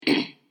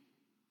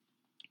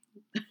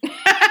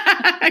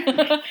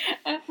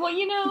Well,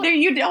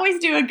 you always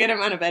do a good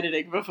amount of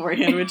editing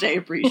beforehand, which I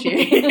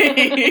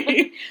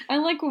appreciate. I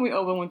like when we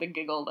open with a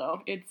giggle,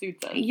 though. It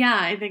suits us. Yeah,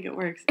 I think it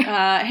works.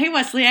 Hey,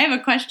 Wesley, I have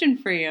a question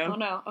for you. Oh,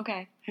 no.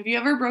 Okay. Have you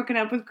ever broken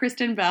up with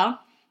Kristen Bell?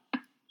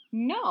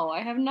 No,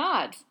 I have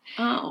not.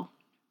 Oh.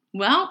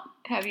 Well.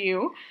 Have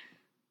you?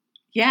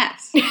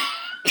 Yes. Please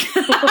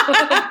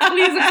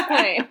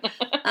explain.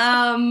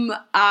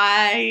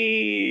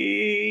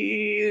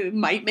 I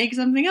might make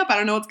something up. I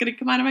don't know what's going to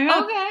come out of my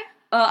mouth. Okay.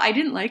 I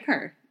didn't like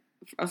her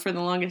for the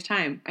longest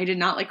time. I did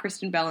not like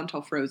Kristen Bell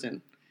until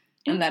Frozen.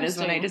 And that is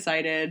when I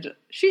decided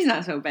she's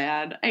not so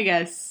bad. I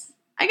guess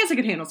I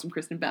could handle some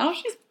Kristen Bell.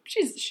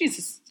 She's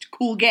a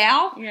cool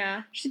gal.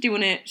 Yeah. She's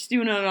doing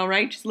it all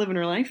right. She's living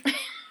her life.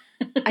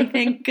 I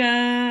think,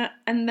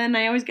 and then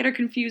I always get her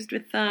confused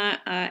with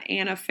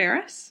Anna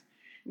Faris.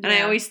 And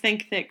I always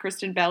think that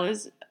Kristen Bell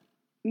is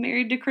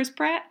married to Chris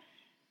Pratt.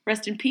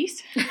 Rest in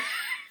peace. To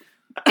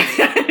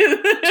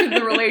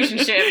the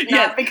relationship,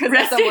 not because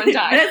someone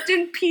died. Rest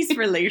in peace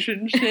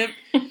relationship.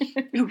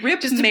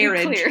 Rip Just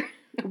marriage. To be clear.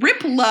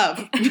 Rip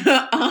love.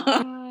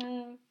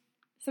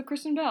 So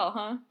Kristen Bell,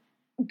 huh?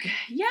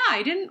 Yeah,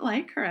 I didn't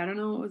like her. I don't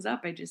know what was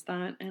up. I just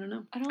thought, I don't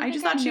know. I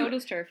just thought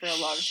noticed her for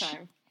a long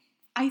time.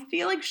 I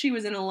feel like she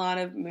was in a lot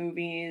of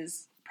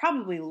movies,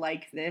 probably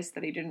like this,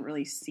 that I didn't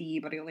really see,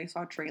 but I only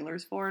saw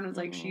trailers for, and was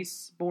like,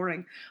 she's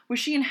boring. Was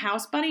she in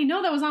House Bunny?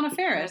 No, that was Anna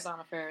Faris. That was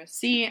Anna Faris.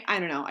 See, I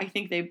don't know. I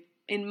think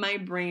in my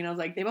brain, I was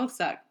like, they both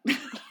suck.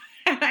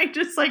 I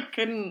just,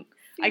 couldn't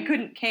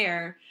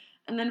care.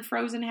 And then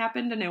Frozen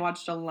happened, and I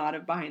watched a lot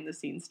of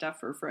behind-the-scenes stuff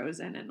for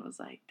Frozen, and was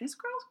like, this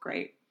girl's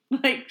great.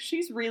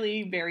 She's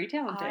really very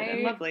talented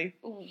and lovely.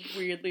 I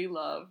weirdly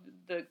love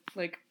the,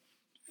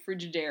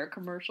 Frigidaire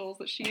commercials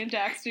that she and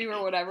Dax do,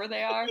 or whatever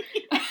they are.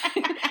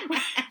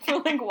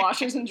 For,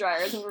 washers and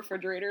dryers and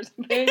refrigerators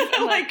and things.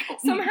 And,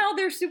 somehow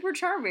they're super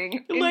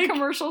charming in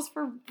commercials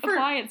for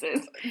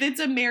appliances. It's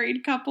a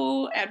married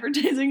couple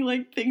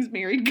advertising, things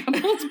married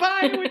couples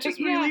buy, which is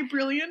really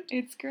brilliant.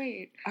 It's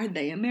great. Are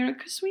they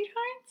America's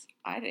sweethearts?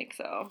 I think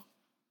so.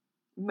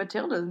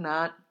 Matilda's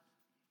not.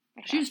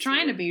 She was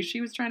trying to be. She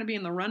was trying to be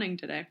in the running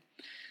today.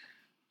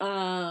 Weird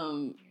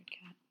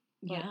cat.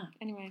 Yeah.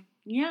 Anyway.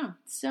 Yeah.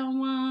 So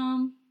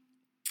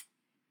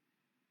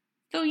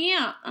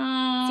yeah.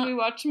 So we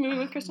watched a movie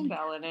with Kristen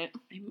Bell in it.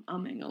 I'm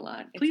umming a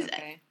lot. It's Please,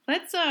 okay.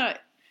 Let's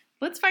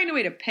find a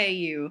way to pay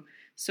you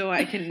so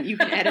you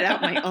can edit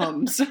out my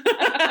ums.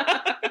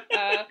 I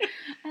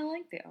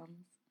like the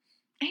ums.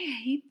 I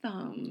hate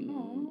them.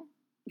 Aww.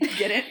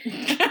 Get it? Do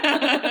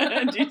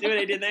you see what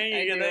I did there?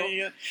 You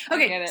get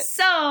okay,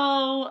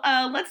 so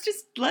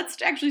let's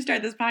actually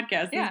start this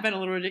podcast. This has been a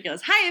little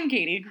ridiculous. Hi, I'm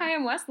Katie. Hi,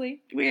 I'm Wesley.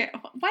 Why are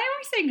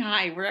we saying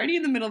hi? We're already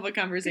in the middle of a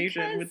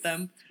conversation with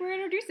them. We're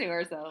introducing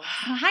ourselves.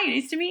 Hi,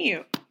 nice to meet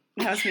you.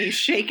 That was me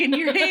shaking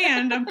your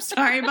hand. I'm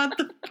sorry about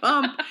the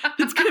bump.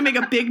 That's going to make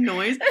a big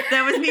noise.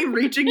 That was me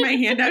reaching my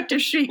hand out to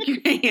shake your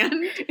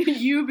hand.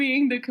 You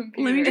being the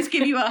computer. Let me just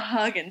give you a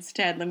hug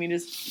instead. Let me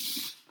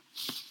just...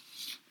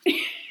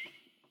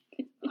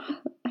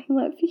 I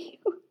love you.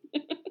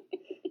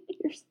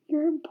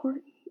 You're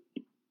important.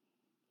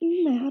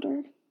 You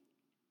matter.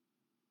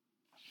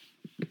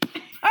 All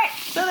right,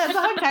 so that's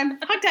a hug time.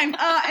 Hug time.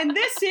 And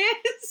this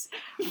is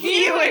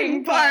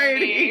Viewing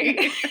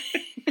Party.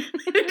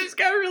 It just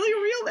got really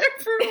real there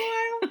for a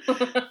while.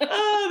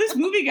 Oh, this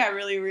movie got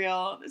really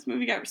real. This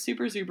movie got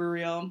super, super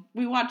real.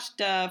 We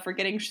watched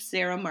Forgetting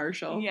Sarah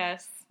Marshall.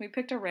 Yes. We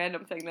picked a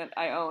random thing that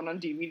I own on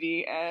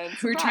DVD, and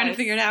we were trying to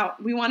figure it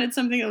out. We wanted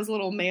something that was a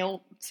little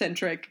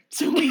male-centric,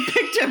 so we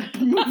picked a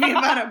movie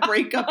about a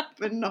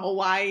breakup in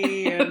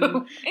Hawaii. And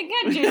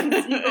again, Jason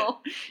Segel.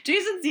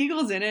 Jason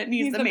Segel's in it, and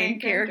he's the main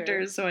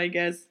character, so I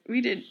guess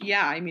we did,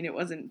 it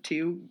wasn't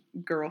too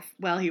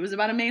he was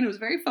about a man who was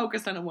very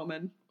focused on a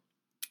woman.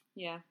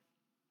 Yeah.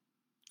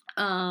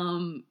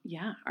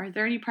 Yeah. Are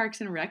there any Parks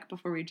and Rec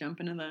before we jump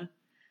into the...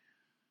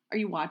 Are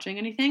you watching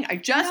anything?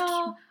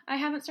 No, I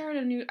haven't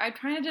started a new... I'm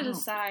trying to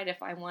decide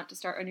if I want to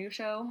start a new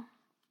show.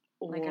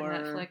 Or... Like a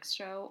Netflix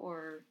show,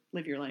 or...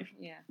 Live your life.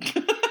 Yeah.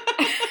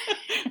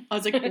 I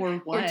was like, or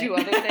what? Or do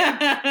other things.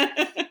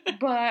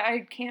 But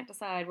I can't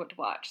decide what to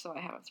watch, so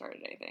I haven't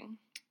started anything.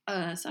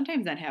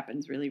 Sometimes that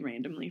happens really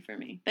randomly for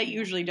me. That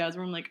usually does,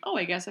 where I'm like, oh,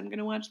 I guess I'm going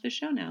to watch this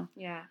show now.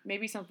 Yeah.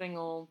 Maybe something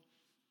will...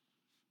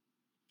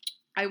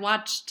 I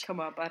watched... Come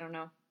up, I don't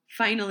know.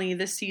 Finally,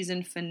 the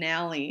season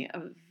finale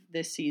of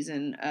this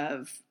season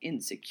of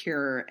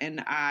Insecure,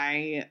 and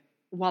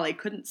while I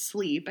couldn't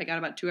sleep, I got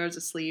about 2 hours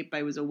of sleep.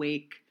 I was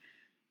awake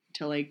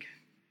till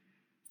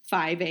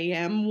 5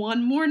 a.m.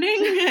 one morning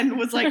and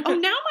was like, oh,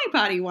 now my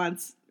body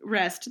wants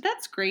rest.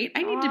 That's great.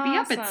 I need to be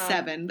up at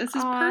 7. This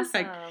is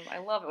perfect. I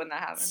love it when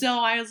that happens. So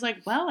I was like,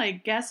 well, I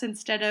guess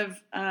instead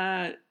of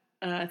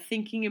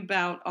thinking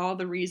about all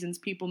the reasons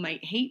people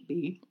might hate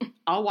me,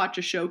 I'll watch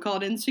a show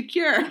called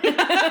Insecure.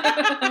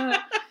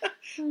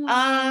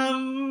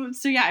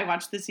 So yeah, I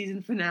watched the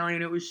season finale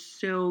and it was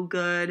so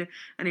good,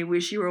 and I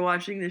wish you were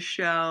watching this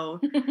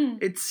show.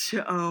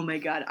 Oh my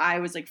god, I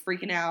was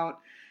freaking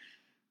out.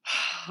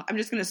 I'm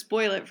just going to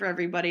spoil it for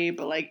everybody,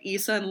 but like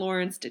Issa and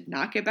Lawrence did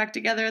not get back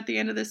together at the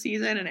end of the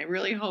season, and I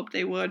really hope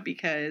they would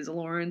because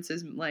Lawrence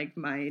is like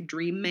my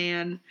dream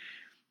man.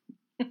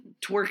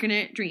 Twerking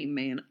it, dream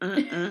man.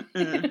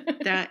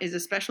 That is a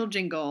special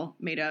jingle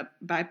made up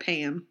by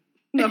Pam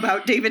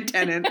about David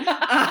Tennant. And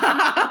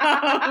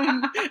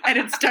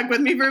it stuck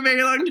with me for a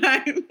very long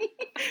time.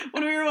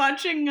 When we were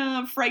watching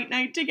Fright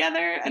Night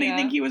together, and I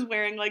think he was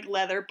wearing like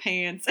leather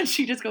pants, and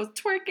she just goes,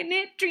 twerking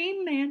it,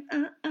 dream man.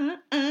 Nice.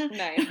 And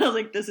I was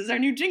like, this is our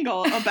new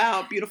jingle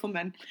about beautiful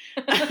men.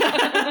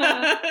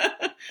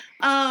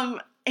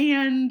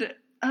 And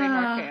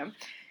Trademark Pam.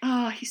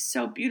 oh, he's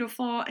so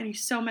beautiful and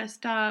he's so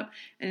messed up.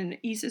 And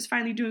Issa's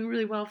finally doing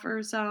really well for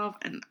herself.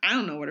 And I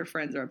don't know what her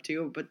friends are up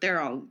to, but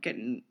they're all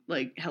getting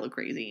like hella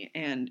crazy.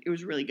 And it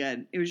was really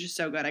good. It was just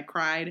so good. I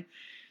cried.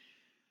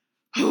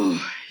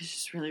 Oh, it's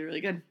just really,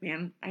 really good,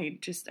 man. I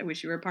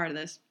wish you were a part of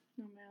this.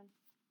 Oh, man.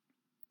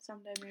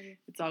 Someday, maybe.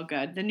 It's all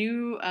good. The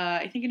new,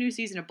 I think a new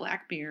season of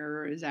Black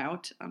Mirror is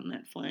out on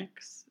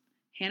Netflix.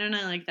 Hannah and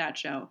I like that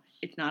show.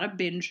 It's not a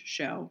binge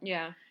show.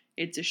 Yeah.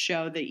 It's a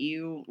show that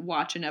you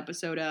watch an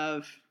episode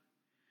of,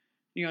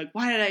 and you're like,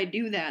 why did I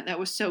do that? That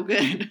was so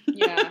good.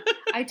 Yeah.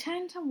 I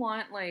tend to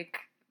want, like,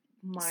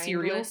 mindless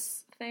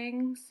Serials?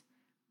 things.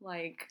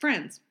 Like...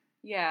 Friends.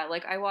 Yeah,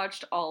 like, I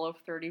watched all of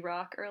 30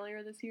 Rock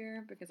earlier this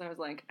year because I was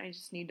like, I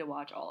just need to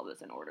watch all of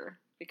this in order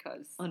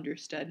because...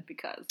 Understood.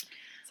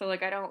 So,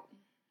 like, I don't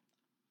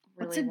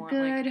really want,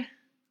 like,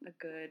 a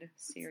good,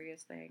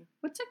 serious thing.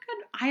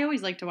 I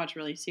always like to watch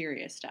really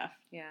serious stuff.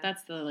 Yeah.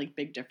 That's the, like,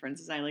 big difference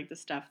is I like the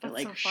stuff that,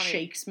 That's like, so funny.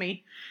 shakes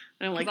me.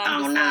 And I'm like,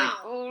 I'm oh, just no. like,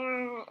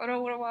 oh, I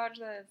don't want to watch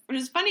this. Which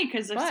is funny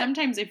because But-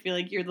 sometimes I feel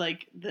like you're,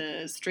 like,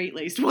 the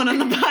straight-laced one on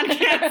the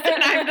podcast.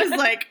 And I'm just,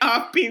 like,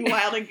 off being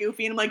wild and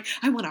goofy. And I'm like,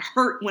 I want to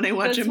hurt when I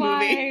watch a movie.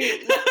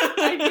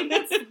 I think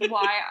that's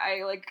why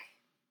I, like,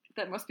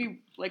 that must be,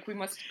 like, we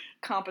must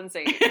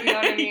compensate. You know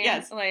what I mean?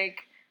 Yes.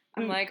 Like...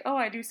 I'm like, oh,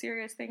 I do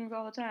serious things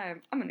all the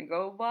time. I'm going to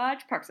go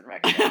watch Parks and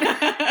Rec.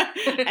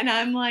 And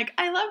I'm like,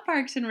 I love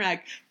Parks and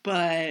Rec,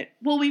 but,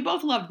 well, we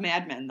both loved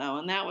Mad Men, though,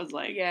 and that was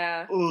like,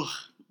 Yeah. ugh.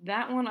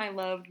 That one I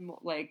loved,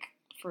 like,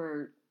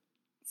 for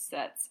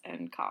sets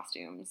and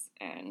costumes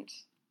and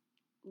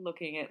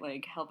looking at,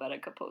 like,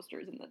 Helvetica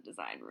posters in the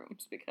design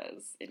rooms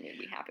because it made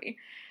me happy.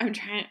 I'm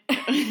trying.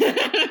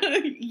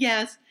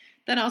 Yes,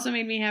 that also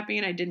made me happy,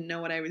 and I didn't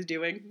know what I was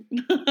doing.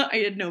 I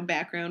had no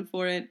background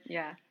for it.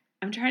 Yeah.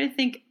 I'm trying to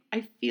think.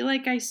 I feel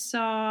like I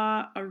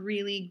saw a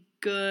really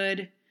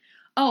good.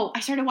 Oh, I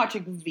started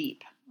watching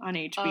Veep on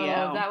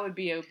HBO. Oh, that would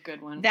be a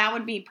good one. That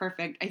would be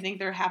perfect. I think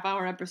they're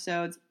half-hour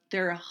episodes.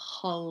 They're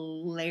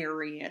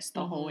hilarious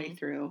the whole way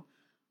through.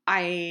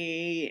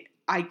 I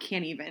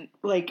can't even,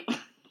 like,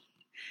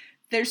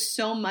 there's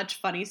so much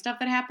funny stuff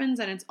that happens,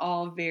 and it's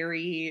all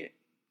very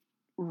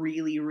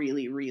really,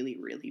 really, really,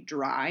 really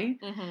dry.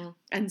 Mm-hmm.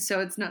 And so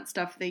it's not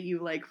stuff that you,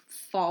 like,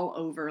 fall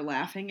over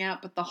laughing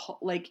at, but the whole,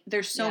 like,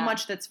 there's so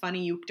much that's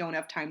funny you don't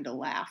have time to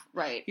laugh.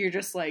 Right. You're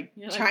just, like,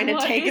 You're trying like,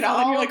 to take it all,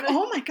 and you're like,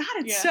 oh my god,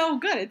 it's Yeah. so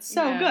good. It's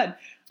so Yeah. good.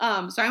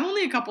 So I'm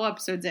only a couple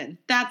episodes in.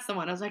 That's the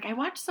one. I was like, I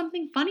watched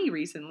something funny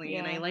recently,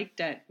 and I Yeah. liked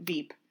it.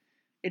 Veep.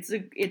 It's a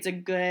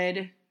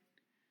good...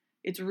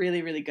 It's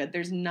really, really good.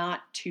 There's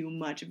not too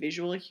much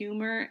visual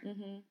humor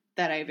Mm-hmm.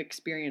 that I've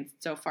experienced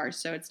so far,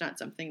 so it's not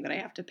something that I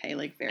have to pay,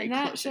 like, very And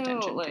that close show,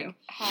 attention like, to.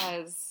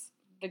 has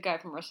the guy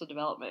from Arrested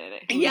Development in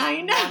it. who Yeah, is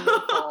I know.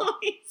 wonderful.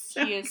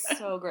 He is good.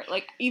 so great.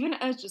 Like, even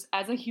as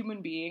a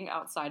human being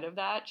outside of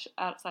that,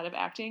 outside of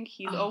acting,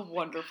 he's Oh a my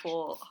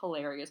wonderful,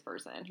 hilarious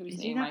person whose Is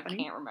he name not I funny?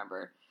 can't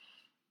remember.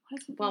 What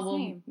is his Well,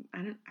 name? I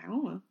don't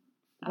know.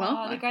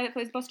 Well, The guy that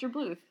plays Buster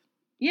Bluth.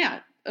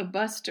 yeah, a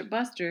Buster.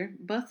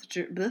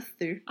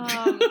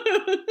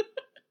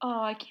 Oh,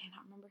 I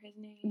cannot remember his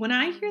name. When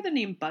I hear the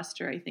name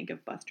Buster, I think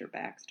of Buster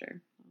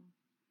Baxter.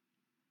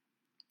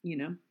 You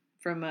know,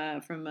 from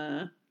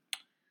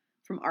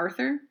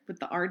Arthur with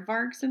the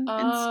aardvarks and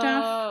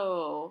stuff.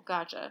 Oh,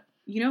 gotcha.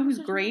 You know who's What's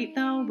his great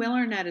though? name? Will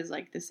Arnett is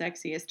like the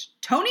sexiest.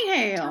 Tony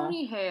Hale.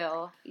 Tony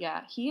Hale.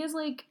 Yeah, he is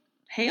like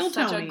Hale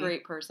such Tony. a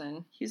great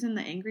person. He's in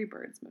the Angry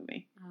Birds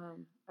movie.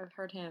 I've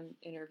heard him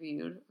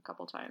interviewed a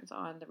couple times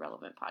on the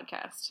Relevant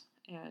podcast,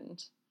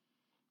 and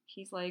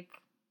he's like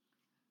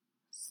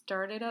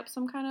started up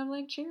some kind of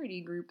like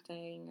charity group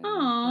thing. And,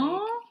 Aww.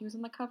 like, he was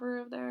on the cover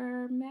of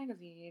their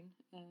magazine,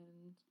 and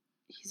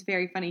He's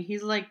very funny.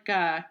 He's like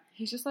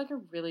he's just like a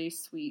really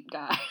sweet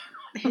guy.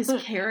 his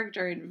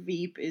character in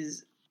Veep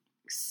is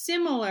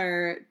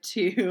similar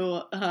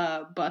to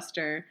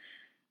Buster.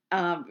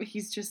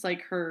 He's just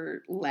like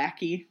her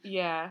lackey.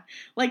 Yeah,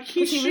 Like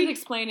he was she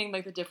explaining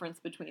like the difference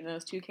between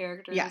those two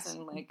characters, Yes.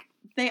 and like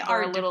they they're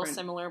are a little different.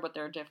 similar, but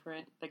they're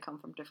different. They come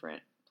from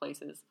different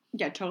places.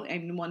 Yeah, totally.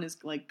 And one is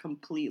like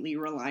completely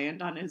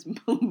reliant on his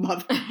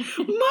mother,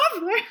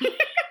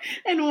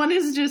 and one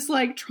is just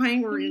like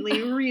trying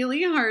really,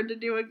 really hard to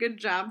do a good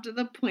job to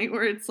the point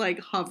where it's like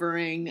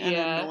hovering and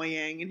Yeah.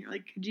 annoying. And you're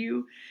like, could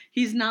you?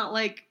 He's not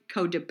like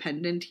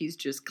codependent. He's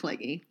just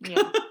clingy.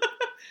 Yeah.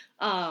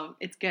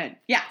 It's good.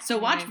 Yeah, so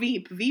watch Okay.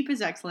 Veep. Veep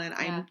is excellent.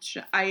 Yeah.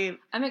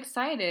 I'm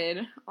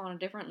excited, on a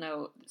different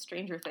note,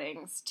 Stranger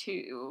Things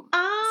 2.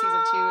 Oh,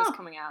 Season 2 is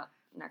coming out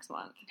next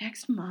month.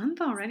 next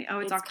month already? Oh,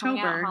 it's October.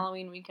 Coming out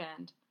Halloween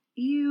weekend.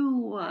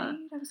 Ew. Right?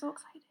 I'm so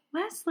excited.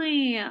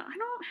 Leslie, I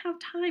don't have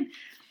time.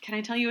 Can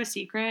I tell you a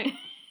secret?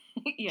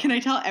 Yeah. Can I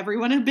tell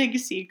everyone a big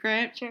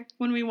secret? Sure.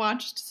 When we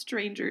watched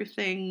Stranger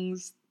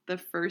Things, the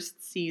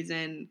first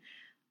season,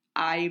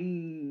 I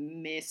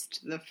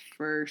missed the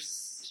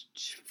first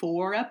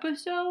 4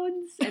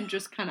 episodes and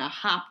just kind of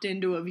hopped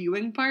into a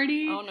viewing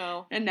party. Oh,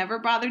 no. And never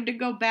bothered to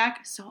go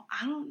back. So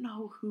I don't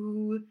know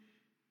who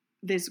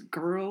this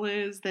girl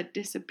is that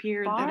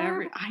disappeared.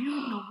 Barb? I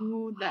don't know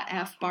who the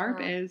F Barb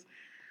her. is.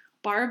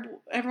 Barb,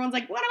 everyone's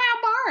like, what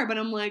about Barb? And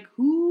I'm like,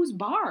 who's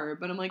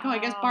Barb? And I'm like, oh, I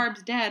guess Oh.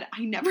 Barb's dead.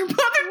 I never bothered to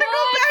go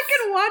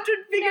back and watch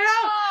and figure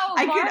out.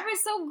 I Barb could-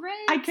 is so great.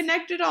 I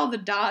connected all the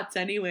dots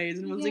anyways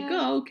and was like, Yeah.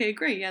 oh, okay,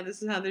 great. Yeah,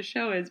 this is how this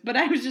show is. But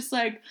I was just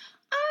like,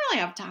 I don't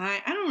really have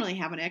time. I don't really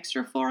have an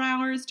extra 4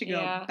 hours to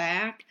go Yeah.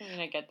 back. I mean,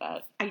 I get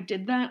that. I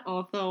did that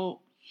also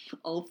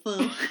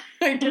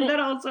I did that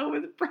also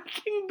with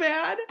Breaking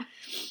Bad.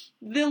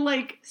 The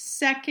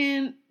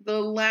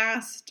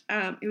last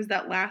it was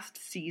that last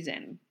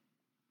season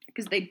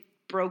because they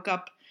broke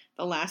up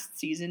the last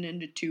season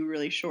into 2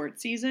 really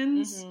short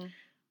seasons. Mhm.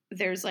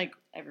 There's like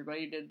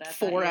Everybody did that.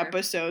 4 that year.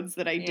 episodes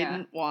that I Yeah.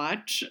 didn't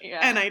watch.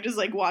 Yeah. And I just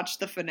like watched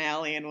the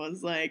finale and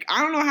was like,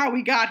 I don't know how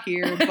we got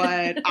here,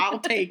 but I'll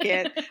take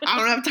it. I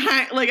don't have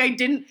time. Like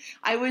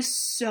I was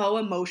so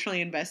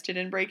emotionally invested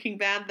in Breaking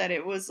Bad that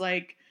it was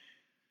like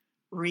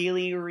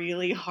really,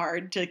 really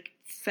hard to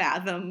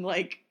fathom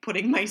like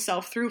putting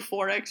myself through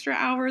 4 extra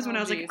hours when Oh,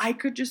 I was geez. like, I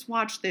could just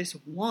watch this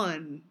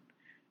one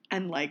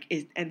and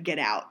get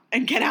out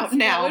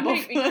now. That would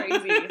make me before-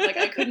 crazy. Like,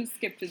 I couldn't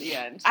skip to the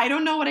end. I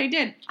don't know what I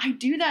did. I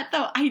do that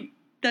though.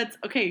 That's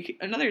okay.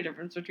 Another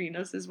difference between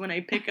us is when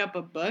I pick up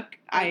a book,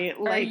 I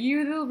Are like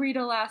you the read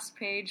a last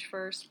page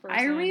first person?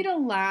 I read a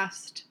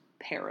last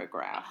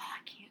paragraph. Oh,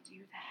 I can't do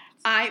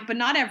that. But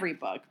not every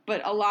book,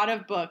 but a lot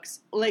of books,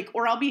 like,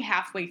 or I'll be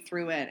halfway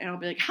through it and I'll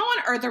be like, how on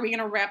earth are we going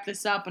to wrap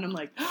this up? And I'm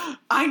like,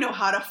 I know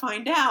how to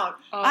find out.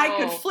 I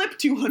could Oh. flip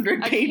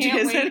 200 I pages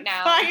can't wait and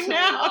now find until we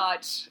out.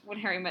 watch When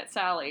Harry Met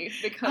Sally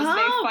because Oh.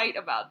 they fight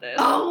about this.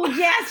 Oh,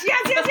 yes.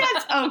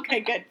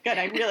 Okay, good.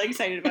 I'm really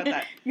excited about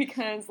that.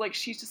 Because, like,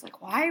 she's just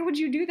like, why would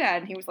you do that?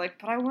 And he was like,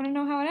 but I want to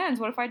know how it ends.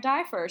 What if I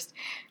die first?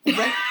 Right.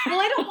 Well,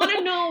 I don't want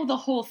to know the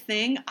whole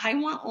thing. I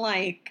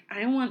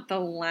want the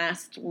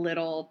last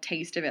little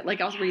taste of it. Like,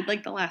 I'll read,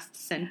 like, the last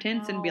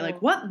sentence and be No.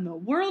 like, what in the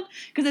world?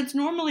 Because it's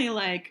normally,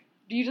 like,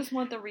 Do you just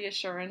want the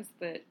reassurance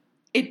that...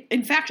 it,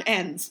 in fact,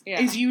 ends. Yeah.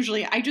 Is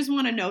usually, I just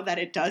want to know that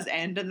it does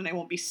end and then I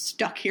won't be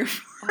stuck here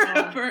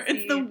forever. see.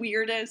 It's the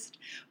weirdest.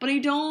 But I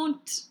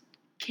don't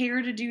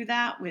care to do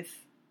that with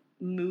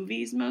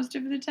movies most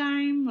of the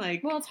time.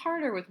 Like, Well, it's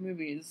harder with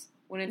movies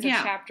when it's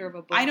Yeah. a chapter of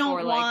a book I don't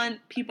or, like,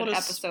 want people an to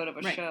episode of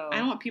a right. show. I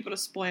don't want people to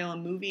spoil a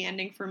movie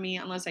ending for me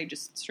unless I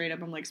just straight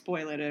up I'm like,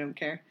 spoil it. I don't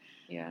care.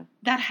 Yeah.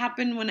 That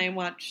happened when I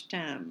watched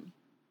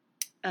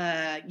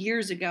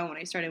years ago when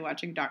I started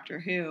watching Doctor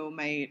Who.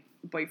 My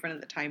boyfriend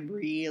at the time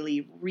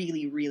really,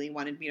 really, really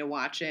wanted me to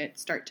watch it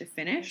start to There's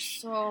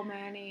finish. so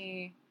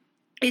many.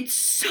 It's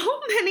so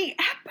many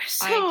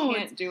episodes. I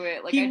can't do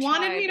it. Like, He I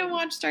wanted tried me to and-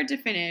 watch start to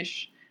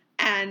finish,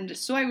 and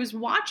so I was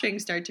watching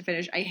start to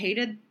finish. I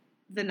hated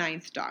the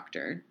 9th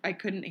Doctor. I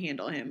couldn't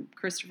handle him,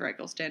 Christopher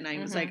Eccleston. I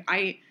was Mhm.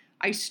 like,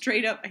 I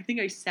straight up, I think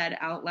I said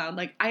out loud,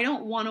 like, I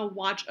don't want to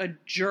watch a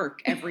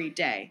jerk every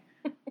day.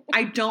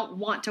 I don't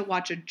want to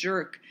watch a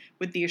jerk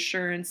with the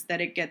assurance that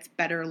it gets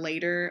better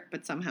later,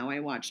 but somehow I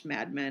watched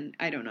Mad Men.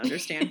 I don't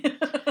understand.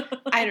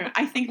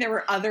 I think there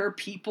were other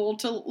people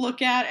to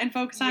look at and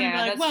focus on and be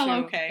like, that's well,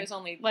 true. okay. There's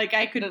only Like,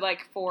 I could the,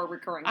 like, 4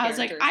 recurring I was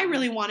like, characters I in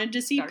really wanted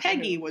to see Doctor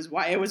Peggy Who. was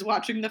why I was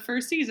watching the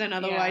first season.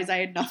 Otherwise, I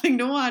had nothing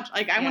to watch.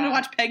 Like, I want to Yeah.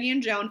 watch Peggy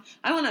and Joan.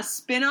 I want a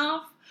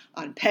spin-off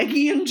on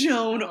Peggy and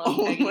Joan I love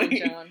Peggy and only.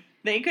 Joan.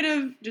 They could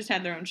have just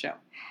had their own show.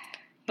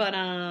 But,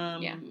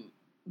 Yeah.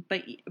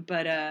 But,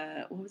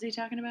 what was he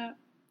talking about?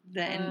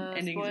 The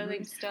ending.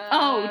 Spoiling stuff.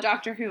 Oh,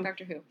 Doctor Who.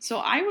 Doctor Who. So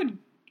I would,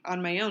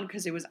 on my own,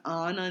 because it was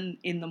on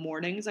in the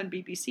mornings on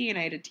BBC, and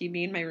I had a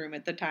TV in my room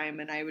at the time,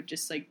 and I would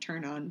just, like,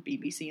 turn on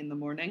BBC in the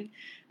morning.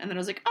 And then I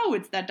was like, oh,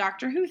 it's that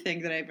Doctor Who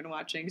thing that I've been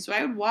watching. So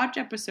I would watch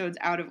episodes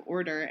out of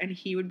order, and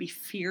he would be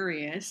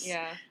furious.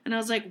 Yeah. And I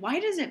was like, why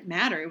does it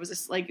matter? It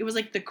was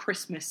like the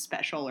Christmas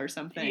special or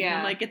something. Yeah. And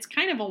I'm like, it's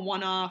kind of a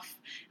one-off,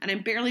 and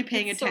I'm barely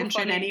paying It's so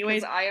attention funny,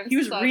 anyways. 'cause I am He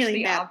was such really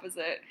the mad.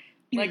 opposite.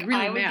 He was Like,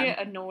 really I would mad.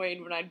 get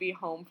annoyed when I'd be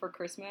home for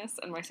Christmas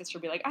and my sister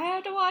would be like, I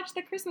have to watch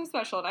the Christmas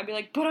special. And I'd be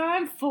like, but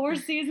I'm 4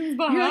 seasons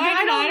behind like,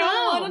 I and don't I don't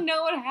know. want to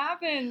know what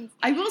happens.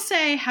 I will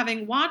say,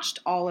 having watched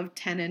all of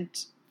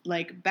Tennant,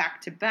 like, back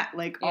to back,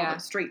 like, all Yeah. the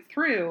straight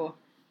through,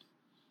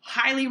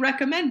 highly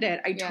recommend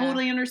it. I Yeah.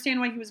 totally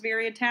understand why he was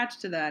very attached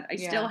to that. I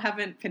still Yeah.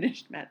 haven't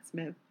finished Matt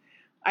Smith.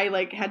 I,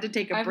 like, had to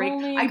take a I've break.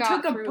 only I got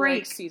took a through, break.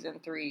 like, season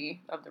 3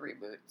 of the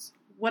reboots.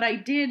 what I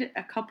did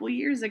a couple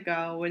years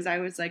ago was I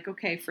was like,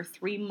 okay, for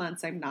 3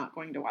 months, I'm not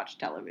going to watch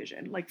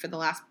television. Like, for the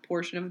last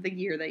portion of the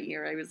year,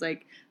 I was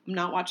like, I'm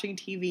not watching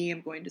TV. I'm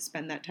going to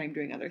spend that time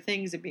doing other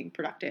things and being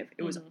productive.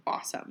 It was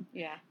awesome.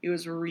 Yeah. It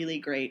was really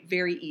great.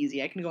 Very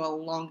easy. I can go a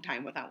long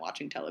time without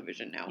watching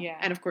television now. Yeah.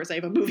 And, of course, I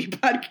have a movie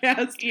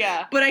podcast.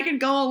 Yeah. But I can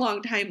go a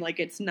long time. Like,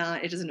 it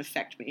doesn't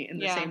affect me in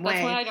the same way.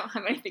 That's why I don't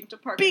have anything to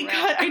park because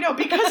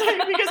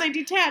I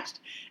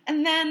detached.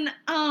 And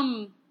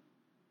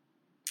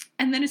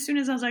then as soon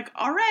as I was like,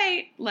 all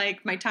right,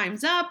 like, my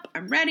time's up,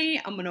 I'm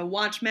ready, I'm going to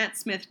watch Matt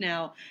Smith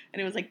now.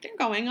 And it was like, they're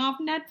going off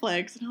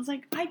Netflix. And I was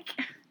like,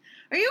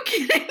 are you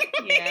kidding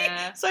me?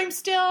 Yeah. So I'm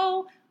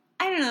still,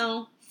 I don't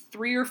know,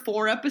 3 or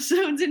 4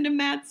 episodes into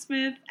Matt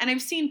Smith. And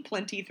I've seen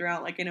plenty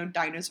throughout. Like, I know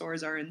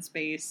dinosaurs are in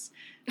space.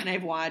 And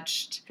I've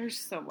watched. There's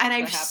so much and that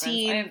I've happens.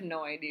 seen, I have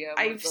no idea what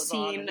I've goes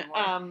seen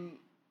on anymore.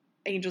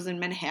 Angels in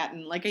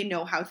Manhattan. Like, I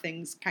know how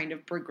things kind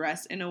of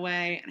progress in a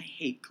way. And I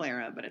hate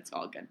Clara, but it's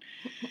all good.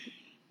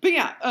 But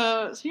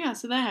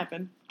so that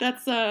happened.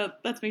 That's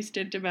my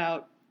stint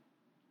about.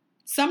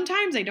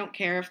 Sometimes I don't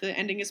care if the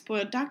ending is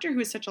spoiled. Doctor Who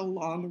is such a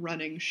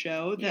long-running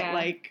show that,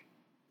 like...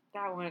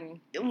 That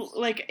one...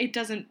 Like, it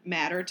doesn't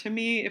matter to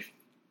me if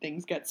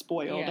things get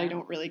spoiled. Yeah. I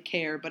don't really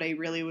care, but I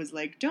really was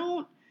like,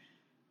 don't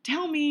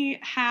tell me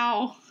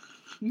how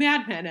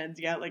Mad Men ends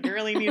yet. Like, I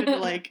really needed to,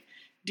 like,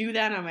 do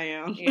that on my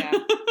own. Yeah.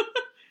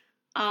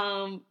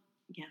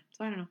 Yeah,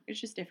 so I don't know. It's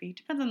just iffy.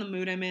 Depends on the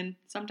mood I'm in.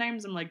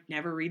 Sometimes I'm like,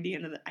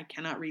 I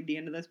cannot read the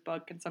end of this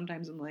book. And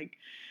sometimes I'm like,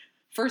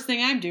 first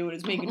thing I'm doing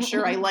is making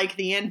sure I like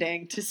the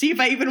ending to see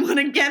if I even want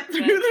to get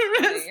through the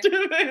rest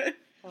of it.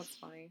 That's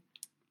funny.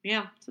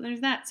 Yeah, so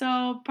there's that.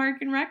 So Park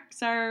and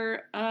Recs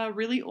are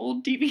really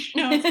old TV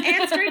shows.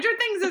 And Stranger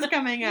Things is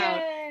coming out.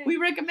 Yay! We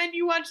recommend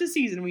you watch the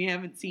season we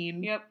haven't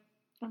seen. Yep.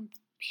 I'm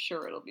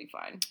sure it'll be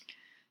fine.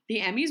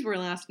 The Emmys were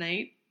last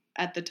night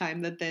at the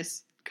time that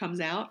this comes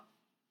out.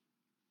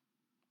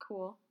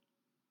 Cool.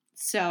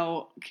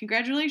 So,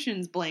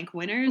 congratulations, blank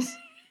winners.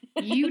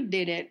 You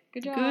did it.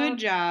 Good job. Good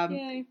job.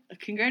 Yay.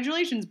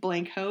 Congratulations,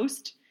 blank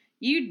host.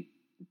 You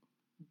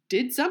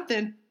did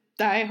something.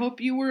 I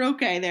hope you were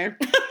okay there.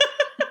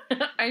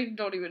 I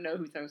don't even know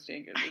who's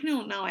hosting it. I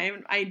don't know. I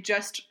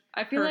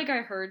feel like I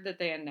heard that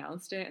they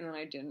announced it and then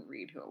I didn't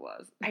read who it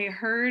was. I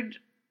heard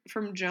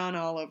from John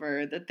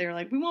Oliver that they're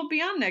like, we won't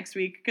be on next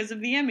week because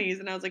of the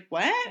Emmys. And I was like,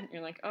 what? And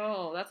you're like,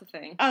 oh, that's a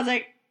thing. I was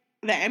like,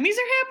 the Emmys are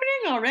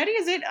happening already?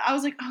 I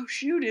was like, oh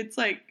shoot, it's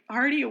like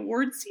already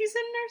award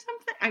season or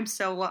something?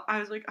 I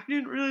was like, I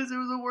didn't realize it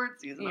was award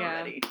season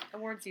already.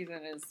 Award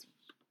season is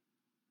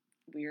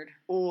weird.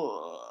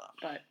 Ugh.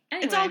 But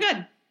anyway. It's all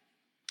good.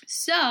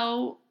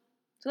 So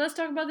let's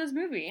talk about this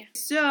movie.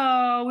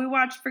 So we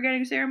watched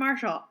Forgetting Sarah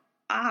Marshall.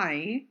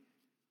 I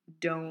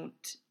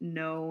don't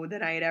know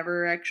that I had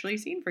ever actually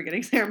seen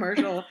Forgetting Sarah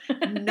Marshall.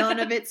 None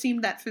of it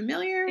seemed that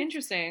familiar.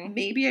 Interesting.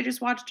 Maybe I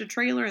just watched a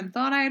trailer and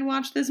thought I had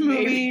watched this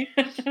movie.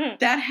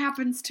 That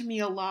happens to me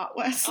a lot,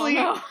 Wesley.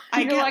 Oh, no.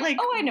 I get like,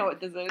 oh, I know what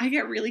this is. I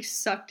get really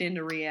sucked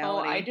into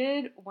reality. Oh, I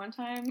did one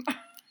time.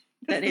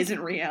 That isn't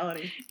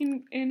reality.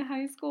 In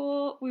high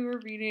school, we were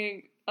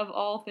reading, of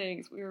all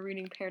things,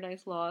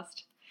 Paradise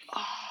Lost.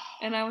 Oh.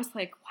 And I was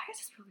like, why is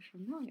this really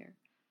familiar?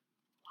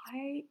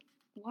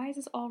 Why does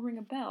this all ring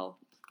a bell?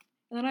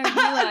 And then I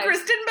realized...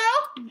 Kristen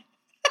Bell? No.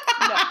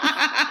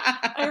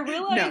 I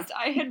realized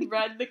I had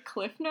read the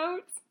Cliff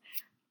Notes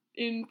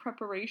in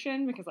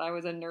preparation because I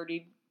was a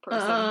nerdy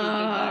person who did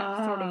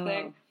that sort of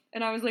thing.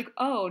 And I was like,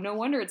 oh, no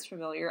wonder it's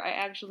familiar. I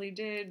actually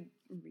did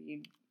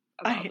read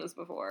about this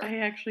before. I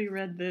actually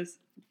read this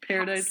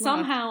Paradise Lost.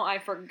 Somehow I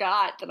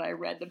forgot that I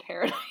read the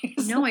Paradise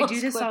No, Lost I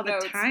do this Cliff all the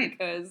Notes time.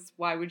 Because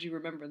why would you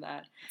remember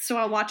that? So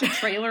I'll watch a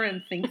trailer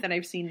and think that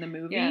I've seen the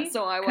movie. Yeah,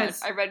 so I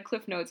read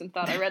Cliff Notes and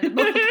thought I read the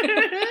book.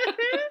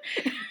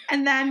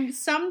 And then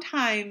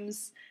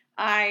sometimes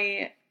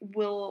I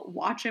will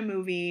watch a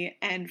movie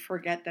and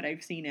forget that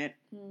I've seen it.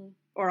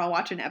 Or I'll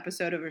watch an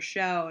episode of a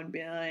show and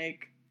be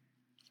like,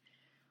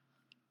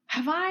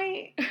 have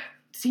I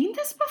seen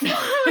this before?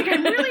 Like,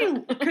 I'm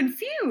really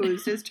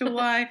confused as to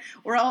why.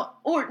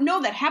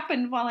 That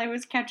happened while I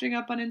was catching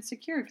up on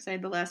Insecure because I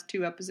had the last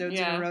 2 episodes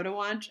in a row to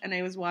watch, and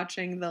I was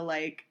watching the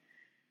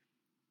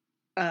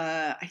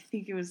I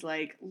think it was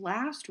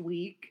last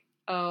week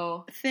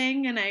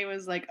thing, and I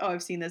was like, oh,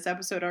 I've seen this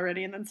episode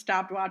already, and then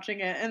stopped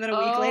watching it, and then a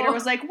week later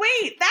was like,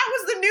 wait, that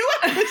was the new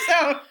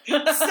episode.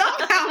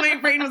 Somehow my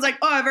brain was like,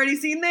 oh, I've already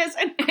seen this,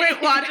 and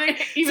quit watching.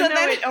 Even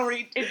though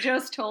it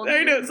just told you.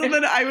 I know, so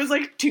then I was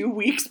 2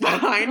 weeks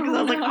behind, because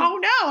I was like, oh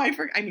no, I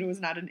forgot. I mean, it was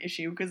not an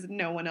issue, because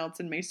no one else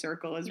in my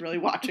circle is really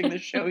watching the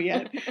show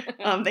yet.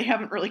 They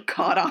haven't really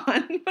caught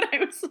on, but I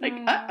was like,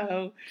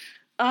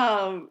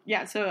 uh-oh.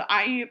 Yeah, so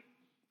I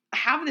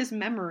have this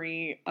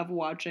memory of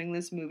watching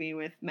this movie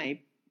with my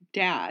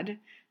dad,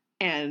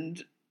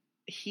 and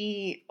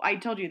I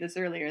told you this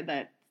earlier,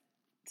 that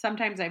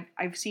sometimes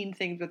I've seen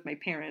things with my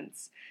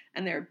parents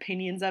and their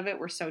opinions of it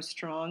were so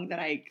strong that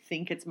I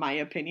think it's my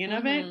opinion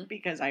of it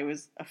because I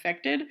was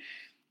affected.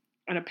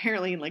 And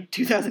apparently in like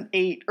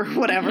 2008 or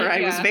whatever,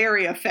 I was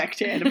very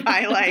affected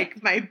by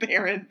like my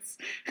parents.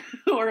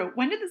 Or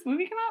when did this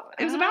movie come out?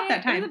 It was about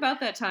that time. It was about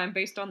that time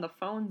based on the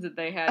phones that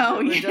they had. Oh,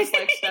 that were yeah. just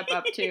like Step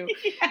Up to.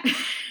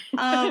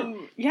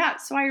 Yeah,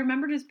 so I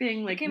remember just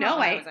being like, Came out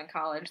when I was in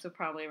college, so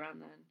probably around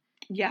then.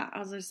 Yeah, I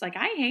was just like,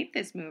 I hate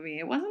this movie.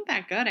 It wasn't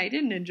that good. I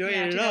didn't enjoy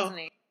it at all.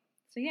 2008.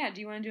 So yeah,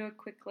 do you want to do a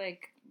quick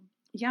like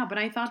Yeah, but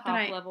I thought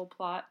that top level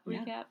plot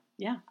recap?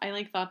 Yeah, I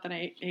like thought that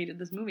I hated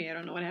this movie. I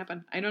don't know what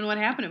happened. I don't know what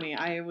happened to me.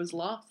 I was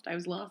lost. I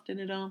was lost in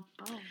it all.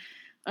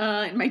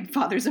 Oh. In my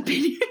father's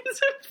opinions.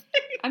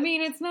 I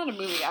mean, it's not a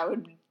movie I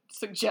would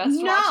suggest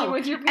watching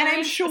with your parents. And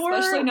I'm sure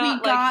especially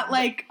not, we got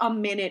like a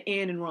minute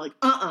in and we're like,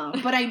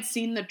 But I'd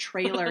seen the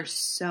trailer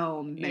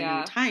so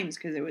many times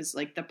because it was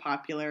like the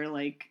popular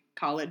like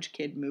college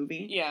kid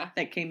movie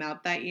that came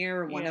out that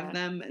year, or one of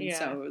them. And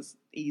so it was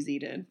easy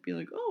to be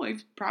like, oh,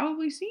 I've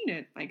probably seen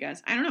it, I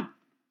guess. I don't know.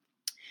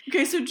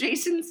 Okay, so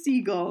Jason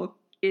Segel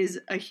is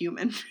a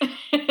human.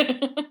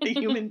 A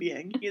human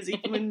being. He is a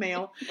human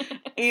male.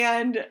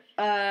 And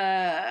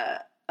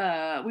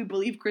we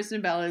believe Kristen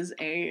Bell is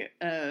a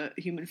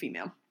human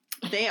female.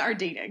 They are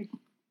dating.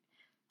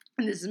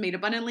 And this is made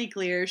abundantly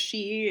clear.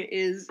 She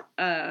is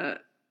a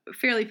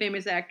fairly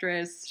famous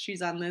actress.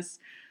 She's on this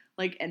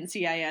like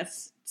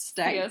NCIS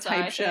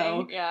type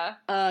show. Yeah.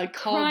 Called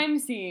Crime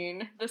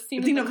Scene. The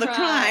scene of the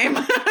crime.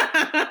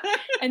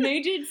 And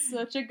they did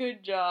such a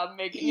good job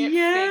making it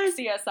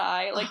fake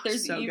CSI. Like,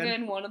 there's so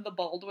even one of the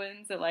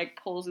Baldwins that, like,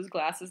 pulls his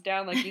glasses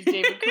down like he's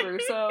David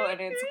Caruso,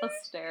 and it's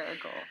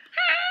hysterical.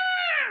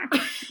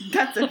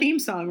 That's a theme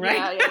song,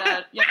 right?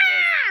 Yeah,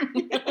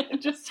 it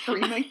is. Just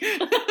screaming.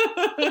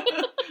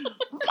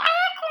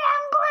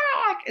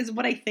 Is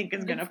what I think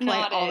is going to play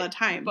all the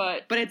time.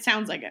 But it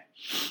sounds like it.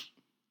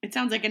 It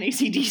sounds like an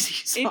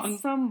AC/DC song.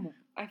 It's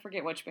I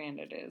forget which band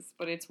it is,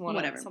 but it's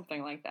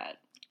something like that.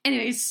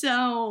 Anyway,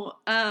 so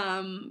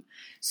Jason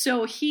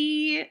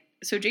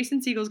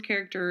Segel's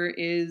character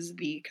is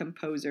the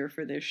composer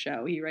for this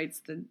show. He writes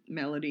the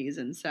melodies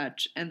and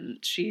such, and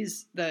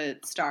she's the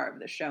star of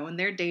the show, and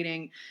they're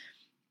dating.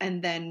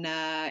 And then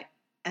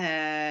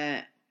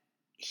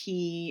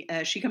she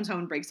comes home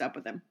and breaks up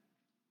with him.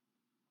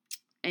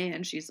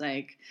 And she's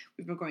like,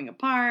 we've been growing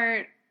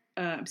apart.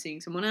 I'm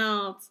seeing someone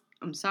else.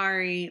 I'm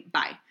sorry.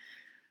 Bye.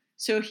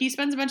 So he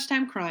spends a bunch of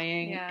time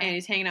crying, and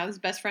he's hanging out with his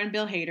best friend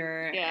Bill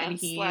Hader. Yeah, and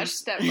slash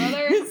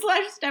stepbrother.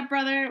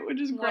 Stepbrother, which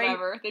is great.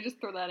 Whatever. They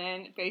just throw that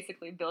in.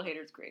 Basically, Bill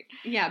Hader's great.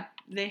 Yeah,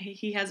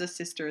 he has a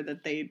sister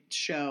that they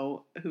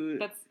show who...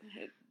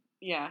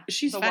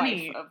 She's the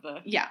funny. Wife of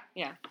the... Yeah.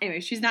 Anyway,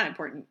 she's not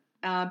important.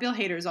 Bill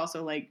Hader is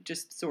also, like,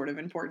 just sort of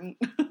important.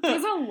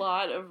 There's a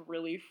lot of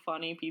really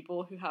funny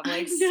people who have,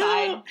 like,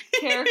 side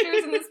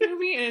characters in this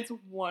movie, and it's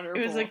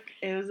wonderful.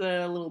 It was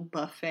a little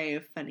buffet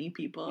of funny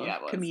people,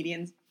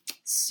 comedians.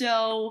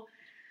 So,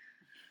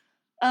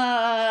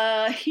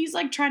 he's,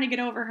 like, trying to get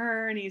over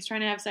her, and he's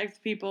trying to have sex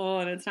with people,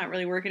 and it's not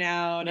really working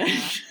out. Yeah.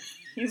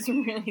 He's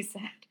really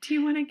sad. Do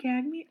you want to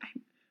gag me?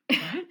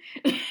 What?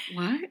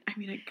 What? I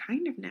mean, I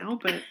kind of now,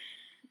 but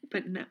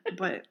no,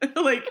 but,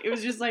 like, it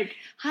was just like,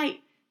 Hi,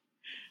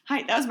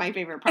 that was my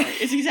favorite part,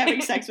 is he's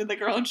having sex with the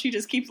girl, and she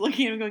just keeps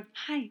looking at him going,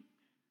 Hi,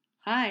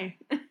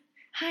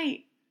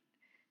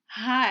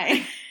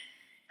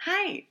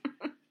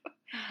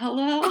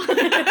 hello? Like,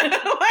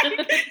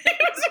 it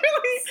was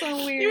really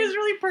so weird. It was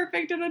really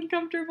perfect and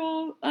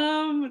uncomfortable.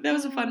 That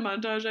was a fun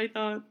montage, I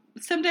thought.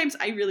 Sometimes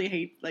I really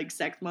hate, like,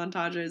 sex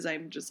montages.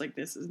 I'm just like,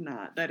 this is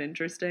not that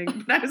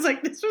interesting. But I was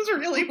like, this was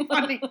really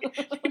funny.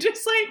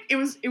 Just, like, it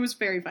was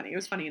very funny. It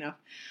was funny enough.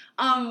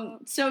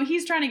 So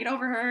he's trying to get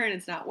over her, and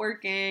it's not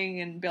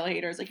working. And Bill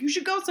Hader's like, you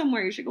should go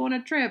somewhere. You should go on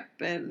a trip.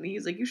 And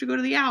he's like, you should go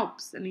to the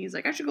Alps. And he's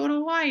like, I should go to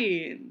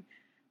Hawaii. And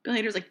Bill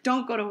Hader's like,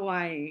 don't go to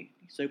Hawaii.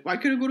 He's like, why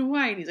couldn't I go to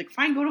Hawaii? And he's like,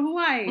 fine, go to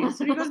Hawaii.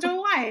 So he goes to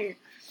Hawaii.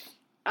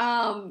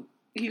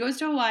 He goes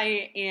to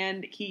Hawaii,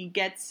 and he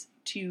gets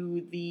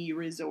to the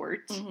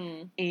resort,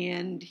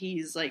 and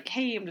he's like,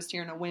 hey, I'm just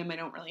here on a whim. I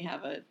don't really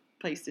have a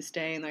place to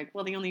stay. And like,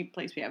 well, the only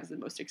place we have is the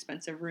most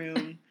expensive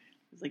room.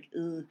 He's like,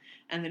 ugh.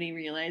 And then he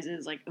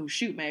realizes, like, oh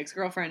shoot, my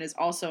ex-girlfriend is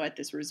also at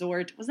this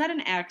resort. Was that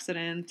an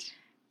accident?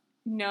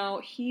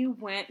 No, he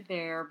went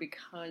there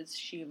because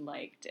she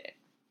liked it.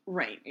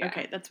 Right. Yeah.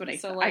 Okay, that's what I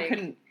thought. Like,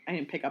 I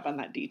didn't pick up on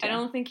that detail. I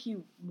don't think he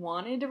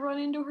wanted to run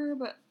into her,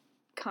 but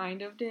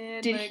kind of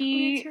did. Did like,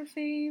 he? It's her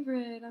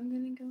favorite. I'm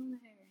gonna go there.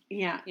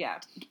 Yeah.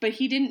 But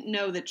he didn't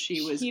know that she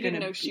was He didn't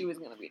know she was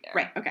going to be there.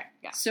 Right, okay.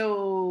 Yeah.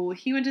 So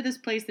he went to this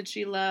place that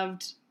she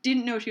loved,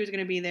 didn't know she was going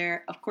to be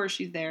there. Of course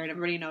she's there, and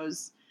everybody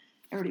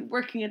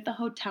working at the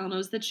hotel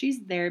knows that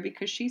she's there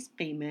because she's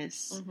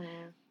famous.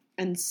 Mm-hmm.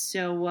 And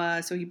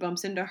so he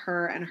bumps into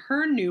her and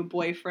her new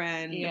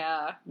boyfriend.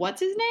 Yeah.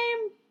 What's his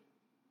name?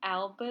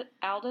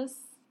 Aldous?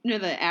 No,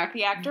 the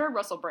actor,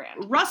 Russell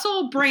Brand.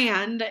 Russell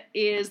Brand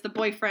is the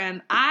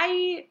boyfriend.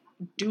 I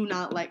do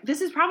not like. This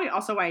is probably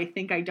also why I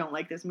think I don't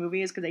like this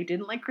movie, is because I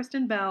didn't like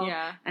Kristen Bell,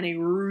 and I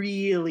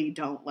really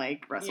don't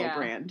like Russell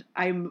Brand.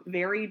 I'm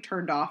very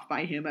turned off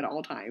by him at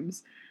all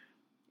times,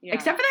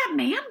 except for that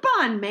man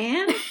bun,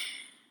 man.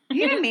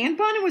 He had a man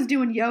bun and was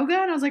doing yoga,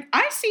 and I was like,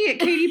 I see it,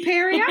 Katy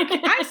Perry.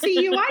 I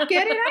see you. I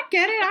get it.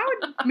 I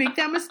would make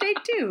that mistake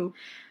too.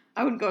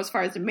 I wouldn't go as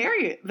far as to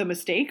marry the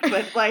mistake,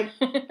 but like,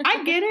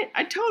 I get it.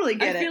 I totally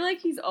get it. I feel like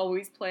he's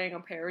always playing a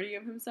parody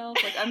of himself.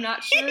 Like, I'm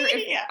not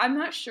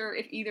sure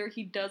if either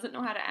he doesn't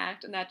know how to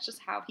act and that's just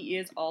how he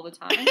is all the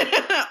time,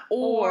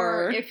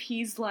 or if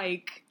he's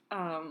like,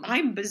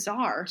 I'm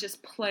bizarre,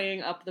 just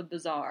playing up the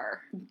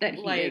bizarre that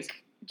he like is.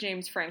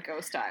 James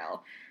Franco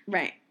style.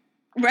 Right.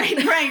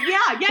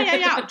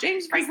 Yeah.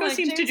 James Franco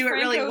seems to do it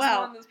really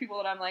well. One of those people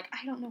that I'm like,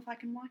 I don't know if I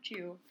can watch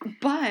you.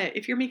 But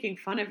if you're making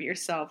fun of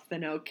yourself,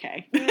 then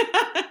okay. But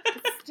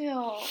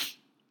still.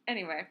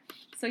 Anyway,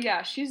 so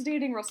yeah, she's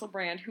dating Russell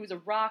Brand, who's a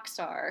rock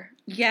star.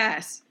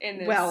 Yes. In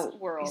this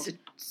world. He's a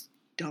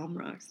dumb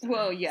rock star.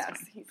 Well,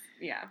 yes.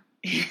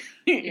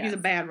 He's a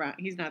bad rock.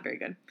 He's not very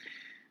good.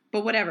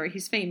 But whatever,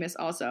 he's famous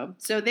also.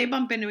 So they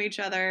bump into each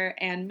other,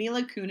 and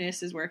Mila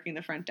Kunis is working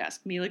the front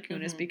desk. Mila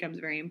Kunis becomes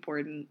very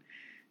important.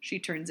 She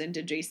turns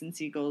into Jason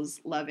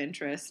Segel's love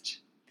interest.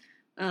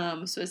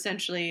 So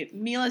essentially,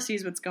 Mila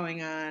sees what's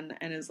going on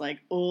and is like,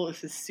 oh,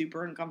 this is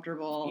super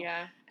uncomfortable.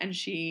 Yeah. And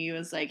she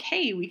was like,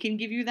 hey, we can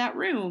give you that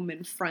room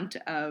in front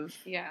of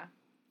the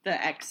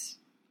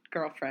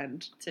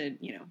ex-girlfriend to,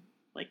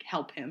 like,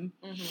 help him.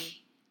 Mm-hmm.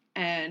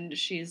 And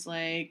she's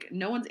like,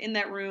 no one's in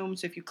that room,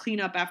 so if you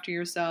clean up after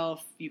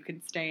yourself, you can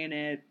stay in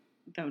it.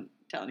 Don't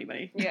tell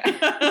anybody.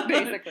 Yeah,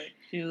 basically.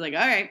 She was like,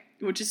 all right,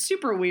 which is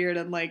super weird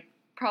and, like,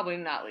 probably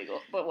not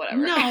legal, but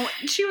whatever. No,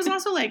 she was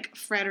also, like,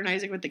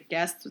 fraternizing with the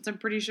guests, which I'm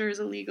pretty sure is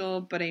illegal,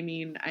 but I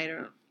mean, I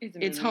don't...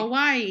 It's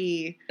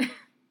Hawaii.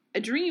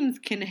 Dreams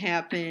can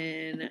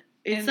happen.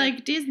 It's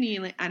like Disney.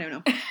 Like, I don't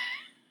know.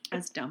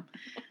 That's dumb.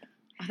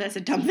 That's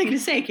a dumb thing to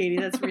say, Katie.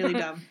 That's really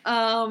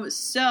dumb.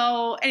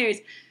 So,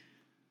 anyways...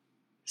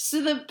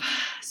 So the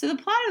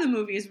plot of the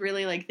movie is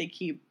really like they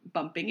keep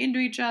bumping into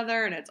each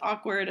other and it's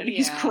awkward and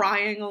he's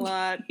crying a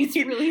lot. He's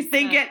really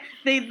sad.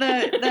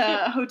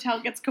 The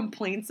hotel gets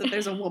complaints that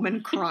there's a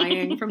woman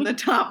crying from the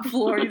top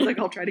floor. He's like,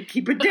 I'll try to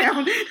keep it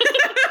down.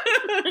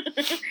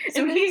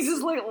 So he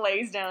just like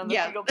lays down in the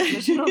fetal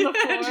position on the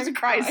floor just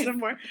cries some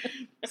more.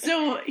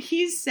 So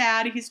he's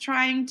sad. He's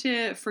trying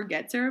to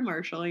forget Sarah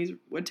Marshall. He's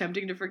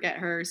attempting to forget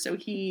her. So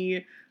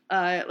he...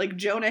 like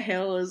Jonah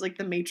Hill is like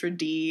the maitre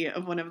d'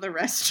 of one of the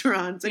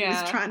restaurants, and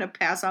he's trying to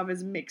pass off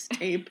his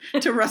mixtape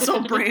to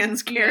Russell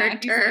Brand's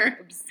character.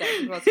 He's like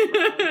obsessed with Russell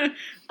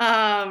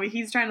Brand.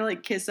 He's trying to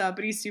like kiss up,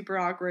 but he's super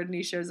awkward, and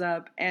he shows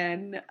up,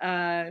 and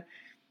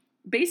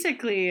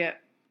basically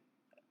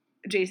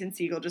Jason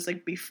Segel just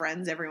like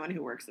befriends everyone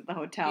who works at the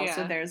hotel.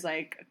 So there's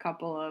like a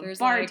couple of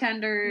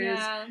bartenders.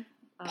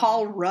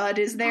 Paul Rudd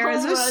is there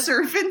as a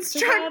surf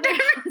instructor.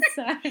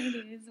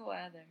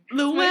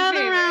 The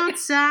weather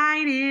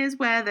outside is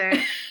weather.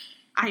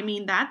 I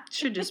mean, that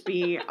should just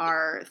be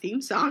our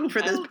theme song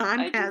for this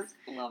podcast. I just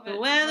love it. The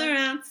weather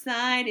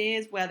outside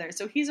is weather.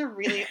 So he's a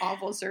really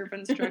awful surf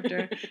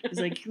instructor. He's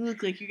like, you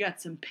look like you got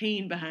some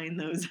pain behind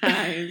those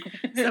eyes.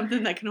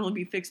 Something that can only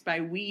be fixed by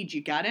weed.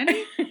 You got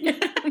any? And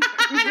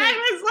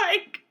I was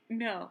like...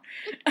 No.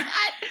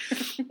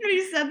 And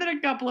he said that a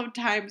couple of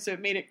times, so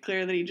it made it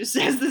clear that he just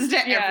says this to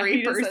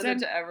every person. Says it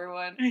to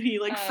everyone. And he,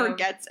 like,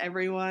 forgets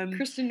everyone.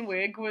 Kristen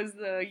Wiig was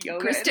the yoga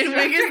Kristen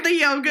instructor. Wiig is the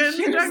yoga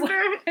instructor.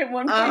 Like, at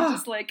one point,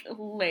 just, like,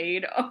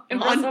 laid on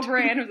Russell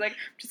Brand was like,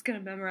 I'm just going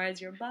to memorize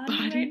your body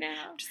right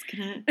now. I'm just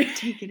going to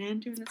take it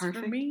in. Doing this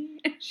perfect. For me.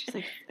 She's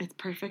like, it's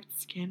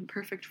perfect skin,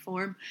 perfect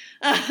form.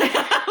 Like,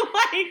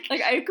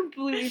 I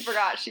completely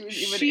forgot she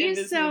was even in this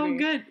movie. She's so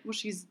good. Well,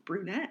 she's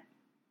brunette.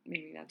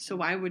 Maybe that's so.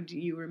 Why would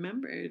you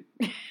remember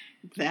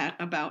that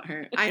about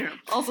her? I don't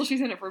know. Also,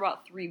 she's in it for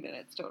about 3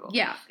 minutes total.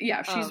 Yeah,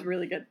 she's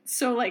really good.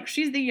 So, like,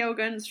 she's the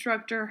yoga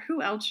instructor.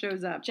 Who else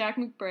shows up? Jack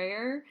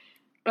McBrayer.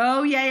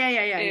 Oh,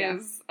 yeah.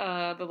 Is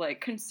the,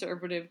 like,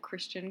 conservative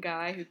Christian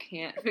guy who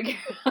can't figure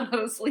out how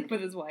to sleep with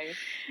his wife.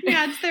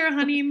 Yeah, it's their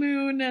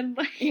honeymoon, and,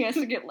 like... he has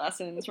to get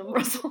lessons from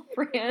Russell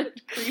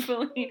Brand,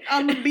 creepily.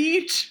 On the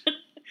beach.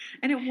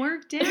 And it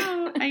worked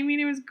out. I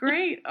mean, it was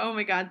great. Oh,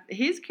 my God.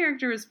 His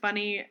character was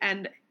funny,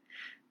 and...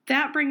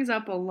 that brings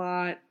up a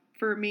lot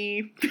for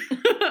me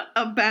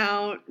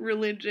about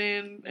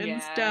religion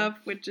and stuff,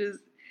 which is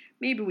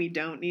maybe we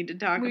don't need to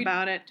talk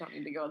about it. Don't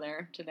need to go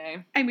there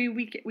today. I mean,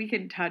 we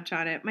can touch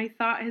on it. My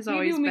thought has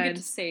always been... Maybe when we get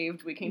to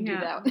Saved, we can do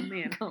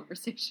that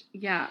conversation.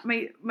 Yeah,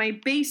 my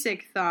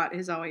basic thought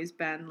has always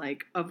been,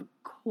 like, of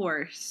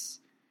course,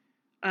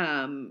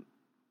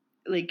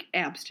 like,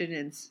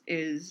 abstinence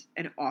is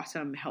an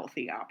awesome,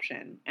 healthy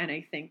option. And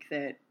I think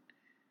that...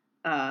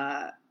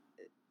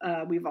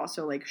 we've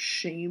also, like,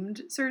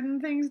 shamed certain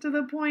things to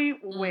the point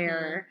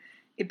where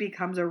it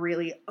becomes a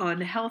really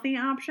unhealthy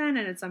option,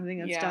 and it's something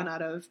that's done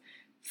out of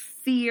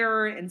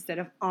fear instead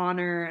of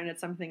honor, and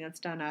it's something that's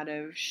done out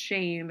of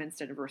shame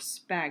instead of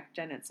respect,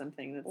 and it's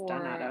something that's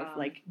done out of,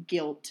 like,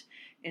 guilt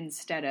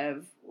instead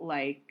of,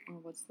 like,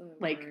 what's the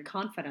like, word?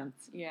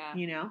 confidence. Yeah.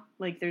 You know?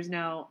 Like, there's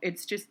no...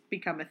 it's just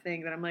become a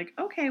thing that I'm like,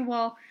 okay,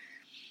 well,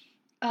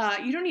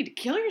 you don't need to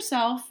kill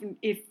yourself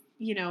if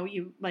you know,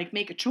 you like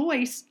make a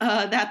choice,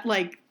 that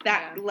like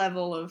that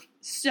level of,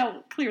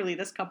 so clearly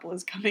this couple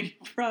is coming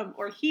from,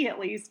 or he at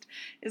least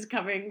is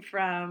coming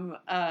from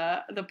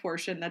the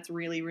portion that's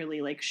really,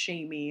 really like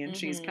shamey, and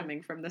she's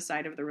coming from the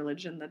side of the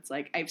religion that's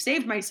like, I've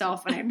saved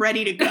myself and I'm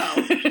ready to go.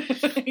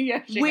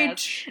 Yeah,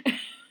 which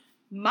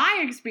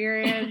my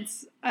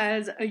experience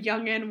as a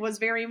youngin' was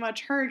very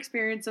much her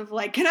experience of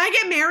like, can I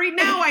get married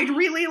now? I'd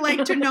really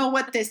like to know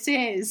what this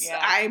is.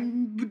 Yeah.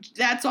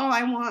 That's all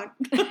I want.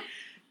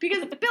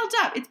 Because it's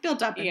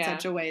built up in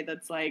such a way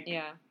that's like,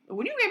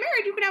 when you get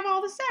married, you can have all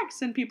the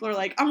sex. And people are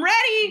like, I'm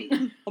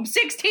ready. I'm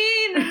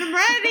 16 and I'm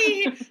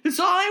ready. That's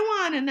all I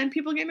want. And then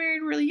people get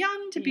married really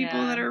young to people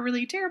that are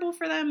really terrible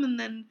for them. And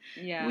then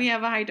we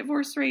have a high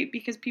divorce rate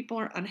because people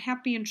are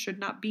unhappy and should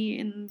not be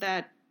in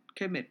that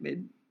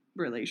commitment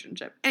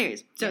relationship.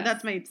 Anyways, so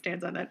that's my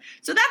stance on that.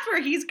 So that's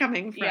where he's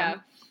coming from. Yeah.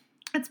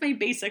 That's my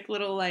basic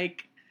little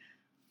like,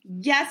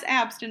 yes,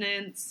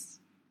 abstinence.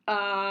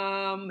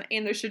 And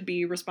there should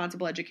be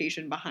responsible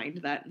education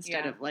behind that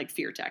instead of like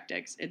fear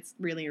tactics. It's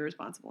really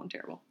irresponsible and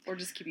terrible. Or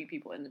just keeping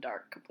people in the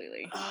dark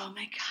completely. Oh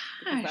my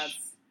Because gosh.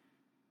 that's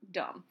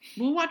dumb.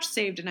 We'll watch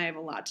Saved and I have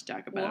a lot to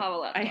talk about. We'll have a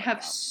lot to I talk have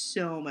about.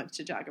 so much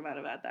to talk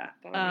about that. That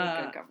would be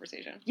a good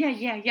conversation.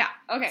 Yeah.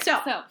 Okay, So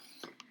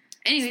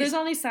anyways, there's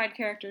all these side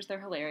characters. They're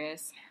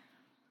hilarious.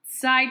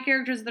 Side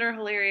characters that are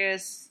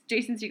hilarious.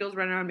 Jason Segel's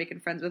running around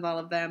making friends with all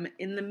of them.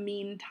 In the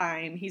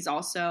meantime, he's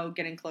also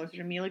getting closer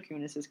to Mila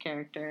Kunis'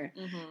 character.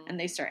 Mm-hmm. And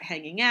they start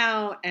hanging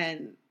out,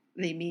 and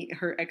they meet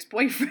her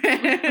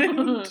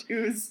ex-boyfriend,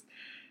 who's,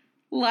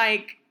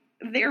 like,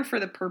 there for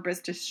the purpose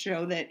to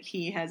show that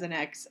he has an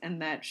ex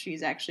and that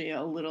she's actually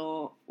a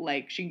little,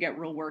 like, she can get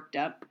real worked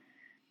up.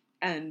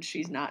 And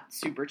she's not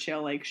super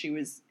chill like she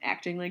was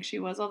acting like she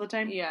was all the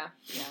time. Yeah.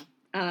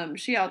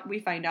 We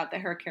find out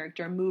that her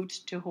character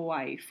moved to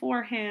Hawaii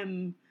for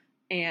him,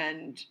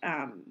 and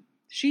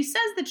she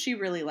says that she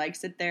really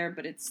likes it there,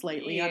 but it's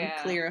slightly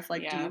unclear if,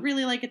 like, do you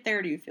really like it there,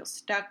 or do you feel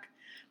stuck?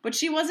 But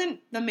she wasn't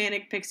the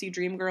manic pixie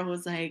dream girl who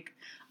was like,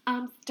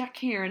 I'm stuck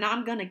here and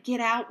I'm gonna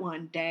get out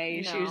one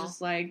day. No. She was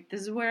just like,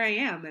 this is where I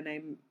am, and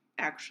I'm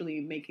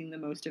actually making the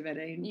most of it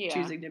and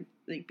choosing to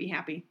like be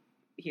happy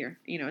here,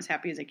 you know, as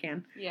happy as I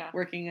can. Yeah.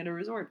 Working at a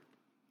resort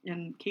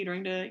and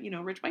catering to, you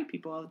know, rich white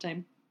people all the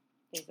time.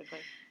 Basically.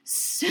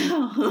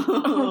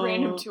 So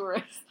random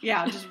tourists.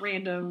 Yeah, just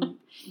random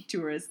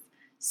tourists.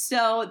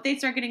 So they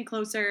start getting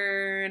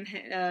closer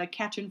and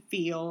catching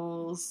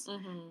feels.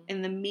 Mm-hmm.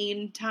 In the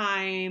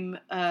meantime,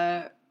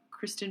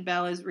 Kristen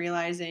Bell is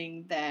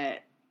realizing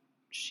that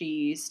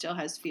she still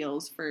has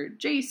feels for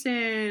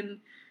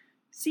Jason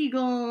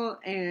Segel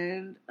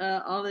and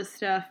all this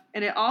stuff.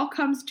 And it all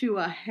comes to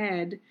a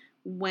head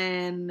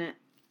when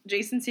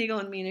Jason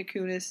Segel and Mila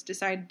Kunis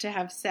decide to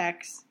have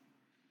sex.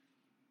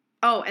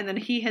 Oh, and then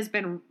he has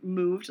been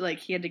moved, like,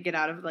 he had to get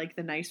out of, like,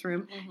 the nice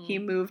room. Mm-hmm. He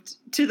moved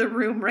to the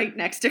room right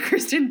next to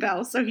Kristen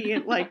Bell, so he,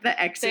 like, the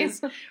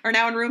exes are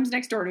now in rooms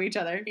next door to each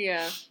other.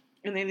 Yeah.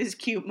 And then this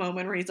cute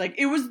moment where he's like,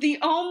 it was the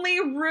only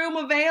room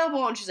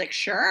available. And she's like,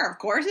 sure, of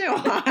course it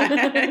was.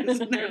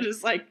 And they're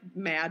just, like,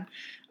 mad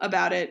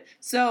about it.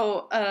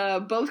 So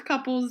both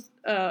couples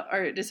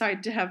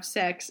decide to have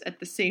sex at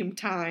the same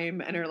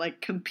time and are, like,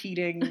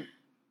 competing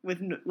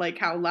with, like,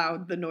 how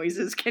loud the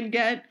noises can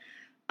get.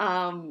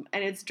 And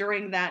it's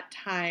during that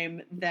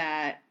time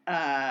that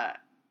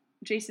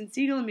Jason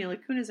Segel and Mila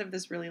Kunis have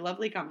this really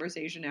lovely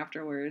conversation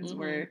afterwards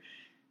where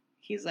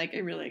he's like, I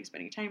really like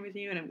spending time with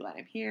you and I'm glad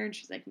I'm here. And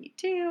she's like, me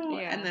too.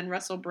 Yeah. And then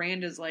Russell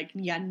Brand is like,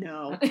 yeah,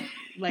 no.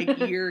 Like,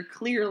 you're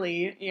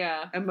clearly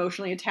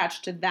emotionally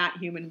attached to that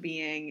human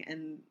being.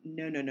 And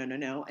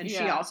no. And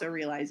she also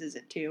realizes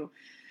it too.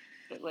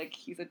 But, like,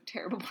 he's a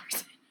terrible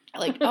person.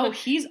 Like, oh,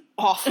 he's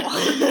awful.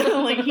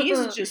 Like,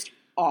 he's just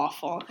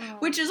awful.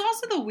 Which is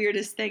also the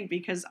weirdest thing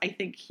because I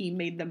think he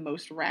made the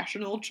most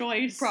rational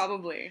choice.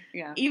 Probably,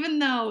 yeah. Even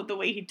though the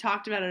way he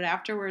talked about it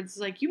afterwards,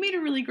 like, you made a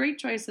really great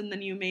choice and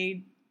then you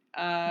made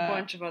a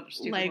bunch of other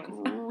stupid like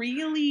ones.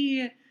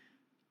 really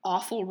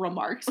awful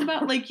remarks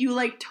about, like, you,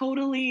 like,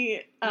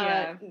 totally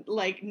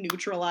like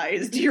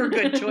neutralized your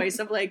good choice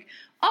of, like,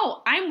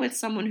 oh, I'm with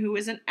someone who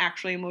isn't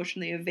actually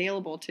emotionally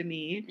available to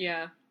me.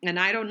 Yeah. And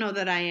I don't know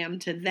that I am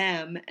to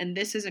them, and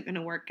this isn't going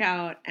to work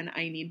out, and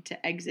I need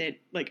to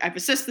exit. Like, I've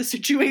assessed the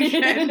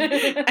situation,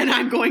 and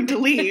I'm going to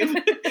leave.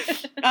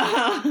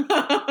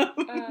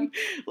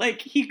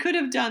 Like, he could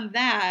have done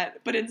that,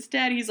 but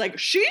instead he's like,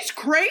 she's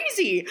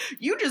crazy!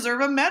 You deserve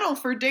a medal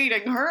for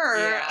dating her!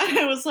 Yeah. And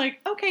I was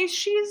like, okay,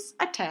 she's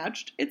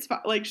attached. It's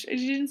fine. Like, she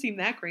didn't seem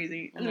that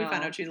crazy. And then we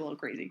found out she's a little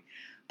crazy.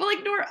 But, like,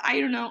 I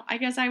don't know. I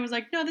guess I was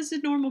like, no, this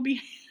is normal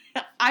behavior.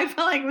 I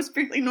felt like it was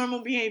fairly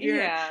normal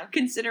behavior,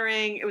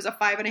 considering it was a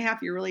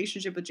 5.5-year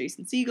relationship with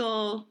Jason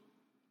Segel,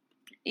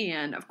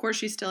 And, of course,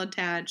 she's still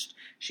attached.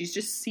 She's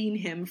just seen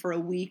him for a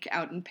week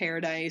out in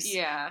paradise.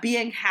 Yeah.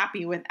 Being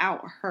happy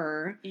without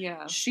her.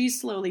 Yeah. She's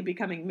slowly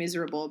becoming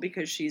miserable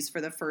because she's, for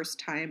the first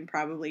time,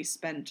 probably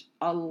spent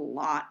a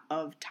lot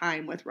of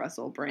time with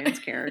Russell Brand's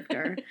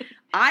character.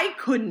 I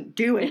couldn't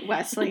do it,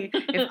 Wesley.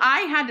 If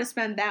I had to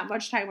spend that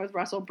much time with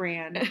Russell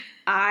Brand,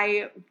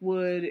 I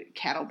would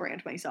cattle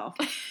brand myself.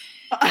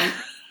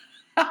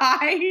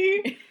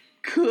 I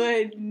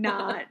could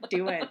not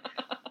do it.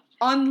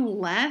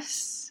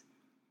 Unless...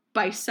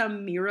 by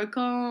some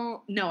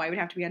miracle, no, I would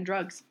have to be on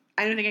drugs.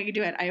 I don't think I could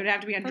do it. I would have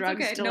to be on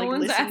drugs to no like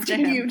one's listen to asking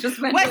him. You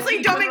just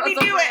Wesley, don't make me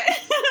do it.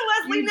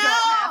 Wesley, you no.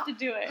 don't have to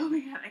do it. Oh my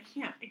god, I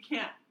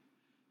can't.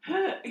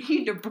 I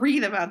need to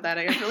breathe about that.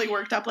 I got really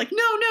worked up. Like,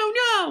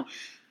 no.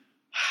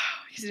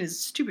 He's in his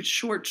stupid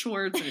short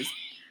shorts and his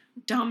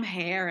dumb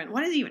hair. And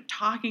what is he even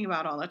talking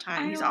about all the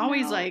time? He's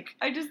always like,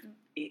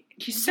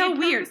 he's so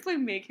weird. They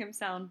make him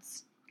sound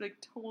like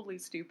totally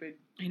stupid.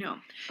 I know.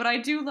 But I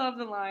do love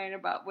the line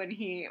about when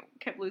he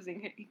kept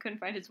losing, he couldn't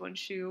find his one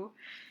shoe.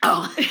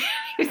 Oh.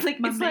 It's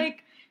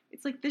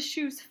like this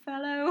shoe's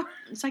fellow.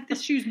 It's like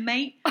this shoe's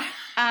mate.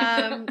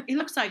 It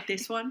looks like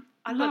this one.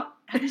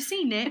 Have you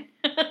seen it?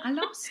 I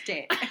lost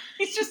it.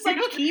 He's just like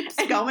keeps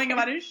going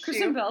about his shoe.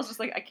 Kristen Bell's just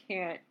like, I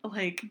can't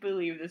like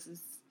believe this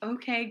is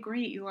okay.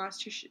 Great, you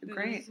lost your shoe.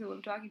 Great. This is who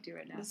I'm talking to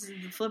right now. This is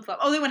the flip flop.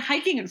 Oh, they went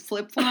hiking in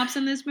flip flops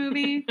in this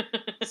movie.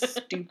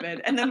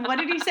 Stupid. And then what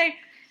did he say?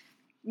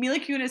 Mila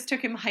Kunis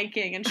took him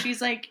hiking, and she's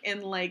like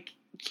in like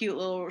cute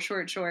little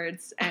short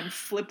shorts and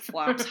flip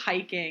flops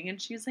hiking,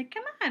 and she's like,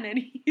 "Come on!" And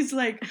he's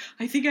like,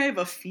 "I think I have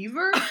a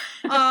fever."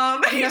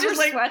 I he's never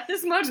sweat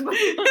this much. Like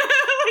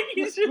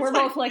he's just we're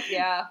both like,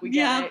 yeah, we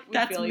get it. We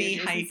that's feel me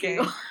you,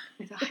 hiking.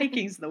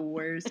 Hiking's the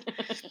worst.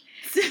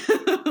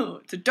 So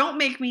don't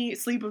make me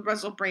sleep with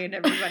Russell Brand,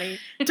 everybody.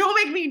 Don't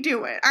make me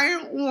do it. I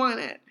don't want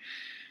it.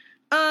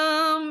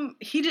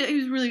 He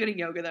was really good at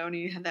yoga though, and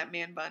he had that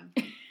man bun.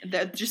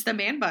 Just the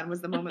man bun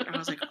was the moment where I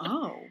was like,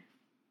 oh,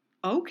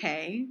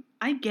 okay,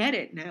 I get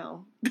it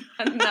now.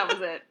 And that was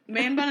it.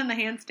 Man bun and the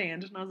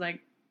handstand, and I was like,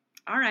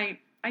 all right,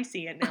 I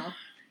see it now.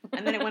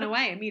 And then it went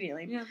away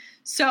immediately. Yeah.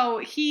 So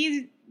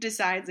he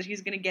decides that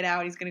he's going to get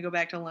out. He's going to go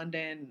back to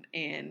London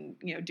and,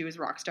 do his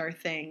rock star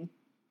thing.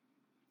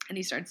 And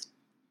he starts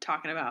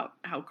talking about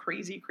how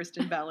crazy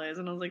Kristen Bell is.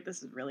 And I was like,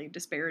 this is really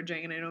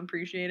disparaging and I don't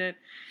appreciate it.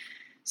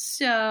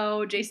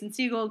 So Jason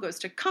Segel goes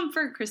to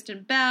comfort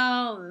Kristen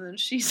Bell. And then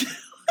she's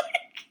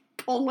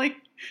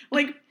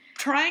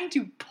trying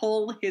to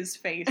pull his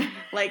face,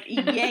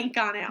 yank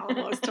on it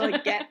almost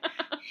to get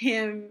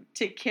him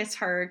to kiss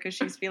her because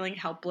she's feeling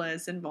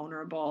helpless and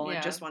vulnerable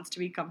and just wants to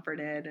be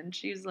comforted. And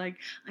she's like,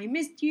 I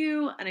missed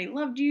you and I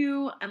loved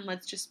you and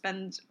let's just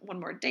spend one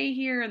more day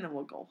here and then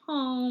we'll go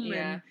home.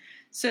 Yeah. And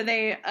so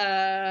they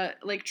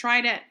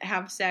try to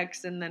have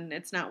sex and then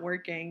it's not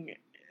working,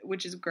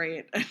 which is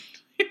great.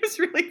 It was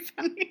really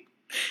funny.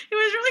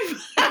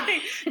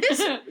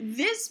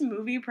 This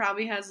movie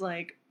probably has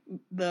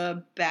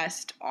the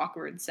best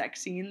awkward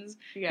sex scenes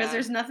because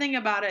there's nothing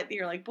about it that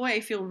you're like, boy, I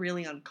feel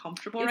really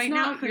uncomfortable right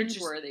now. It's not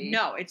cringeworthy.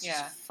 No, it's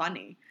just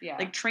funny. Yeah.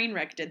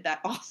 Trainwreck did that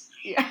also.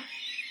 Yeah.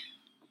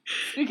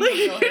 John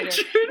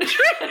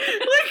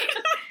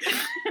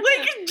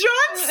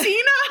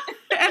Cena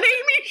and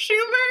Amy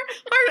Schumer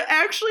are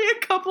actually a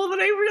couple that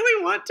I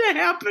really want to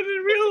happen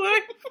in real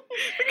life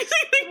because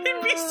I think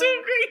they'd be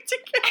so great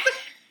together.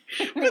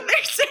 But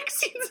their sex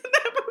scenes in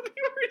that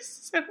movie were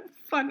so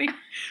funny.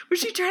 Was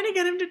she trying to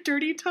get him to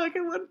dirty talk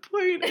at one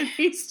point, and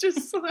he's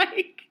just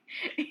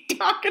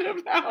talking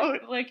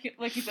about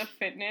he's a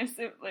fitness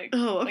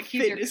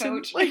he's your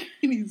coach, and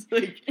he's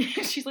like,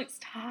 she's like,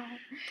 stop,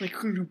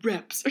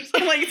 reps or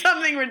something,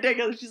 something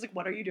ridiculous. She's like,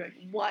 what are you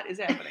doing? What is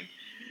happening?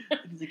 And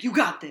he's like, you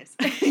got this.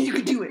 You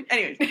can do it.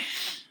 Anyways,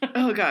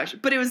 oh gosh,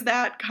 but it was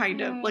that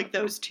kind of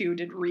those two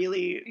did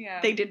really,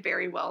 they did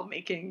very well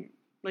making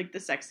the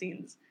sex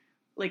scenes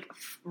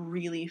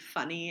really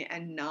funny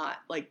and not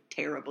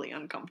terribly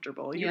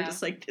uncomfortable. You're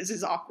just this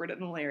is awkward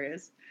and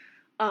hilarious.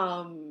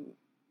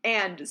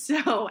 And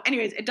so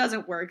anyways, it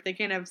doesn't work. They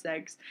can't have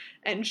sex.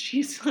 And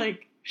she's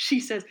like, she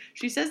says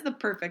the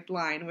perfect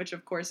line, which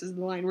of course is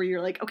the line where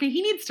you're like, okay,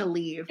 he needs to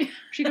leave.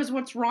 She goes,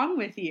 what's wrong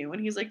with you?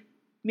 And he's like,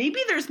 maybe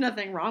there's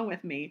nothing wrong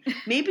with me.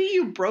 Maybe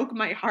you broke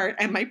my heart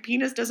and my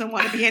penis doesn't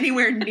want to be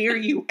anywhere near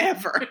you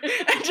ever.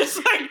 And just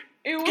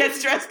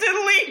gets dressed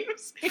and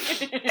leaves. And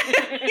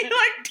he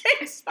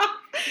takes off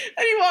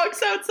and he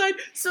walks outside.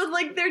 So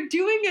they're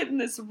doing it in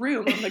this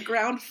room on the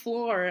ground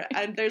floor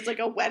and there's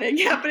a wedding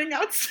happening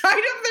outside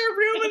of their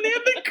room and they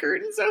have the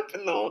curtains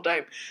open the whole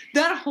time.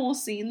 That whole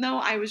scene though,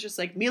 I was just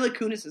like, Mila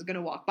Kunis is going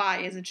to walk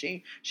by, isn't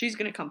she? She's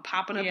going to come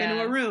popping up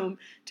into a room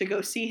to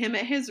go see him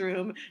at his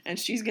room and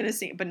she's going to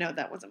see, but no,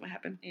 that wasn't what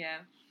happened. Yeah.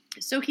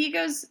 So he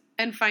goes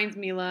and finds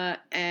Mila,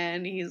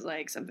 and he's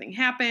like, something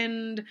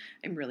happened.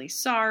 I'm really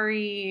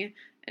sorry.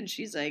 And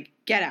she's like,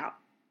 get out.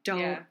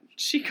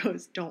 She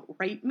goes, don't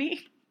write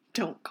me.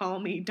 Don't call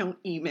me. Don't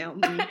email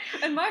me.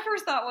 And my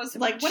first thought was,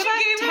 what about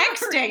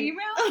texting?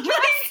 Email? How does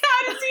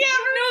he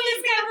have her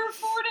this guy for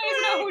 4 days?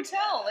 And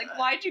hotel. Like,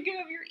 why'd you give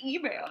up your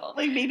email?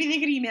 Like, maybe they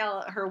could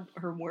email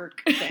her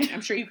work thing.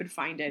 I'm sure you could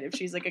find it. If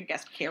she's, like, a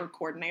guest care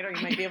coordinator,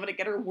 you might be able to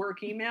get her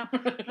work email.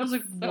 I was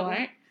like,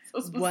 what?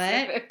 So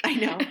what?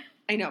 I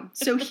know.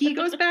 So he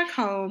goes back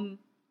home,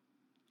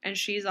 and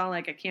she's all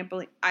like, I can't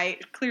believe...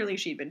 Clearly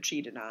she'd been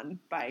cheated on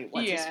by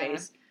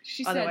what's-his-face.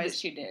 She said that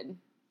she did.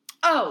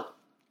 Oh!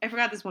 I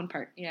forgot this one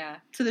part. Yeah.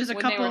 So there's a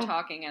couple... When they were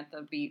talking at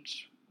the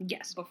beach.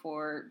 Yes.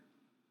 Before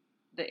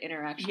the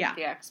interaction with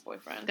the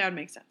ex-boyfriend. That would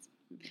make sense.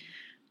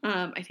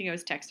 I think I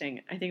was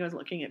texting. I think I was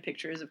looking at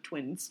pictures of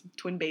twin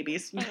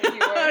babies.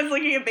 I was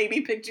looking at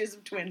baby pictures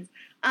of twins.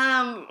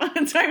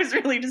 So I was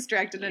really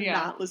distracted and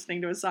not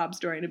listening to a sob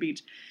story on a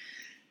beach.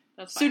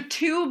 That's fine. So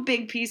 2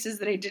 big pieces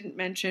that I didn't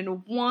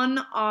mention.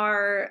 One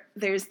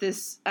there's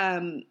this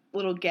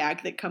little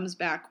gag that comes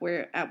back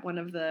where at one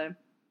of the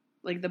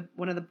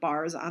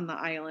bars on the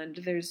island,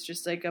 there's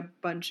just like a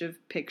bunch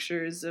of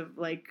pictures of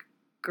like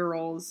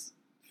girls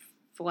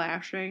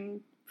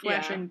flashing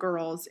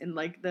girls in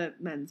like the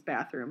men's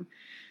bathroom.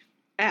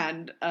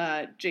 And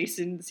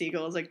Jason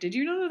Segel is like, did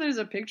you know that there's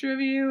a picture of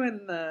you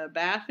in the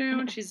bathroom?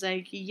 And she's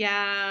like,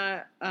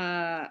 yeah,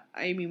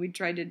 I mean, we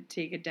tried to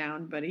take it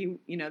down, but he,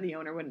 the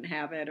owner wouldn't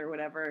have it or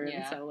whatever. Yeah.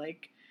 And so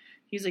like,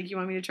 he's like, you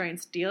want me to try and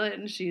steal it?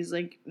 And she's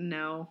like,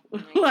 no.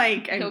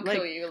 Like, he'll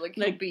kill you. Like,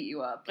 he'll beat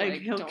you up.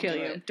 Like he'll kill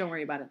you. Don't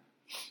worry about it.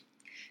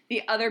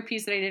 The other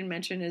piece that I didn't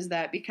mention is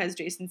that because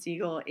Jason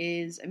Segel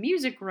is a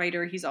music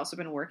writer, he's also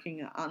been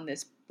working on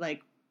this,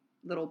 like,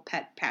 little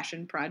pet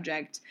passion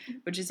project,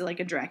 which is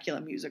like a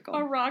Dracula musical.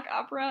 A rock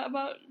opera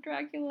about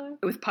Dracula?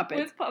 With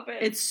puppets.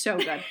 It's so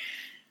good.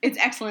 It's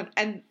excellent.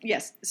 And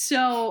yes,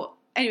 so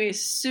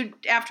anyways, so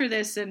after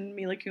this, and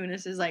Mila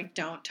Kunis is like,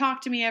 don't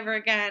talk to me ever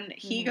again.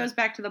 He goes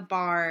back to the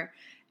bar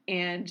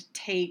and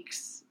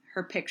takes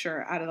her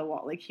picture out of the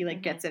wall. Like, he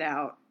gets it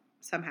out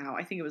somehow.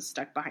 I think it was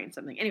stuck behind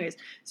something. Anyways,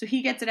 so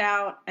he gets it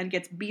out and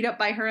gets beat up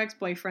by her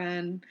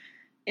ex-boyfriend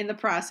in the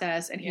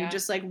process, and he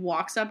just like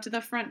walks up to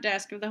the front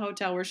desk of the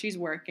hotel where she's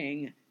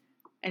working,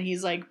 and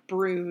he's like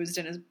bruised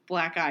and his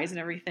black eyes and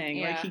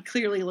everything. Like, he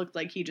clearly looked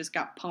like he just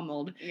got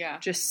pummeled. Yeah.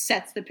 Just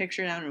sets the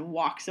picture down and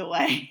walks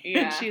away.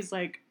 Yeah. And she's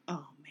like,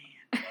 oh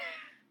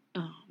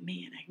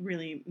man,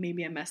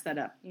 maybe I messed that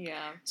up.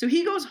 Yeah. So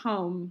he goes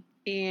home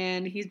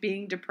and he's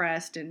being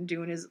depressed and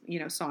doing his,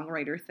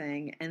 songwriter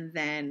thing, and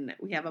then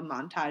we have a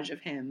montage of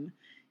him.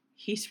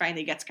 He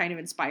finally gets kind of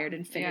inspired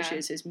and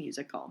finishes his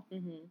musical.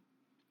 Mm-hmm.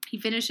 He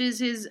finishes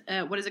his,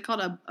 what is it called?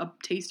 A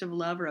taste of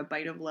love or a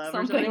bite of love?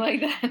 Something like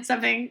that.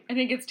 Something. I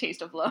think it's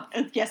Taste of Love.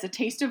 Yes, a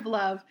taste of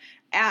love.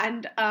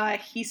 And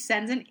he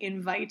sends an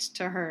invite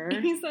to her.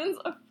 He sends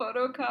a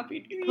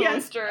photocopied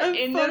poster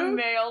in the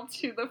mail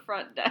to the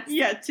front desk.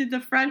 Yeah, to the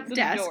front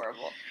desk.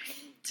 Adorable.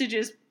 To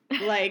just,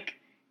 like,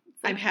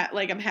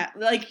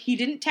 he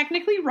didn't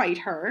technically write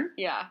her.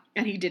 Yeah.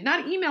 And he did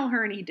not email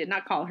her and he did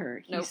not call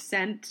her. He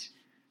sent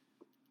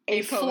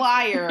a post.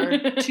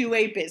 Flyer to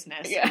a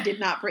business. Yeah. He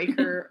did not break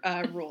her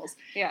rules.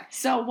 Yeah.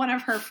 So one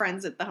of her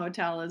friends at the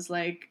hotel is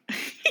like,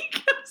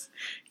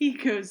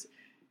 she's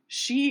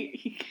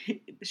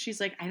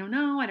like, I don't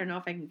know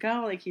if I can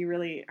go. Like, he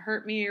really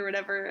hurt me or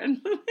whatever.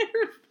 And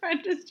her friend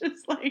is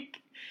just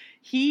like,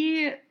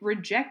 he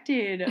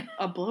rejected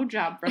a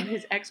blowjob from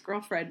his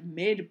ex-girlfriend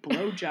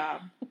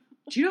mid-blowjob.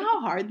 Do you know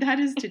how hard that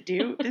is to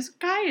do? This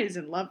guy is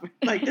in love with,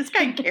 like, this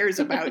guy cares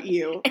about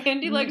you.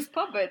 And he likes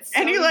puppets.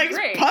 And he likes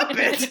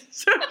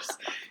puppets.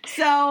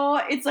 So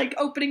it's like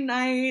opening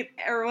night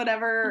or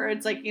whatever. Or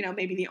it's like,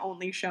 maybe the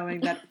only showing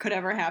that could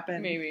ever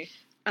happen. Maybe.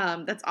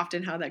 That's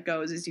often how that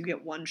goes, is you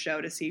get one show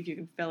to see if you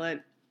can fill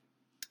it.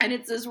 And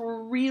it's this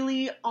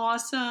really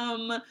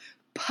awesome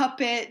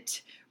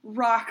puppet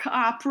rock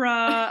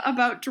opera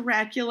about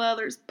Dracula.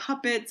 There's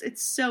puppets.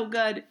 It's so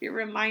good. It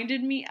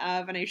reminded me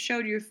of, and I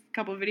showed you a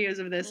couple of videos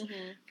of this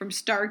from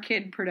Star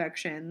Kid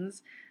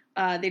Productions.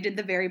 They did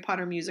the Harry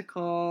Potter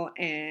musical,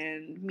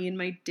 and Me and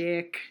My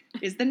Dick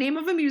is the name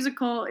of a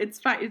musical. It's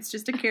fine. It's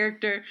just a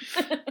character.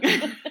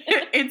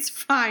 It's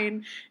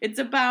fine. It's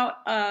about,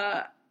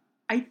 I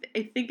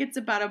think it's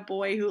about a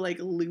boy who, like,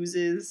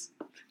 loses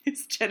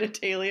his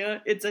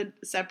genitalia. It's a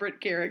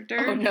separate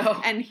character. Oh,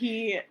 no. And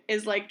he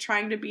is, like,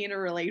 trying to be in a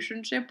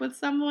relationship with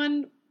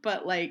someone,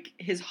 but, like,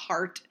 his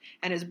heart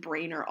and his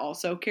brain are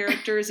also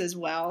characters as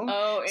well.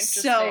 Oh,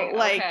 interesting. So,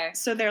 like,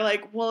 so they're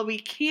like, well, we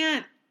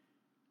can't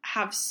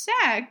have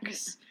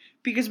sex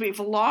because we've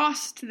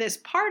lost this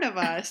part of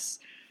us.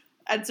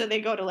 And so they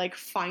go to, like,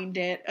 find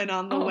it, and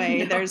on the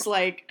way, there's,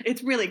 like,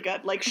 it's really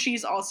good. Like,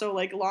 she's also,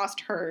 like, lost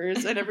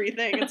hers and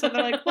everything. And so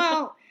they're like,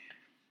 well,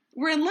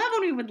 we're in love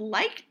when we would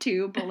like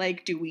to, but,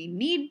 like, do we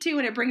need to?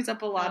 And it brings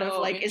up a lot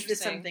of, like, is this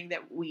something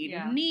that we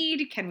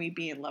need? Can we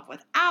be in love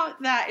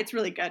without that? It's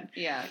really good.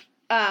 Yeah.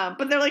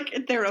 But they're,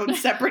 like, their own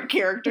separate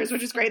characters,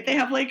 which is great. They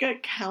have, like, a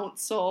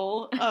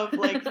council of,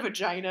 like,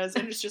 vaginas,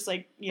 and it's just,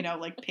 like,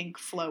 like, pink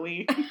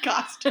flowy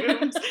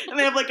costumes. And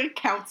they have, like, a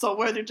council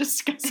where they're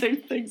discussing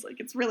things.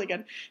 Like, it's really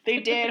good. They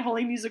did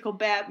Holy Musical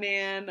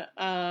Batman.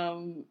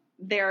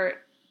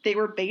 They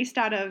were based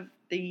out of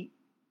the...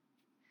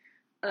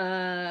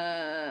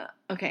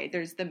 okay,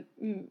 there's the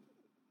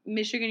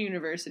Michigan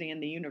University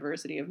and the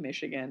University of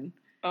Michigan.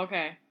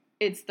 Okay.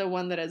 It's the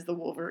one that has the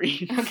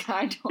Wolverines. Okay,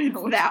 I don't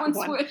know which that one's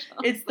one. which.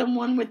 It's the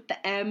one with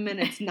the M, and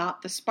it's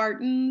not the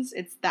Spartans.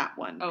 It's that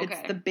one. Okay.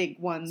 It's the big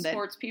one that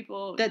sports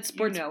people. that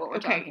sports. You know what we're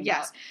okay, talking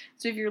yes. about.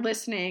 So if you're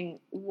listening,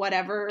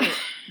 whatever,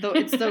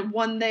 it's the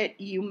one that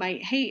you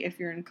might hate if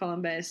you're in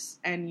Columbus,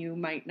 and you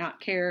might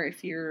not care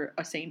if you're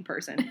a sane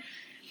person.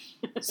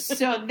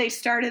 So they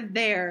started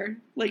there,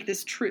 like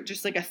this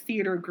just like a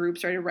theater group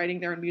started writing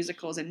their own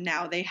musicals, and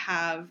now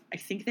I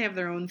think they have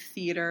their own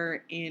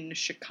theater in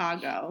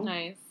Chicago.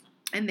 Nice.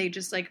 And they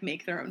just like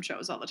make their own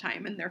shows all the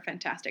time, and they're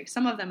fantastic.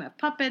 Some of them have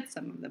puppets,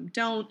 some of them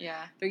don't.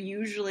 Yeah. They're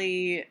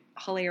usually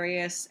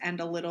hilarious and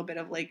a little bit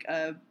of like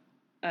a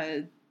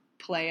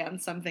play on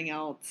something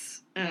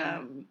else.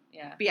 Yeah.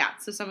 But yeah,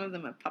 so some of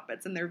them have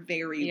puppets, and they're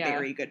very,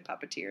 very good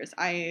puppeteers.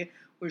 I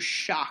was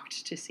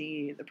shocked to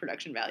see the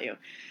production value.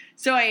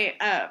 So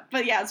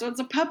but yeah, so it's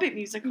a puppet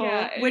musical,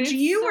 which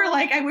you were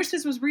like, I wish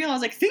this was real. I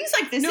was like, things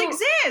like this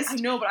exist. I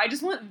know, but I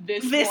just want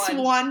this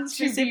one to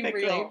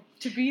specifically. be real.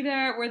 To be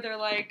there where they're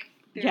like,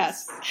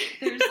 there's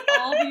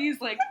all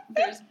these, like,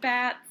 there's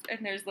bats,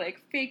 and there's,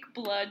 like, fake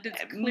blood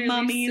that's clearly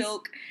mummies.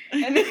 silk.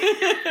 And then,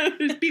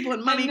 there's people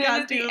in mummy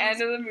costumes. At the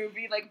end of the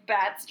movie, like,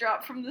 bats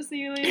drop from the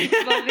ceiling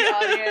above the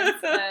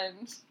audience,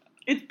 and...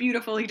 It's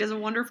beautiful. He does a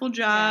wonderful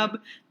job.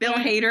 Yeah. Bill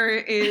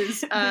Hader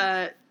is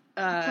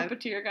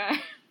puppeteer guy.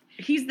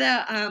 He's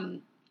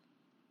the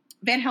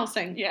Van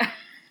Helsing. Yeah.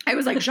 I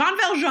was like, Jean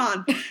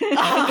Valjean.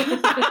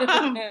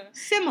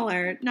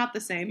 Similar, not the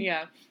same.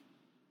 Yeah.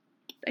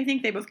 I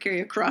think they both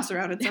carry a cross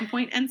around at some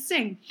point and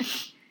sing.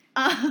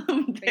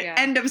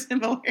 End of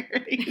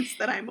similarities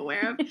that I'm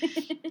aware of.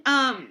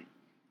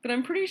 But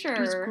I'm pretty sure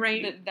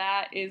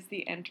that is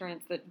the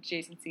entrance that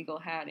Jason Segel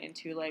had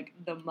into, like,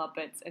 the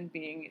Muppets and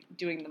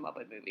doing the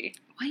Muppet movie.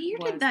 What year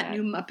did that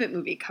new Muppet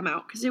movie come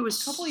out? Because it was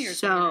a couple years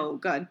so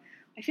good.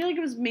 I feel like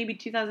it was maybe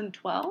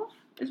 2012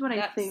 is what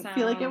I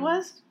feel like it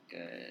was.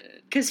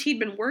 Good. Because he'd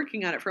been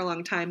working on it for a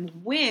long time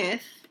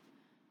with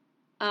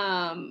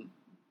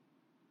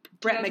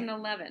Brett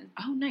 2011.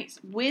 Oh, nice.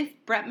 With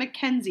Brett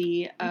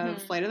McKenzie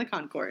of Flight of the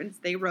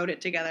Conchords. They wrote it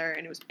together,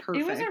 and it was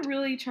perfect. It was a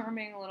really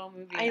charming little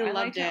movie. I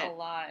loved it a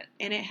lot.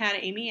 And it had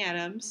Amy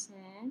Adams.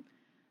 Mm-hmm.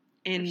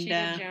 And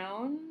Rashida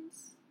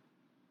Jones.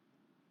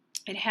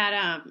 It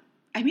had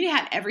it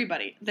had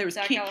everybody. There was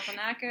Zach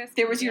Galifianakis.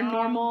 There was your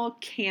normal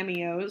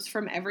cameos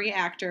from every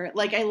actor.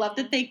 Like, I love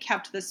that they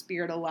kept the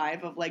spirit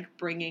alive of, like,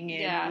 bringing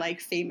in, like,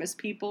 famous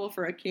people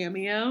for a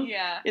cameo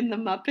in the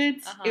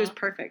Muppets. It was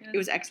perfect. It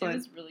was excellent. It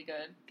was really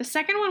good. The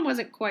second one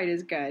wasn't quite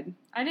as good.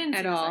 I didn't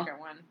see the second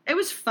one. It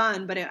was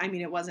fun, but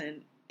it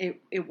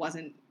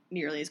wasn't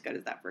nearly as good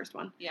as that first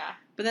one. Yeah.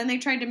 But then they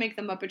tried to make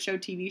the Muppet Show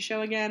TV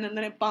show again, and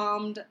then it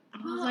bombed.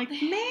 And I was like,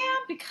 man.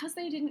 Because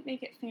they didn't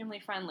make it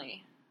family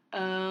friendly.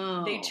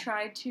 Oh. They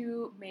tried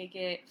to make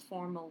it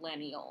for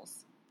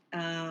millennials.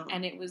 Oh.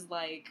 And it was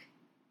like,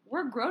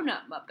 we're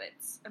grown-up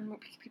Muppets. And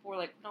people were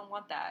like, we don't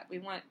want that. We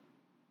want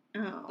the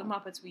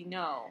Muppets we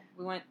know.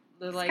 We want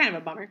the, like... It's kind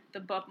of a bummer.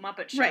 The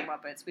Muppet Show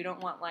Muppets. We don't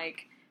want,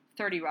 like,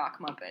 30 Rock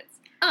Muppets.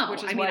 Oh,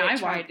 which is what I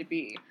tried to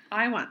be.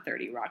 I want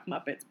 30 Rock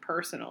Muppets,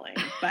 personally.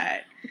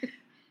 But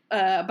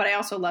I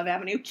also love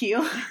Avenue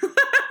Q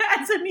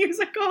as a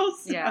musical.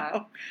 So.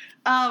 Yeah.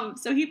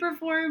 So he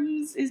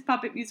performs his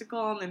puppet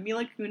musical, and then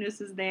Mila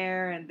Kunis is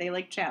there, and they,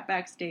 like, chat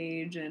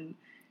backstage, and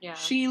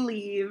she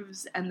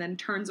leaves, and then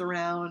turns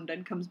around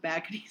and comes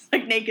back, and he's,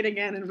 like, naked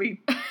again, and we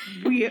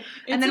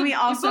and then we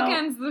also... It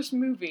bookends this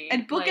movie.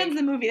 And bookends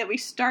the movie, that we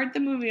start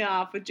the movie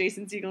off with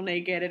Jason Segel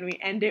naked, and we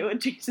end it with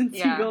Jason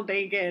Segel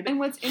naked. And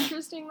what's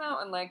interesting, though,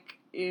 and, like,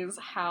 is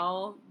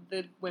how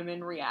the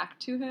women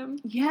react to him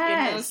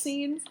in those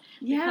scenes.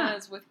 Yeah.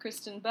 Because with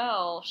Kristen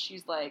Bell,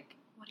 she's like,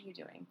 what are you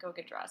doing? Go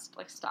get dressed.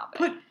 Like, stop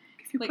it.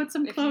 Put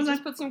some clothes on.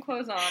 Just put some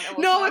clothes on.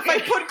 If I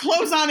put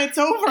clothes on, it's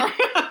over.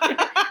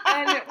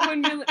 And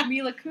when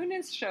Mila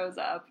Kunis shows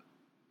up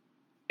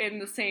in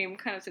the same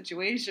kind of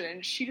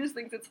situation, she just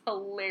thinks it's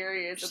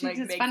hilarious and, like,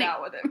 makes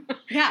out with him.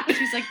 Yeah,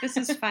 she's like, this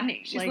is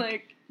funny. She's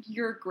like,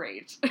 you're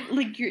great.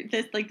 Like,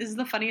 this is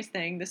the funniest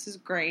thing. This is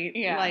great.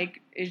 Yeah. Like,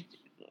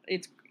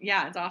 it's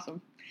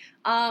awesome.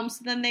 So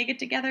then they get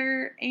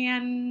together,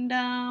 and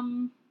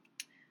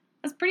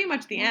that's pretty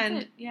much the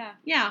end.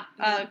 Yeah.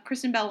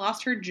 Kristen Bell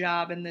lost her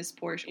job in this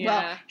portion.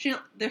 Yeah. Well,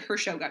 her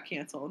show got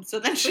canceled, so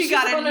then she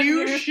got a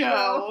new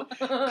show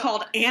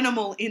called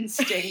Animal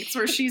Instincts,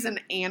 where she's an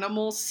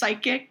animal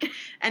psychic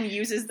and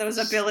uses those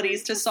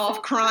abilities to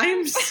solve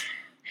crimes.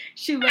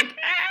 She, like,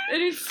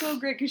 it is so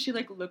great because she,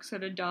 like, looks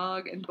at a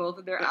dog and both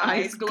of their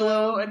eyes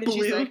glow, and then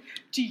blue. She's like,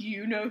 do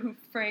you know who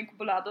Frank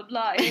blah blah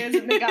blah is?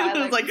 And the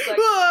guy like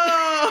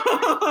whoa.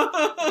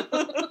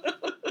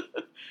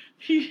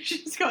 He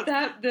just goes,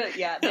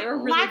 they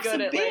were really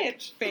good at,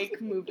 like,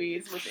 fake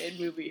movies within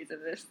movies,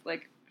 and this,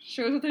 like,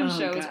 shows within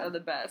shows are the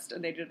best,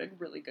 and they did a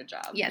really good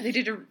job. Yeah, they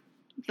did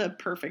the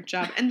perfect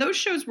job. And those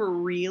shows were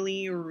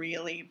really,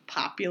 really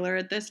popular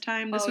at this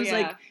time. This was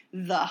like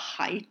the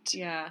height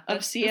of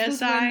CSI. This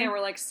was when there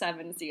were like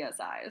 7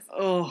 CSIs.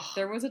 Oh.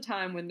 There was a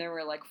time when there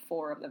were like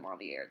 4 of them on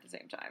the air at the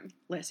same time.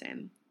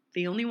 Listen,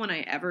 the only one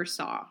I ever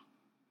saw.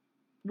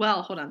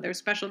 Well, hold on. There's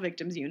Special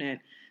Victims Unit,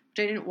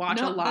 which I didn't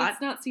watch a lot. No,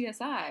 that's not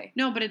CSI.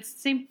 No, but it's the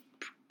same.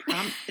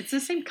 It's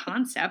the same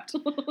concept.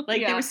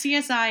 Like there was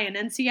CSI and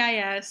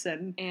NCIS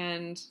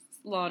and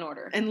Law and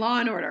Order. And Law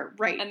and Order,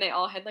 right. And they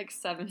all had like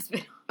 7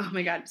 spin-offs. Oh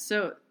my god.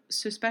 So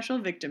Special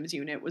Victims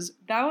Unit was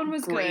That one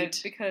was great. Good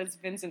because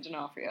Vincent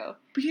D'Onofrio.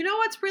 But you know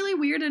what's really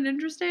weird and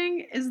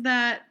interesting is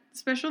that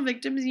Special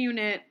Victims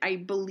Unit, I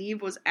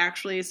believe, was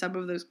actually some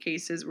of those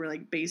cases were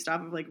like based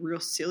off of like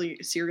real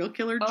serial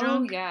killer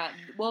junk. Oh yeah.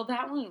 Well,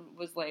 that one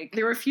was like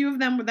there were a few of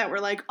them that were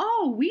like,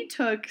 oh, we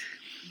took.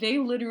 They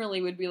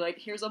literally would be like,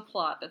 here's a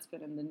plot that's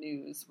been in the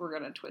news. We're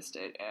going to twist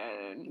it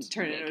and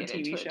turn it into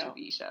a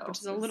TV show. Which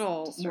is a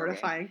little disturbing.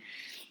 mortifying.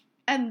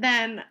 And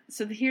then,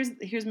 so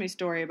here's my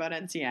story about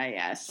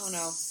NCIS. Oh,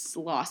 no.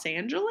 Los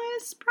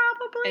Angeles,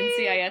 probably?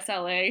 NCIS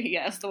LA,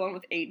 yes, the one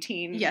with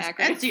 18 Yes,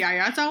 acronyms.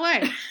 NCIS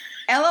LA.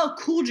 LL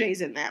Cool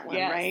J's in that one,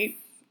 yes. right?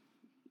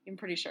 I'm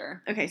pretty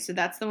sure. Okay, so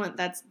that's the one,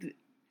 Is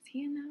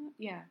he in that?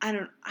 Yeah.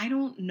 I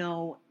don't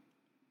know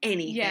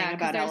anything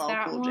about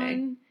LL Cool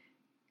J.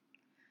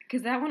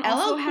 Because that one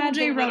also had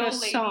J the wrote a little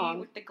lady song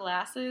with the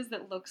glasses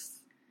that looks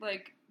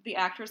like the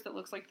actress that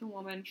looks like the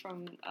woman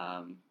from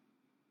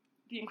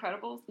The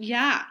Incredibles.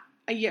 Yeah.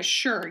 Yeah,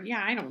 sure.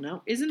 Yeah, I don't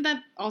know. Isn't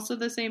that also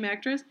the same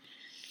actress?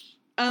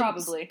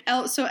 Probably.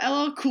 So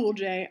LL Cool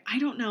J, I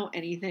don't know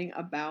anything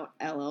about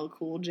LL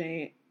Cool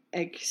J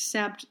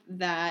except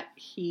that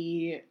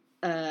he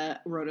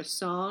wrote a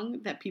song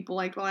that people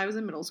liked while I was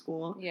in middle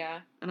school.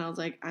 Yeah. And I was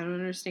like, I don't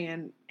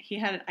understand.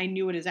 I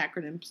knew what his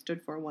acronym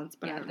stood for once,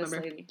 but I don't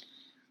remember. This lady.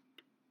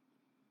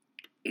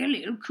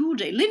 LL Cool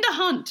J. Linda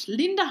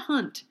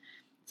Hunt.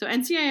 So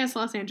NCIS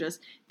Los Angeles,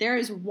 there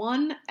is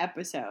one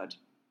episode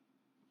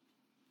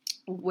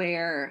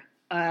where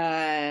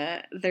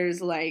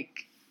there's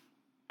like,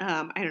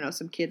 I don't know,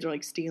 some kids are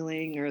like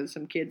stealing or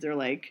some kids are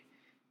like,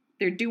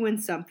 they're doing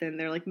something.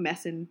 They're like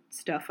messing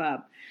stuff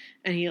up.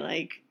 And he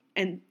like,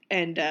 and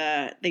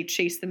they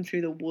chase them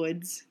through the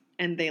woods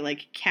and they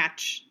like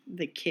catch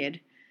the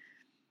kid.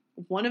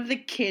 One of the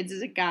kids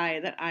is a guy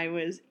that I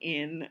was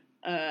in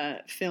a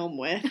film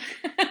with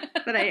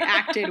that I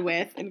acted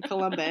with in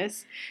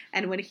Columbus.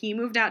 And when he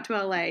moved out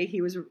to LA,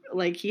 he was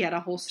like, he had a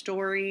whole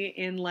story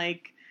in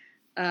like,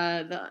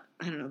 the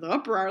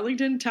Upper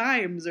Arlington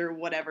Times or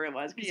whatever it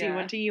was. Cause he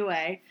went to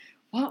UA.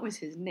 What was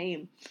his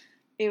name?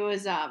 It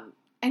was,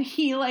 and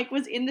he like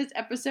was in this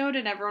episode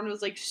and everyone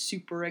was like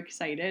super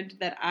excited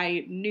that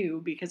I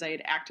knew because I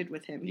had acted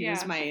with him. He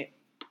was my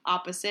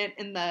opposite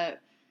in the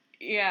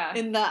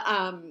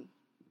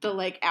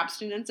like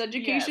abstinence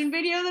education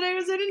video that I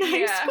was in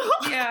high school.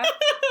 Yeah.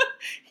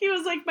 He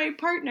was like my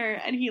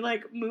partner and he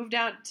like moved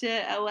out to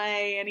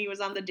LA and he was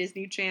on the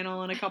Disney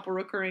Channel in a couple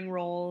recurring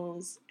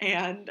roles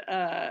and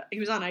he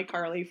was on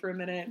iCarly for a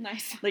minute.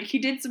 Nice. Like he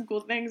did some cool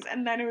things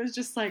and then it was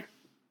just like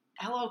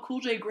LL Cool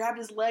J grabbed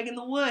his leg in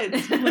the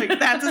woods. Like,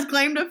 that's his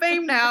claim to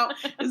fame now,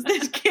 is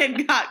this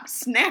kid got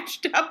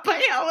snatched up by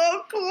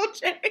LL Cool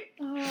J.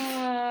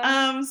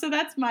 So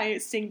that's my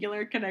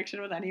singular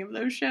connection with any of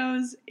those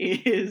shows,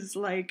 is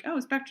like,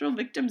 oh, Spectral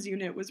Victims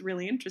Unit was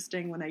really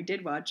interesting when I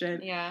did watch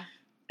it. Yeah.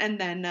 And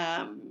then,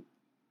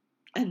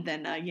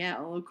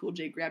 LL Cool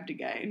J grabbed a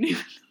guy and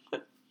just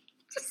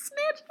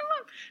snatched him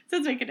up. So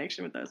that's my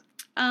connection with those.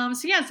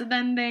 So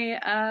then they,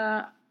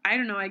 I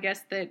don't know, I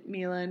guess that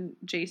Mila and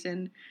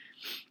Jason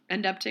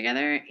end up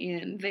together,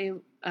 and they,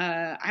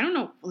 I don't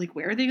know, like,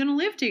 where are they going to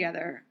live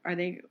together? Are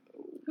they...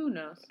 Who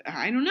knows?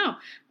 I don't know.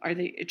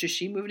 Just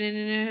she moved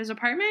into his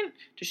apartment?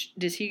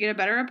 Does he get a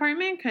better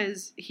apartment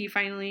because he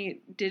finally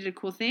did a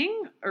cool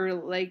thing? Or,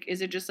 like,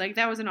 is it just like,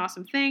 that was an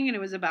awesome thing, and it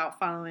was about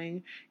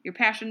following your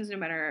passions no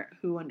matter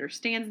who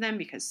understands them,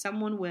 because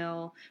someone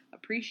will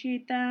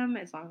appreciate them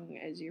as long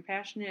as you're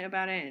passionate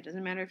about it, and it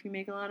doesn't matter if you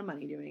make a lot of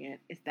money doing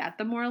it. Is that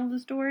the moral of the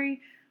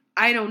story?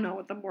 I don't know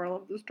what the moral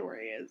of the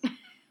story is.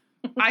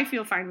 I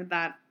feel fine with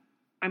that.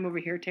 I'm over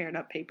here tearing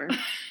up paper.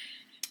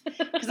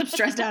 Because I'm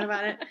stressed out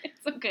about it.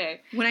 It's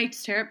okay. When I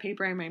tear up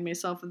paper, I remind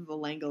myself of the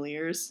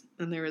Langoliers.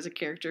 And there was a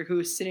character who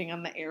was sitting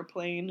on the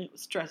airplane,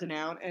 stressing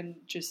out, and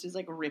just is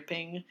like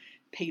ripping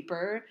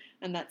paper,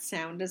 and that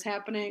sound is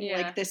happening. Yeah.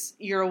 Like this,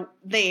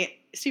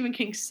 Stephen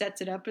King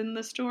sets it up in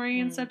the story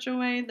in such a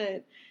way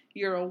that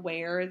you're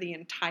aware the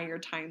entire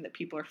time that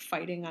people are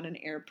fighting on an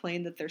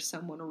airplane that there's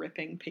someone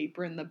ripping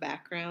paper in the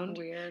background.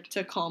 Weird.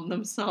 To calm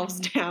themselves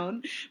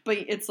down. But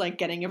it's like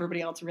getting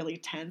everybody else really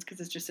tense because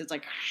it's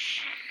like...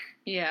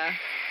 Yeah.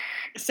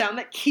 Sound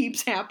that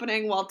keeps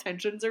happening while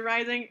tensions are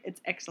rising.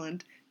 It's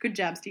excellent. Good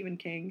job, Stephen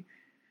King.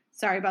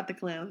 Sorry about the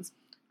clowns.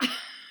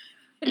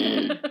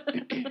 Now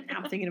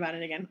I'm thinking about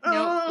it again.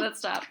 No, let's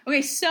stop.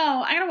 Okay, so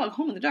I gotta walk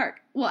home in the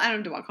dark. Well, I don't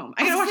have to walk home.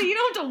 I gotta walk. So you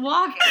don't have to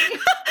walk.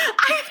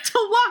 I have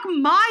to walk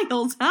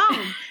miles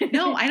home.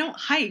 No, I don't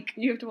hike.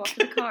 You have to walk to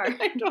the car.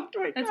 I don't have to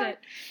walk. That's it.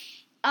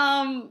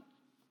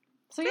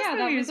 So yeah,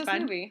 that was this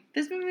fun. movie.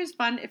 This movie was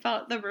fun. It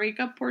felt, the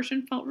breakup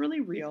portion felt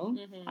really real.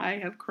 Mm-hmm. I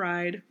have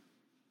cried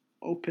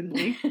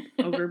openly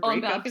over breakups.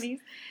 On balconies.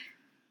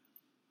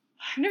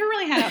 I've never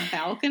really had a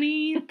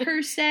balcony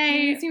per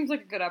se. It seems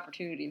like a good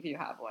opportunity if you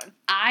have one.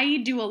 I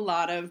do a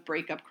lot of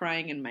breakup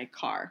crying in my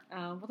car.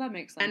 Oh, well, that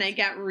makes sense. And I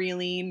get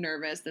really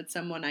nervous that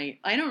someone I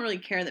don't really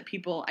care that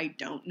people I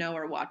don't know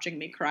are watching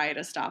me cry at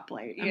a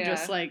stoplight. I'm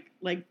just like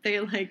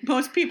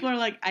most people are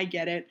like, I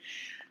get it.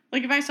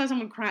 Like, if I saw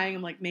someone crying,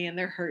 I'm like, man,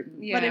 they're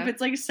hurting. Yeah. But if it's,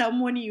 like,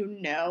 someone you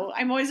know,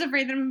 I'm always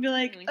afraid that I'm going to be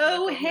like,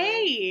 oh,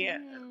 hey,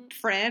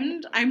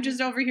 friend. I'm just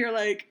over here,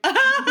 like, at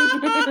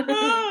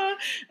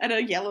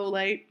a yellow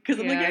light. Because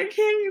I'm like, I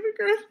can't even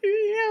go through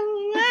the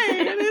yellow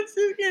light. And it's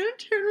just going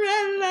to turn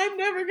around and I'm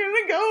never going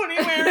to go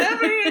anywhere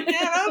ever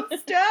again. I'm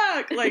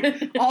stuck.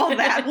 Like, all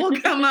that will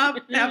come up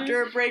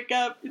after a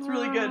breakup. It's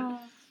really good.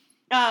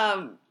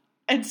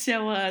 And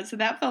so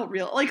that felt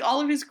real. Like,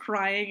 all of his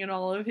crying and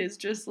all of his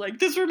just, like,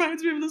 this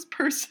reminds me of this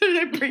person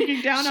I'm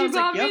breaking down. I was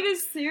like, yep. She bought me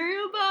this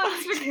cereal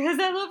box because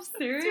I love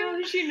cereal.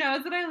 And she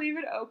knows that I leave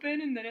it open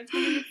and then it's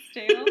going to get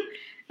stale.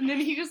 And then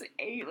he just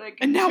ate,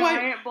 like,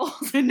 giant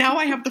bowls. And now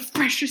I have the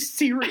freshest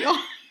cereal.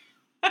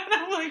 And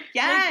I'm like,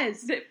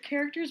 yes. Like, the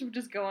characters would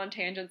just go on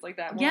tangents like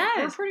that. Yes.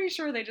 We're pretty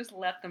sure they just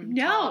let them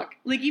talk.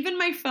 Like, even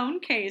my phone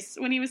case,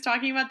 when he was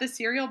talking about the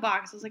cereal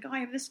box, I was like, oh, I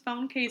have this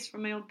phone case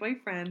from my old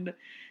boyfriend.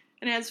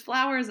 And it has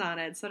flowers on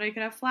it so that I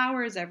could have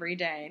flowers every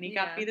day. And he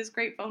got me this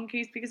great phone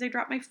case because I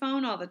drop my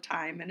phone all the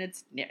time. And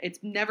it's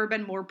never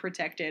been more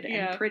protected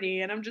and pretty.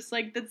 And I'm just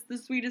like, that's the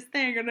sweetest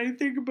thing. And I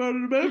think about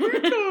it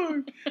every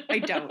time. I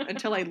don't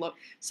until I look.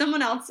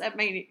 Someone else at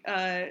my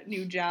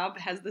new job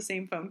has the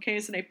same phone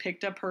case. And I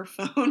picked up her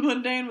phone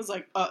one day and was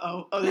like,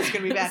 oh, this is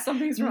going to be bad.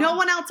 Something's wrong. No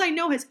one else I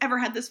know has ever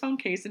had this phone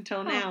case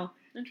until now.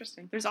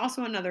 Interesting. There's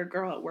also another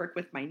girl at work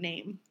with my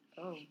name.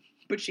 Oh.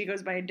 But she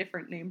goes by a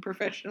different name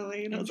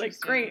professionally. And I was like,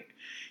 great,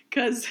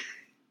 because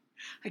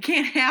I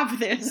can't have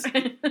this.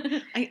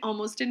 I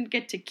almost didn't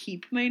get to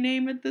keep my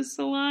name at this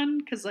salon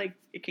because, like,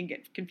 it can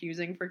get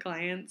confusing for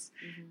clients.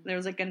 Mm-hmm. There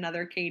was, like,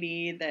 another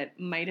Katie that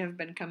might have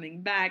been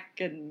coming back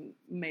and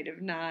might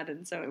have not.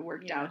 And so it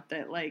worked out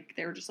that, like,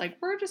 they were just like,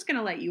 we're just going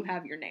to let you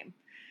have your name.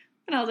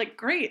 And I was like,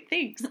 great,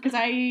 thanks. Because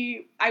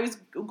I was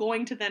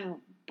going to then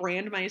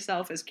brand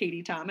myself as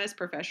Katie Thomas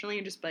professionally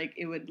and just, like,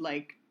 it would,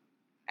 like,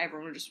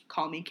 everyone would just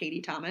call me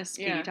Katie Thomas,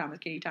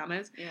 Katie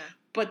Thomas. Yeah.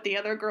 But the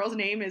other girl's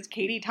name is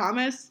Katie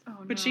Thomas,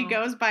 but she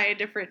goes by a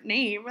different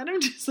name. And I'm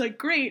just like,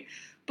 great.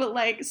 But,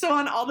 like, so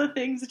on all the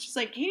things, it's just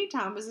like, Katie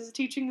Thomas is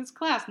teaching this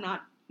class,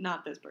 not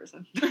this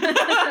person.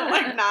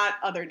 Like, not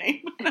other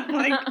name. I'm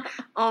like,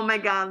 oh my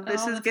God,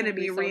 this is going to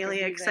be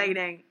really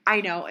exciting. I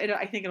know.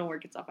 I think it'll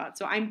work itself out.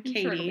 So I'm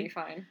Katie. Sure, it'll be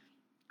fine.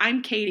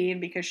 I'm Katie, and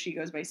because she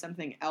goes by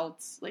something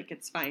else, like,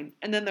 it's fine.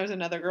 And then there's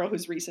another girl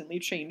who's recently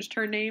changed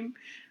her name.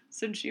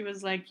 So she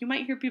was like, you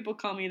might hear people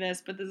call me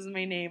this, but this is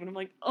my name. And I'm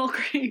like, oh,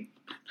 great.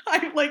 I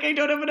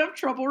don't have enough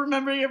trouble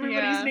remembering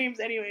everybody's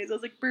names anyways. I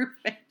was like,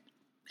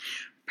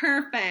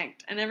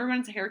 perfect. And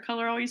everyone's hair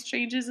color always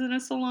changes in a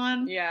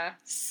salon. Yeah.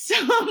 So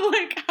I'm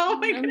like, how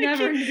am I going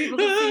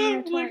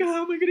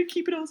to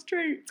keep it all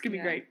straight? It's going to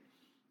be great.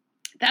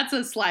 That's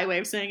a sly way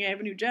of saying I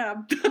have a new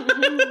job.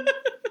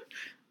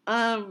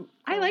 I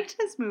liked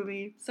this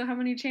movie. So how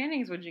many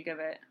Channings would you give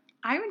it?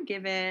 I would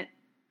give it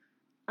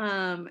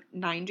 9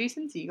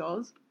 Jason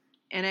Segels,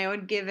 and I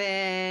would give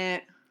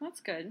it... That's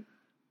good.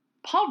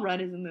 Paul Rudd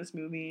is in this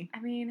movie.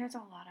 I mean, there's a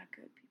lot of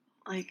good people.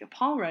 Like,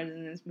 Paul Rudd is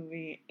in this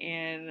movie,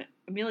 and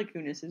Mila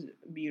Kunis is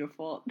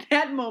beautiful.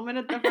 That moment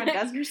at the front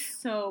desk... You're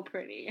so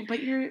pretty.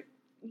 But you're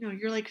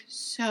like,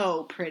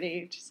 so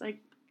pretty. Just like,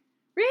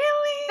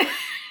 really?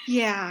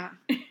 Yeah.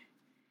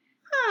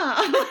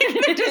 Huh.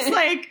 Like, just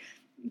like...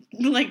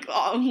 You're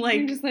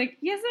just like,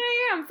 yes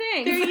I am,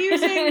 thanks. They're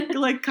using,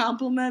 like,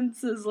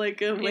 compliments as,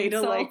 like, a way to,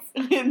 like,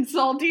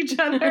 insult each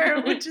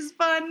other, which is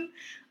fun.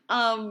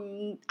 I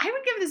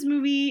would give this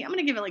movie, I'm going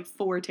to give it, like,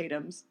 4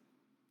 Tatums.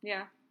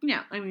 Yeah.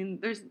 Yeah, I mean,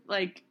 there's,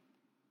 like,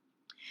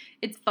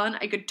 it's fun.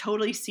 I could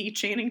totally see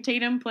Channing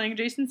Tatum playing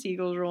Jason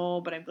Segel's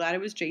role, but I'm glad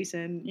it was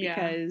Jason,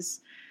 because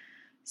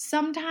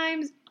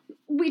sometimes,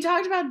 we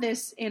talked about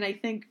this in, I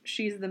think,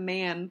 She's the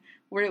Man,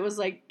 where it was,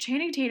 like,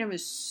 Channing Tatum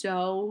is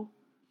so...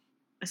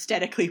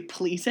 aesthetically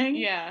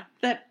pleasing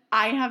that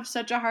I have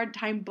such a hard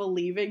time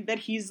believing that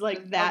he's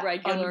like that a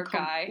regular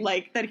guy,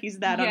 like that he's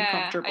that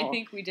uncomfortable. I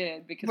think we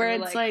did because where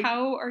we're it's like,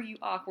 how are you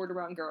awkward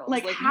around girls?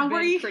 Like how you've are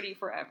been you pretty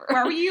forever?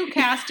 Why were you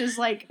cast as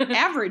like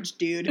average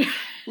dude?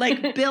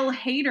 Like Bill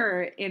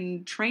Hader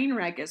in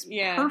Trainwreck is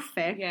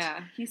perfect. Yeah,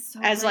 he's so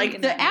as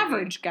like the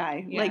average movie.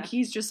 Guy. Yeah. Like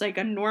he's just like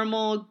a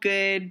normal,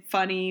 good,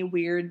 funny,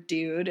 weird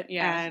dude.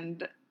 Yeah.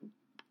 And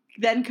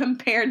then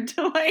compared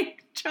to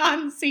like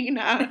John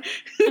Cena,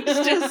 who's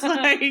just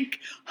like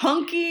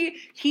hunky.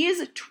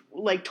 He's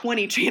like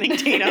 20 Channing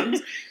Tatums.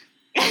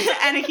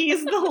 And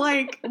he's the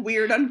like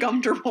weird,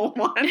 uncomfortable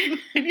one.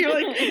 And you're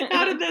like,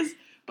 how did this?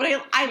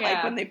 But I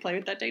like when they play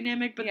with that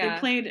dynamic. But they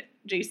played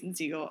Jason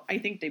Segel. I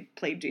think they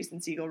played Jason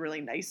Segel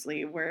really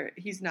nicely, where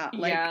he's not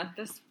like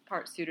this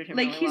part suited him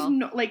like really he's well.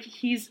 no, like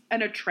he's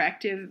an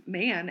attractive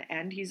man,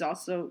 and he's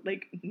also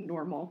like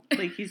normal.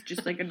 Like he's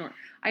just like a normal.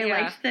 I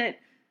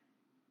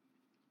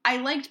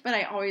liked, but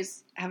I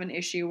always have an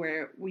issue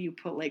where you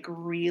put like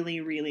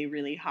really, really,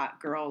 really hot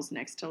girls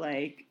next to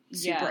like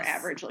super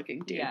average looking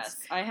dudes. Yes,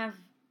 I have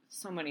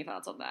so many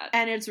thoughts on that.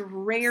 And it's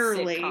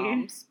rarely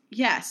sitcoms.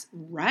 Yes,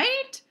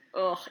 right?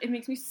 Ugh, it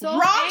makes me so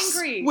Ross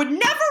angry. would never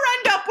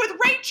end up with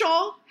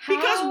Rachel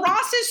because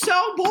Ross is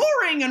so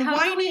boring and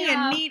whiny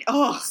and neat.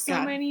 Oh, so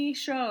God. many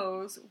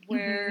shows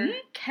where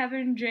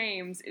Kevin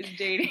James is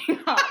dating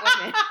hot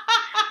women.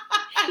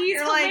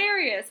 He's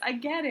hilarious. I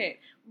get it.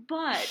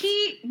 But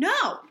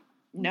no.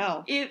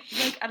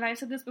 And I've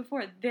said this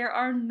before, there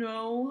are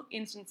no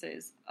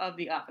instances of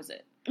the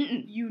opposite.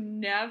 Mm-mm. You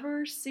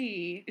never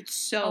see it's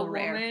so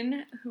rare.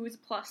 Woman who is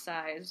plus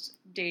sized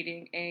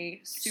dating a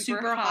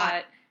super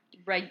hot,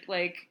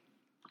 like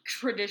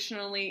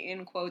traditionally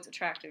in quotes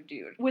attractive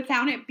dude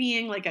without it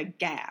being like a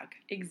gag.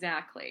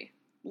 Exactly.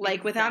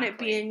 Like without it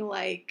being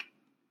like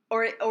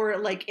or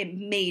like it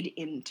made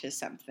into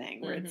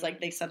something where it's like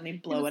they suddenly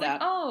blow it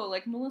up. Oh,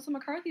 like Melissa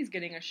McCarthy's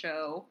getting a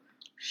show.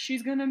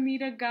 She's gonna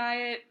meet a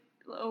guy at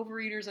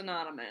Overeaters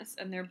Anonymous,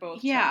 and they're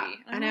both chubby.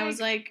 And I was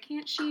like,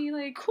 can't she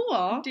like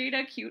cool date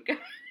a cute guy?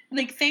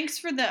 Like, thanks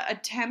for the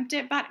attempt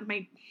at, but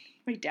my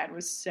dad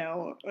was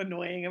so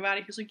annoying about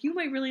it. He was like, you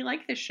might really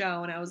like this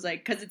show, and I was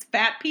like, because it's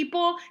fat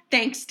people.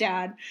 Thanks,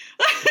 Dad.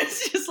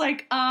 It's just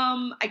like,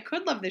 I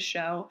could love this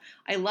show.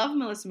 I love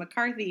Melissa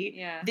McCarthy.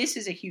 Yeah, this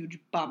is a huge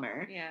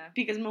bummer. Yeah,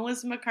 because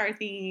Melissa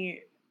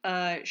McCarthy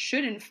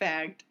should in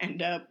fact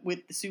end up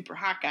with the super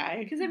hot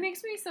guy. Because it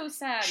makes me so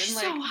sad. She's and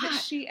like so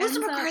hot. She Melissa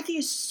McCarthy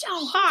is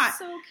so hot.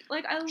 So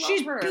like I love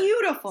She's her. She's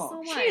beautiful.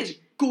 So much. She is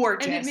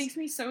gorgeous. And it makes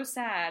me so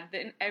sad that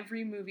in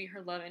every movie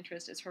her love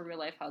interest is her real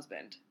life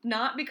husband.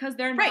 Not because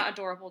they're not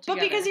adorable together.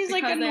 But because he's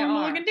like a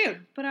normal looking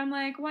dude. But I'm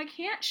like, why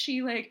can't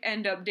she like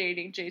end up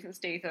dating Jason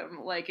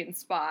Statham like in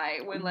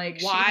Spy when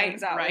like she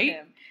hangs out with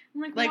him?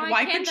 I'm like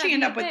why couldn't she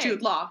end up with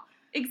Jude Law?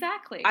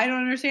 Exactly. I don't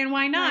understand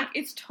why not. Like,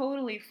 it's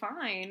totally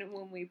fine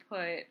when we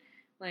put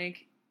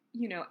like,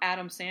 you know,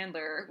 Adam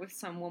Sandler with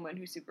some woman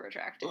who's super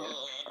attractive.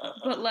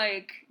 But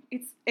like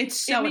it's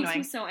so annoying. It makes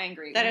me so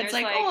angry. That it's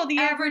like, oh, the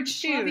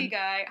average dude. Chubby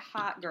guy,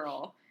 hot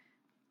girl.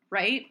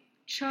 Right?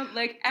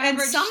 Like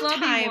average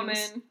chubby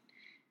woman.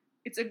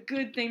 It's a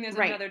good thing there's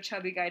another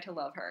chubby guy to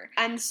love her.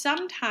 And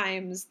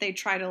sometimes they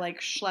try to like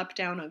schlep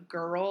down a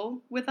girl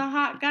with a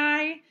hot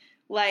guy.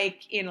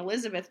 Like in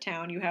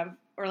Elizabethtown, you have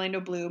Orlando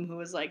Bloom, who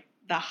was like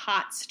the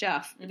hot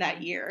stuff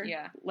that year.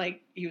 Yeah.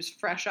 Like, he was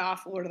fresh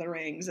off Lord of the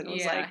Rings, and it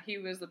was like... he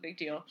was the big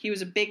deal. He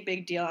was a big,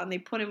 big deal, and they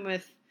put him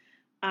with,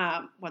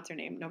 what's her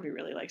name? Nobody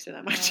really likes her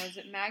that much. Is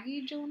it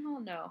Maggie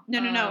Gyllenhaal? No.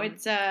 No,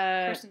 it's,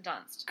 Kirsten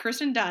Dunst.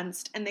 Kirsten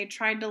Dunst, and they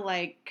tried to,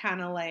 like,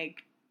 kind of,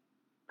 like,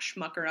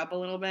 schmuck her up a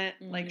little bit.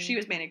 Mm-hmm. Like, she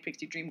was Manic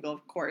Pixie Dream Girl,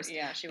 of course.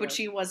 Yeah, she was. But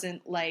she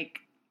wasn't, like...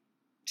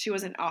 She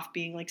wasn't off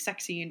being, like,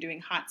 sexy and doing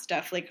hot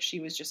stuff. Like, she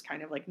was just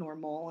kind of, like,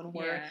 normal and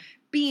wore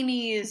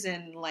beanies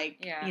and,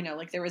 like, you know,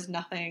 like, there was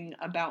nothing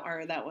about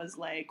her that was,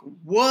 like,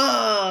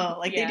 whoa!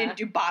 Like, they didn't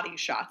do body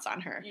shots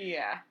on her.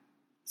 Yeah.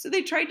 So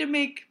they tried to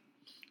make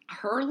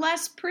her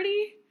less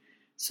pretty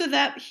so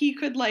that he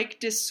could, like,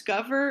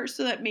 discover,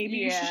 so that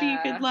maybe she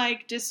could,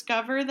 like,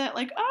 discover that,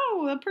 like,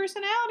 oh, the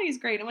personality is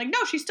great. I'm like,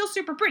 no, she's still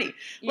super pretty.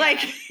 Yeah.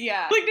 Like,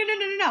 yeah. Like,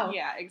 no.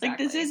 Yeah, exactly. Like,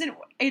 this isn't,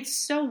 it's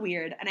so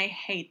weird, and I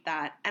hate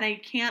that. And I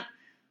can't,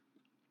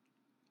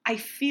 I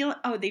feel,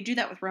 they do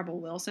that with Rebel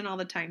Wilson all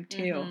the time,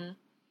 too. Mm-hmm.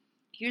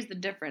 Here's the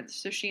difference.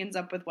 So she ends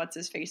up with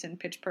What's-His-Face in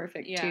Pitch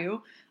Perfect,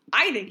 too.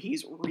 I think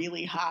he's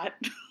really hot.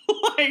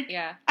 Like,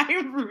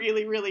 I'm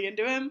really, really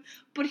into him.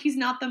 But he's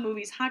not the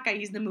movie's hot guy.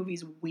 He's the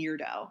movie's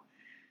weirdo.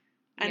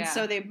 And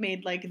so they've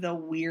made, like, the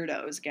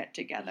weirdos get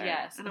together.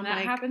 Yes, and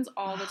that happens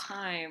all the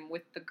time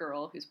with the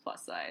girl who's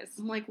plus size.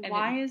 I'm like,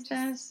 why is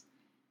this?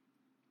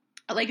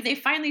 Like, they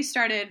finally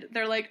started,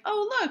 they're like,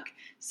 oh, look,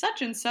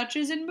 such and such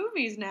is in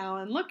movies now,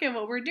 and look at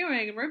what we're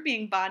doing, and we're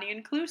being body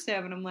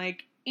inclusive. And I'm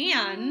like,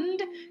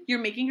 and you're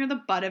making her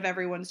the butt of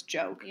everyone's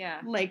joke. Yeah.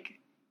 Like,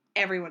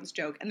 everyone's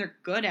joke. And they're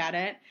good at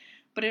it.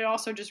 But it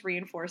also just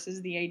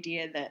reinforces the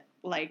idea that,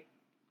 like,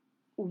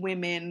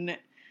 women...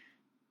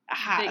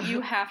 that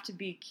you have to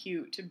be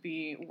cute to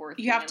be worth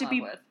You have to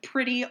be with.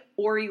 pretty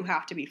or you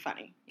have to be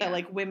funny. That,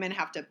 like, women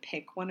have to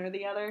pick one or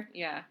the other.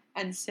 Yeah.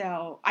 And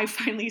so I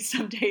finally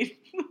someday,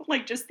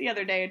 like, just the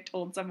other day, I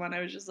told someone,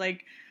 I was just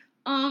like,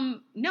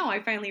 no, I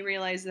finally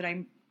realized that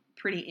I'm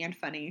pretty and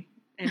funny.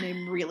 And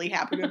I'm really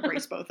happy to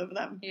embrace both of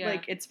them. Yeah.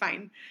 Like, it's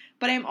fine.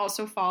 But I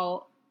also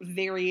fall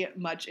very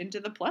much into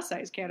the plus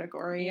size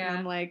category. Yeah. And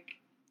I'm like...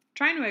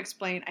 I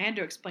had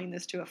to explain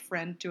this to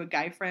a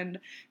guy friend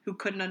who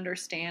couldn't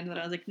understand that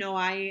I was like, no,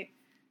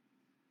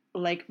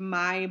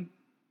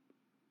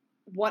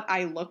 what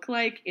I look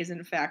like is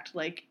in fact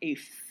like a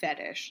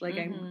fetish. Like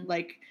I'm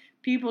like,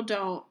 people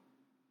don't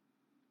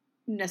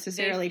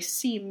necessarily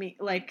see me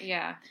like,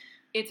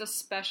 it's a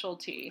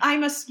specialty.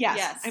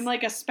 Yes. I'm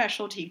like a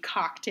specialty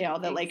cocktail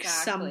that like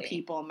some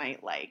people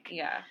might like.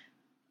 Yeah.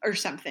 Or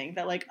something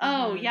that like,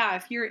 oh yeah,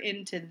 if you're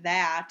into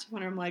that,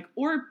 when I'm like,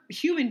 or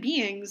human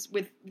beings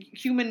with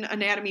human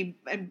anatomy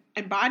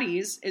and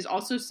bodies is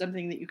also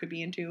something that you could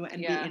be into and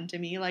be into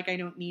me. Like, I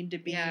don't need to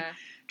be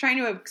trying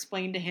to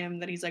explain to him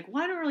that he's like,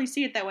 well, I don't really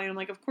see it that way. And I'm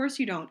like, of course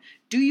you don't.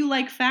 Do you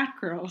like fat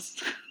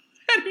girls?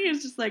 And he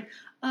was just like,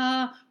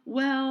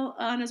 well, and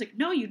I was like,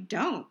 no, you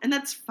don't. And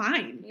that's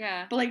fine.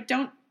 Yeah. But like,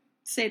 don't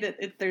say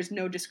that there's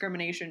no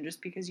discrimination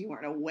just because you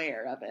aren't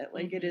aware of it.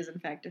 Like, it is in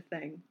fact a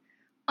thing.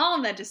 All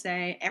of that to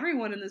say,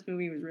 everyone in this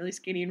movie was really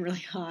skinny and really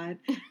hot,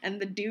 and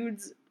the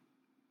dudes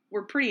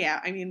were pretty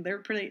out. I mean, they're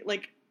pretty,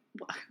 like,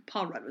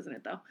 Paul Rudd was in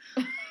it, though.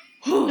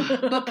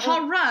 But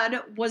Paul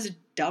Rudd was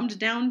dumbed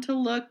down to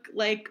look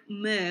like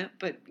meh,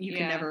 but you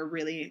can never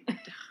really...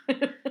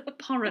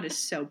 Paul Rudd is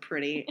so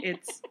pretty.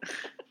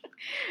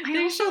 I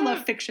also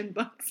love fiction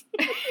books.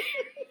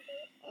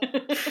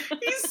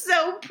 He's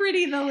so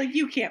pretty though, like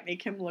you can't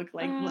make him look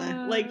like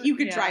meh. Like you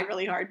could try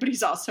really hard, but he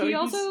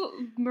also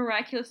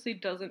miraculously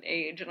doesn't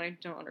age, and I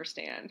don't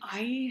understand.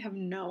 I have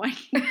no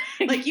idea.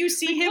 Like you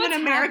see him in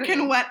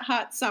American Wet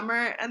Hot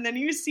Summer, and then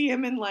you see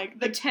him in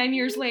like the 10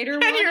 years later,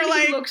 and you're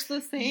like, he looks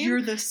the same.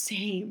 You're the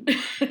same,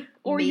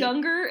 or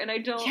younger, and I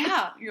don't.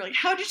 Yeah, you're like,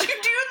 how did you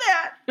do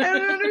that? I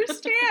don't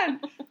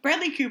understand.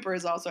 Bradley Cooper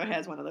also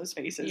has one of those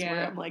faces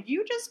where I'm like,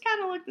 you just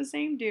kind of look the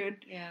same, dude.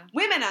 Yeah.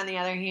 Women, on the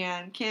other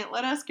hand, can't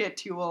let us get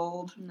too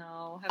old.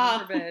 No,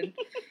 heaven forbid.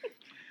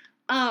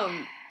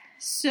 I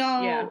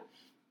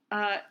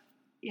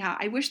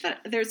wish that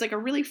there's like a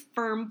really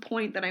firm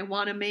point that I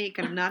want to make,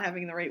 and I'm not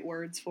having the right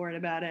words for it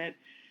about it.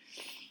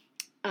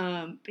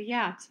 But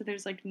yeah, so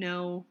there's like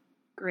no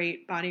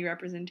great body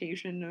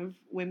representation of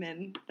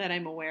women that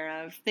I'm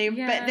aware of. They've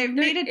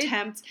made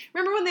attempts.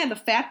 Remember when they had the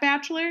Fat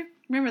Bachelor?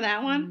 Remember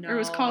that one? No. Or it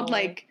was called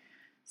like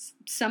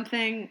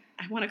something,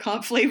 I want to call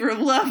it Flavor of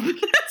Love. But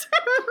that's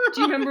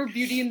Do you remember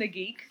Beauty and the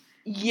Geek?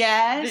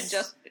 Yes. That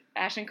just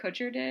Ashton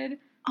Kutcher did?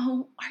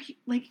 Oh,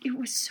 like, it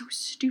was so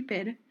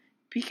stupid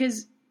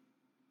because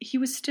he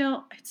was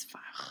still, it's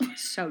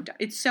so dumb.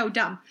 It's so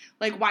dumb.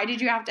 Like, why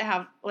did you have to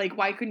have, like,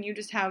 why couldn't you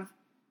just have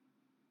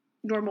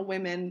normal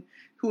women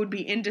who would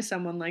be into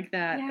someone like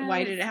that? Yes.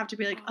 Why did it have to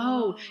be like,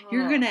 oh,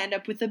 you're going to end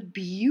up with a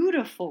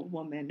beautiful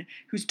woman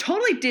who's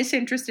totally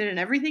disinterested in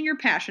everything you're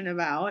passionate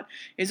about,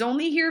 is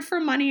only here for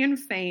money and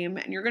fame,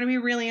 and you're going to be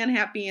really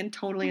unhappy and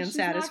totally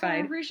unsatisfied. She's not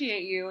going to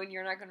appreciate you, and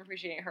you're not going to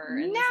appreciate her,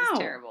 and this is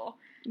terrible.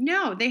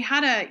 No, they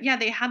had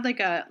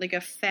like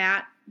a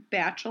fat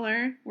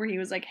bachelor where he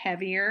was like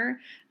heavier,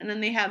 and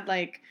then they had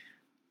like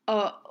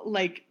a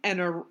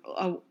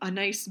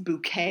nice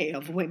bouquet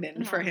of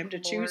women for him to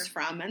choose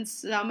from, and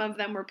some of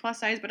them were plus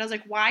size. But I was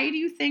like, why do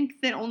you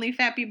think that only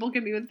fat people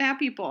can be with fat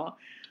people?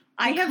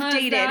 I have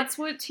dated. That's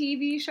what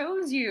TV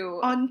shows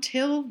you.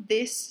 Until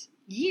this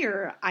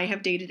year, I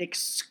have dated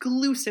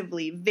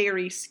exclusively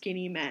very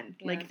skinny men.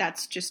 Yeah. Like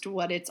that's just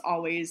what it's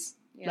always.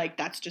 Yeah. Like,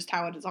 that's just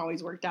how it has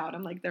always worked out.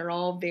 I'm like, they're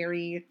all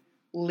very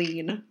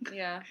lean.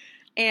 Yeah.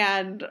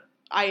 And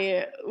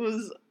I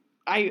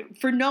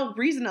for no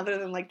reason other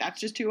than, like, that's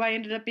just who I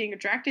ended up being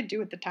attracted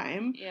to at the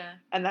time. Yeah.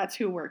 And that's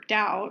who worked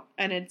out.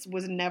 And it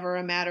was never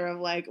a matter of,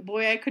 like,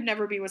 boy, I could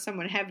never be with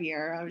someone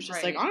heavier. I was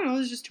just like, I don't know,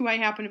 this is just who I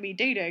happen to be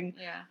dating.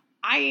 Yeah.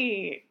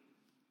 I'm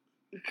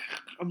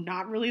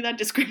not really that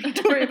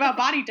discriminatory about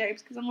body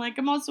types because I'm like,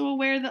 I'm also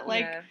aware that,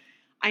 like,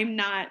 I'm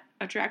not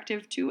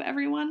attractive to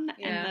everyone,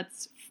 and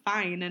that's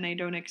fine, and I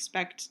don't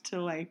expect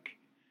to, like,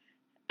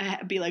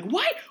 be like,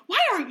 why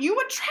aren't you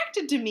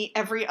attracted to me,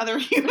 every other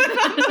human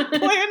on the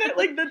planet?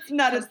 Like, that's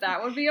not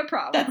that would be a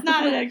problem. That's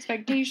not an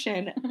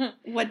expectation.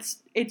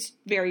 It's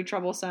very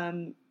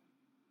troublesome,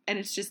 and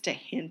it's just a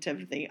hint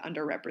of the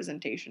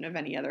underrepresentation of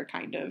any other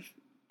kind of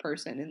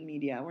person in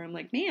media, where I'm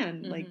like,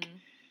 man, like,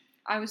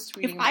 I was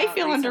tweeting if I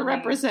feel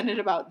underrepresented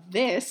about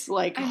this,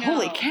 like,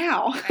 holy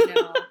cow.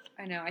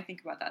 I know. I think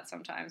about that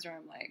sometimes where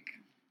I'm like,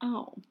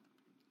 oh,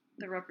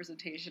 the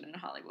representation in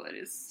Hollywood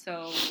is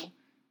so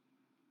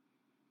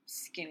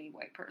skinny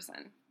white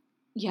person.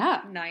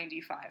 Yeah. 95% of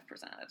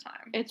the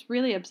time. It's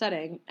really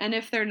upsetting. And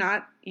if they're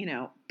not,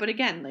 but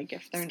again, like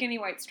if they're skinny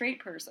white straight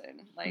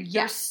person, like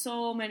there's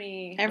so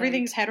many.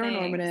 Everything's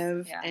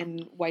heteronormative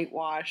and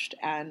whitewashed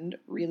and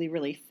really,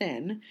 really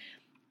thin.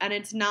 And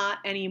it's not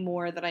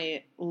anymore that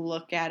I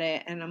look at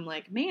it and I'm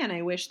like, man,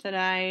 I wish that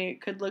I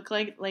could look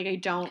like I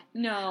don't.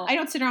 No. I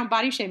don't sit around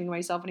body shaming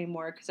myself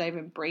anymore because I've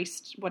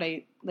embraced what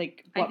my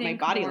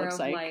body looks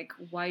like. Like,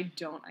 why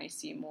don't I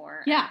see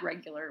more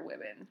regular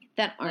women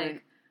that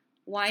aren't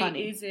why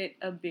funny. Is it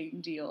a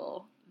big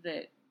deal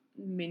that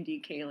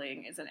Mindy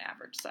Kaling is an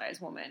average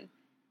size woman?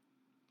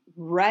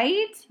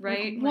 Right?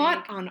 Right? Like,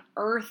 what on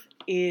earth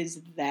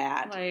is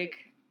that? Like,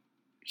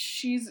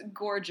 she's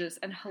gorgeous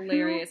and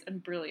hilarious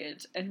and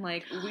brilliant, and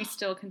like we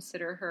still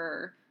consider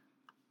her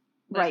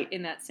right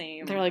in that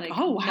same. They're like,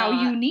 oh, how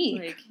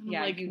unique!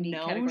 Like, unique.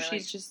 No, category.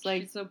 she's just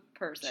like she's a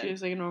person.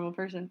 She's like a normal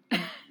person,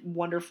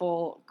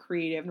 wonderful,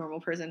 creative,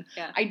 normal person.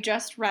 Yeah. I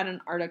just read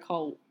an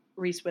article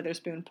Reese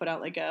Witherspoon put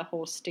out like a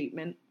whole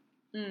statement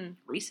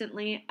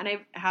recently, and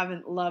I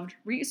haven't loved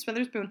Reese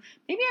Witherspoon.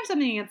 Maybe I have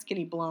something against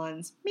skinny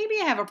blondes. Maybe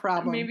I have a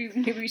problem. Maybe we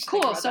should think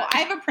Cool. about So that. I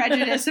have a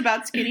prejudice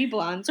about skinny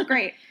blondes.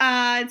 Great.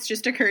 It's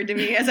just occurred to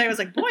me as I was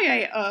like, boy,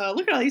 I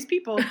look at all these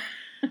people.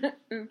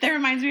 That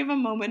reminds me of a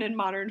moment in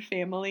Modern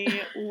Family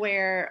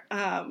where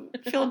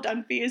Phil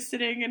Dunphy is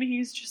sitting and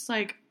he's just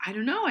like, I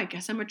don't know, I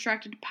guess I'm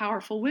attracted to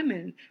powerful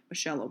women.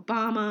 Michelle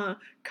Obama,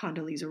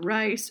 Condoleezza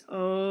Rice,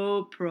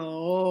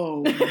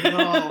 Oprah,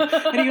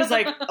 no. And he was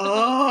like,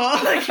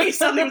 oh, like he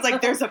suddenly was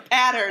like, there's a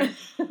pattern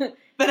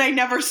that I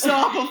never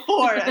saw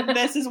before. And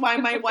this is why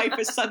my wife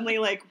is suddenly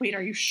like, wait,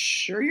 are you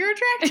sure you're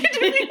attracted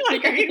to me?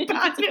 Like, are you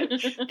positive?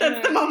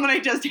 That's the moment I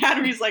just had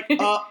where he's like,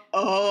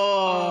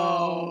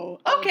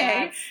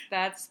 okay.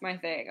 That's my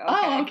thing. Okay.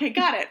 Oh, okay,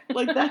 got it.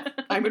 Like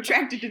that, I'm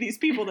attracted to these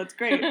people. That's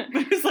great.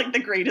 It was like the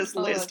greatest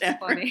list that's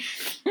ever. Funny.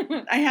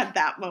 I had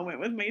that moment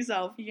with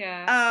myself.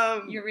 Yeah.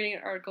 You're reading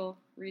an article,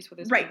 Reese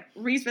Witherspoon. Right,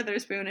 Reese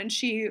Witherspoon, and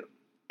she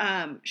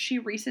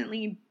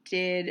recently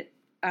did.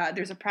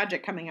 There's a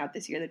project coming out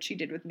this year that she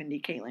did with Mindy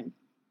Kaling.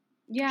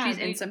 Yeah, she's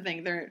in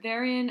something.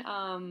 They're in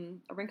A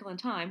Wrinkle in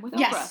Time with Oprah.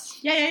 Yes,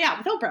 yeah,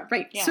 with Oprah.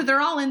 Right. Yeah. So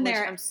they're all in Which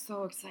there. I'm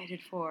so excited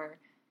for.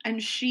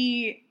 And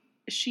she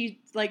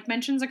like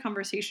mentions a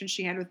conversation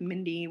she had with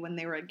Mindy when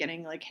they were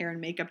getting like hair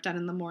and makeup done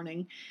in the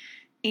morning.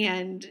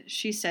 And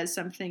she says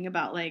something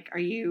about like,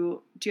 do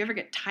you ever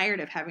get tired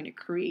of having to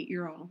create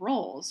your own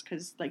roles?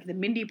 Because like the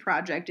Mindy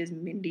project is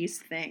Mindy's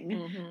thing.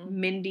 Mm-hmm.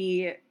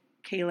 Mindy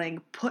Kaling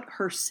put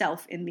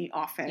herself in the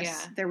office. Yeah.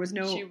 There was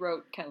no, she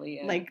wrote Kelly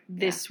in. like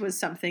this was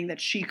something that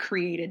she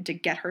created to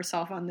get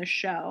herself on the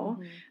show.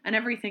 Mm-hmm. And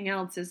everything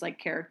else is like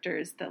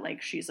characters that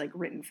like she's like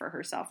written for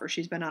herself, or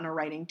she's been on a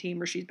writing team,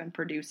 or she's been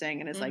producing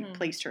and has like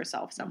placed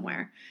herself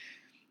somewhere.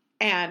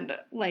 And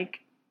like,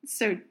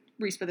 so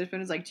Reese Witherspoon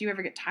is like, do you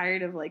ever get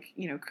tired of like,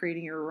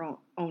 creating your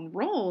own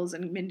roles?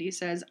 And Mindy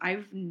says,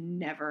 I've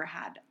never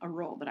had a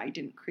role that I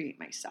didn't create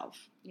myself.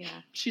 Yeah.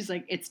 She's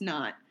like, it's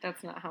not.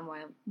 That's not how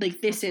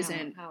this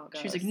isn't. How it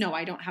goes. She's like, no,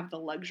 I don't have the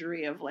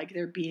luxury of like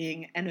there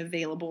being an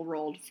available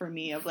role for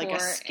me of like a For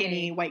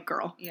skinny white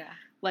girl. Yeah.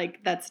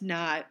 Like that's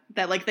not,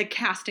 that like the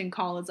casting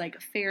call is like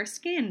fair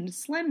skinned,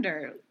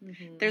 slender.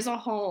 Mm-hmm. There's a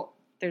whole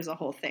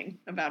thing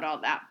about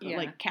all that, Yeah.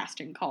 like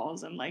casting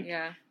calls and like,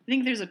 yeah. I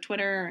think there's a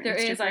Twitter, There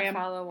Instagram. is. I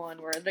follow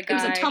one where the guy.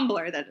 It was a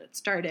Tumblr that it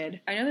started.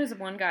 I know there's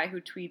one guy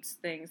who tweets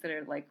things that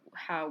are like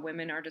how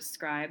women are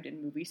described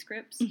in movie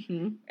scripts,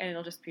 Mm-hmm. and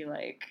it'll just be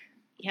like,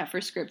 yeah,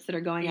 for scripts that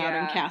are going out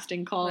on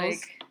casting calls.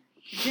 like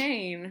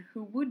Jane,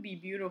 who would be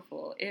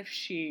beautiful if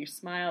she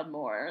smiled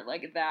more,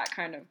 like that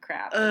kind of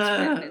crap. That's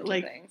written into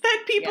like things.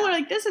 that people Yeah. are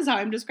like, this is how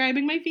I'm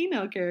describing my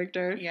female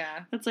character.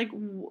 Yeah. That's like,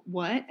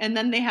 what? And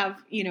then they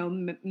have,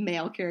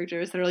 male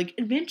characters that are like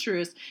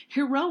adventurous,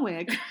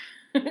 heroic,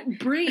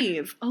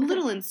 brave, a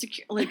little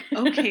insecure. Like,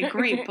 okay,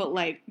 great, but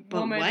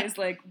Woman what? is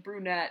like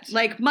brunette.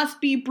 Like,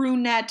 must be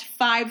brunette,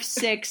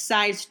 5'6",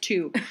 size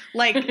 2.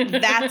 Like,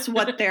 that's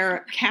what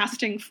they're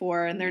casting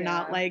for, and they're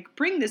not like,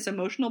 bring this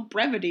emotional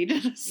brevity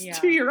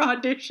to your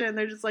audition.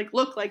 They're just like,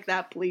 look like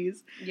that,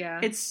 please. Yeah.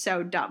 It's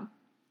so dumb.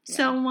 Yeah.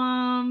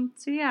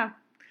 So yeah.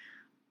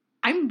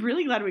 I'm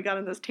really glad we got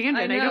on this tangent.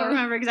 I know. don't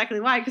remember exactly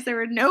why, because there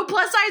were no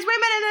plus-size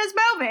women in this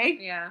movie.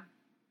 Yeah.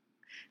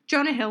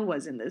 Jonah Hill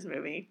was in this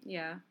movie.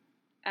 Yeah.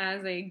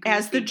 As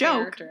the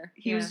joke. character.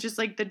 He was just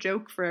like the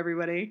joke for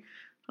everybody.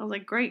 I was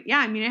like, great. Yeah,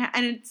 I mean,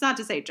 and it's not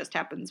to say it just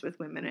happens with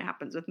women. It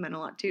happens with men a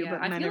lot too. Yeah,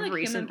 but I men feel have like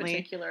recently. him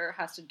in particular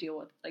has to deal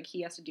with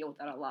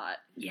that a lot.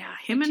 Yeah,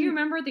 Do you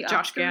remember at the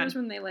Josh Oscars Gad.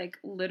 when they like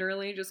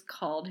literally just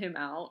called him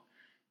out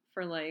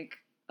for like,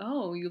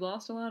 oh, you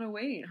lost a lot of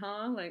weight,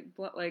 huh? Like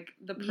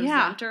the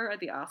presenter at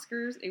the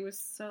Oscars, it was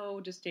so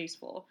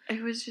distasteful.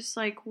 It was just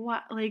like,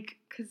 what? Like,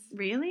 'Cause,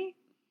 really?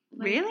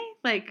 like, Really?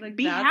 Like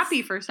be that's-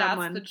 happy for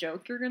someone. That's the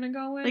joke you're gonna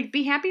go with. Like,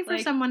 be happy for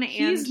Like, someone. And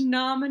he's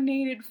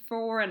nominated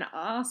for an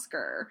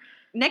Oscar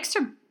next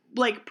to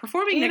like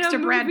performing in next a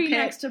to Brad movie Pitt.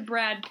 next to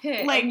Brad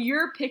Pitt. Like, and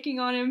you're picking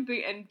on him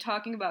and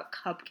talking about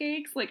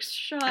cupcakes. Like,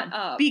 shut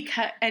up.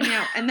 Because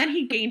and then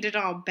he gained it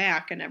all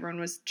back, and everyone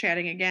was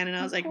chatting again, and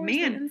I was Of like, course,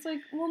 man, and it's like,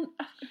 well,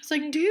 it's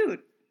like, dude,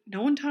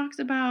 no one talks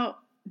about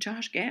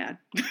Josh Gad.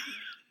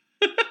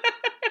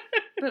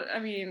 but I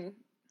mean,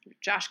 If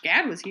Josh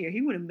Gad was here, he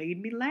would have made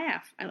me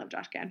laugh. I love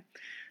Josh Gad.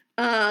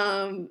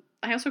 I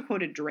also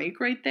quoted Drake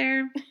right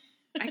there.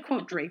 I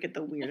quote Drake at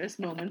the weirdest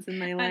moments in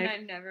my and life. I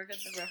never get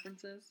the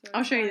references. So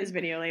I'll it's show you fine. this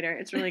video later.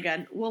 It's really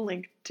good. We'll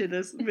link to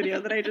this video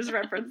that I just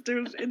referenced.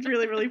 It's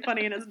really, really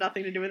funny and has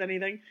nothing to do with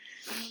anything.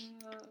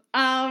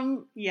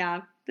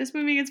 Yeah. This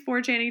movie gets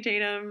 4 Channing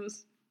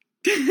Tatums.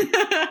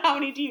 How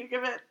many do you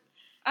give it?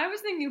 I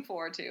was thinking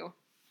 4 too.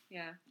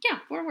 Yeah. Yeah,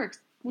 4 works.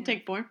 We'll Yeah.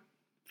 take 4.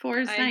 4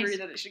 is I nice. agree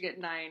that it should get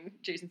 9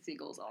 Jason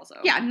Segels also.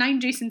 Yeah, 9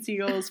 Jason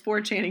Segels,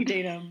 4 Channing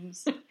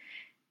Tatums,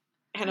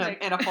 and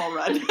a Paul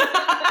Rudd.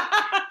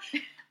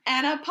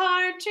 And a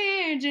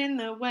partridge in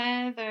the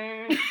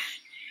weather.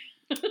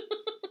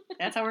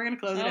 That's how we're going to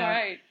close it All out.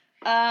 right.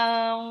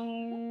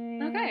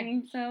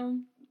 Okay. So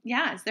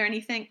yeah, is there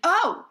anything?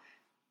 Oh!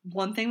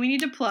 one thing we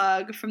need to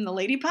plug from the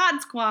Lady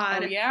Pod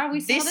Squad. Oh yeah, we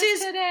saw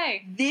this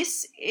today.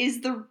 This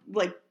is the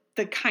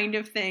kind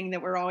of thing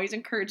that we're always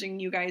encouraging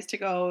you guys to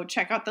go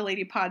check out the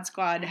Lady Pod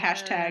Squad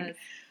hashtag,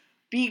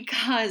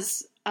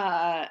 because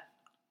I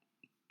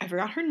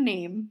forgot her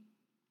name.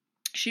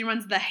 She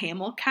runs the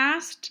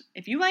Hamilcast.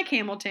 If you like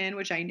Hamilton,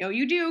 which I know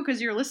you do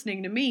because you're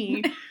listening to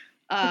me,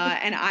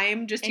 and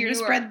I'm just here to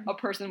spread a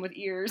person with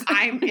ears.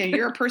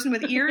 You're a person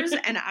with ears,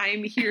 and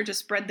I'm here to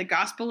spread the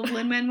gospel of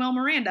Lin-Manuel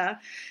Miranda.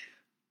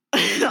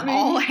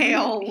 All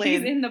hail Lin.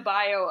 He's in the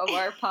bio of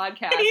our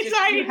podcast.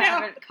 If you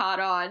haven't caught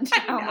on to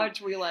how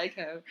much we like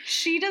him.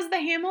 She does the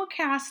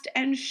Hamilcast,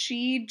 and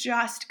she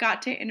just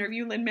got to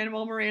interview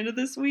Lin-Manuel Miranda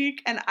this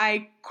week, and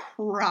I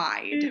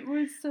cried. It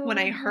was so when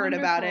I heard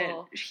about it.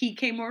 wonderful. He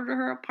came over to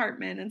her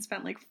apartment and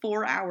spent like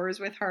 4 hours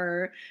with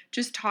her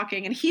just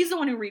talking, and he's the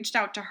one who reached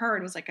out to her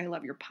and was like, I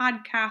love your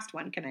podcast.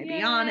 When can I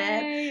be on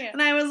it? Yay.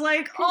 And I was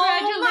like,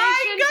 oh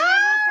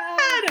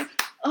my God!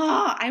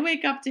 Oh, I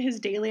wake up to his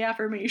daily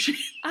affirmations.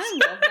 I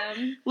love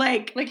them.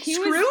 like he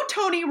screw was,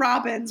 Tony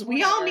Robbins. We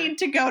whatever. all need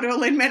to go to a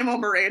Lin-Manuel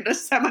Miranda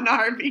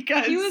seminar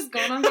because he was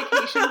gone on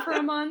vacation for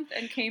a month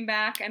and came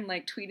back and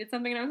like tweeted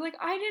something, and I was like,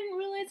 I didn't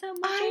realize how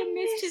much I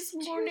missed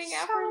his morning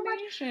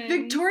affirmation.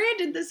 Victoria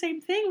did the same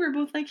thing. We were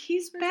both like,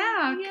 he's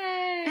back.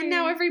 Yay. And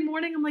now every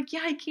morning I'm like,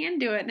 yeah, I can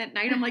do it. And at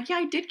night I'm like, yeah,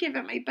 I did give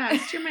it my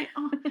best.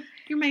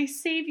 You're my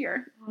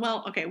savior.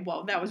 Well, okay,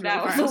 well, that was really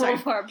far. a little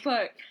far,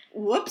 but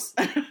whoops.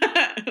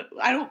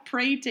 I don't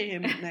pray to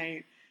him at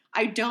night.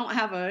 I don't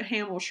have a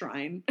Hamel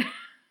shrine.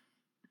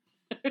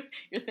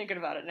 You're thinking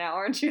about it now,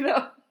 aren't you,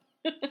 though?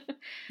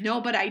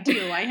 No, but I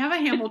do. I have a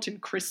Hamilton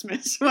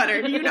Christmas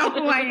sweater. You know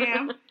who I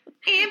am.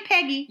 And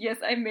Peggy. Yes,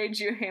 I made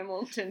you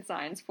Hamilton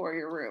signs for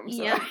your room.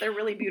 So. Yes, they're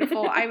really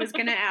beautiful. I was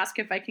going to ask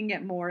if I can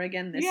get more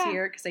again this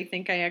year, because I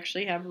think I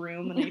actually have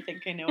room, and I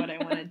think I know what I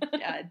want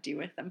to do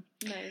with them.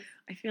 Nice.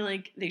 I feel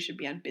like they should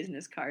be on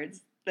business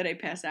cards that I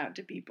pass out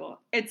to people.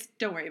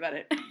 Don't worry about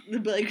it. They'll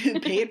be like,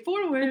 pay it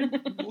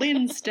forward,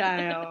 Lynn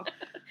style.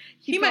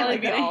 He might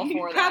like that. All He'd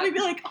for probably that.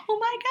 be like, oh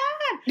my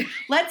God,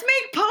 let's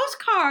make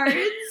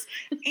postcards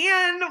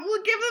and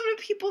we'll give them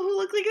to people who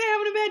look like they're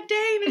having a bad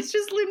day, and it's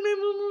just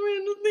Lin-Manuel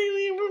Miranda's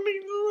daily.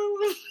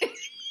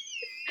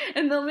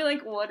 And they'll be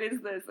like, what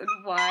is this? And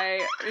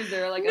why is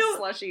there like a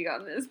slushie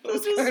on this They'll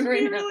postcard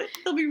right now?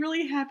 they'll be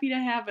really happy to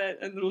have it,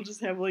 and it'll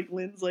just have like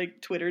Lynn's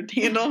like Twitter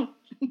handle.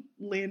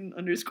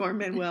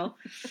 Lin_Manuel.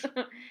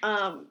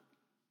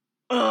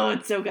 Oh,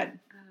 it's so good.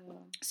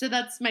 So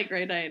that's my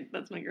great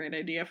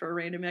idea for a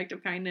random act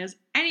of kindness.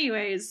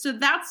 Anyways, so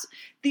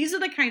these are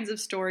the kinds of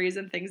stories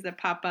and things that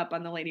pop up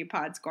on the Lady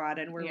Pod Squad,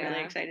 and we're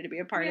really excited to be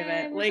a part of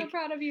it. We're so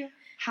proud of you.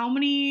 How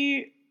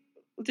many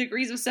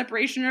degrees of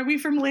separation are we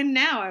from Lynn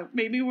now?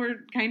 Maybe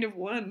we're kind of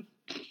one.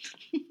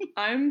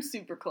 I'm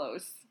super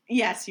close.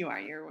 Yes, you are.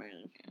 You're one.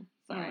 Okay.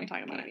 Sorry, I'm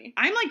talking about maybe. it.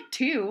 I'm like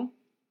 2.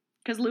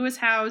 Because Lewis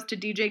Howes to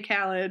DJ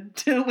Khaled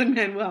to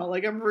Lin-Manuel.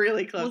 Like, I'm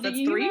really close. Well, that's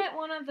you 3. met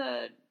one of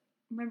the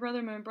my brother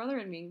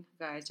and me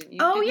guys, didn't you?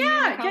 Oh, Didn't you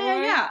meet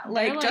McElroy? yeah. They're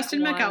Like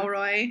Justin one.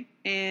 McElroy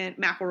and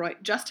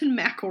McElroy. Justin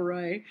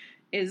McElroy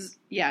is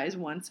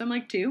 1. So I'm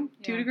like 2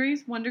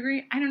 degrees, 1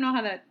 degree. I don't know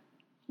how that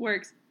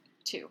works.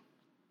 2.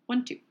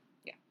 1, 2.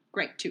 Yeah.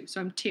 Great, 2. So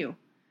I'm 2.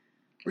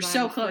 We're 'Cause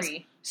so I'm close.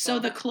 3, so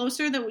the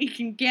closer that we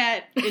can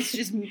get is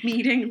just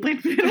meeting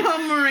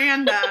Lin-Manuel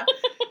Miranda.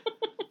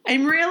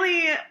 I'm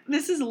really,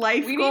 this is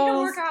life we goals. need to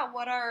work out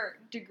what our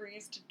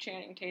degrees to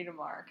Channing Tatum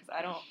are, because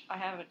I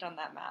haven't done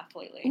that math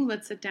lately. Ooh,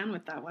 let's sit down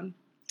with that one.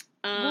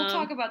 We'll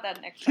talk about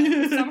that next time.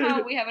 'Cause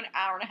somehow we have an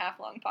hour-and-a-half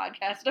long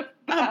podcast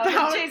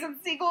about Jason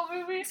Segel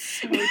movie.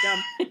 So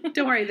dumb.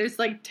 Don't worry, there's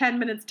like 10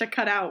 minutes to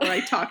cut out where I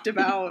talked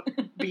about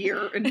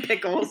beer and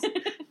pickles.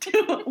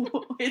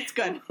 It's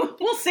good.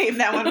 We'll save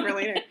that one for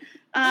later.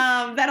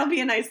 That'll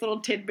be a nice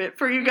little tidbit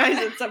for you guys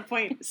at some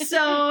point.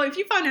 So if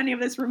you found any of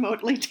this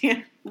remotely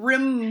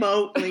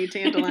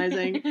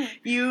tantalizing,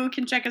 you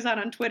can check us out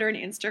on Twitter and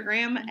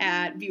Instagram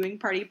at Viewing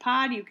Party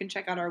Pod. You can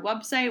check out our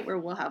website where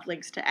we'll have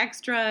links to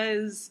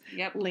extras,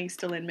 links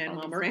to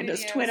Lin-Manuel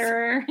Miranda's videos.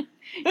 Twitter.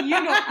 You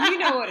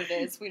know what it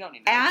is. We don't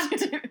need to At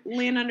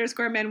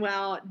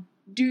Lin_Manuel.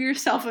 Do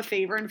yourself a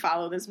favor and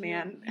follow this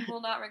man. You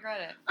will not regret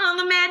it. On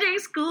the Magic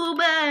School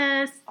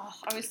Bus. Oh,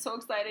 I was so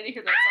excited to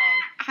hear that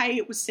song.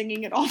 I was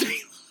singing it all day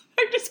long.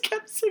 I just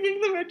kept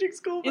singing the Magic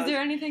School Bus. Is there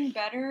anything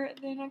better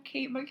than a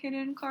Kate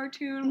McKinnon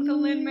cartoon with a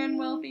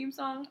Lin-Manuel theme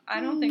song? I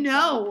don't think so.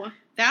 No.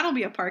 That'll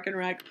be a Park and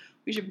Rec.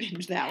 We should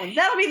binge that one.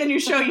 That'll be the new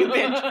show you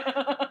binge.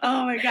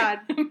 Oh my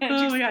God.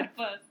 Oh my God.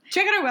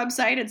 Check out our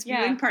website. It's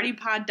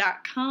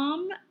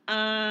viewingpartypod.com.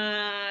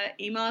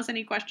 Email us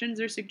any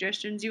questions or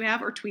suggestions you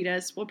have, or tweet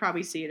us. We'll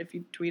probably see it if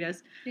you tweet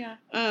us. Yeah.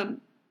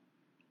 And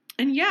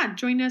yeah,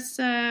 join us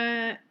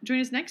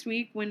next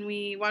week when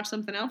we watch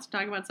something else,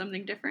 talk about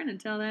something different.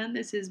 Until then,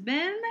 this has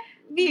been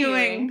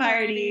Viewing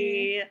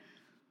Party.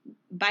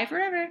 Bye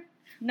forever.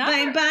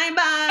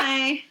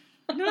 Bye.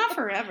 No, not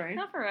forever.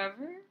 Not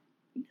forever.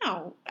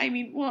 No. I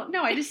mean, well,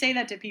 no, I just say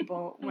that to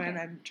people when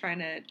I'm trying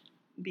to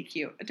be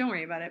cute. Don't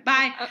worry about it.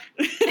 Bye.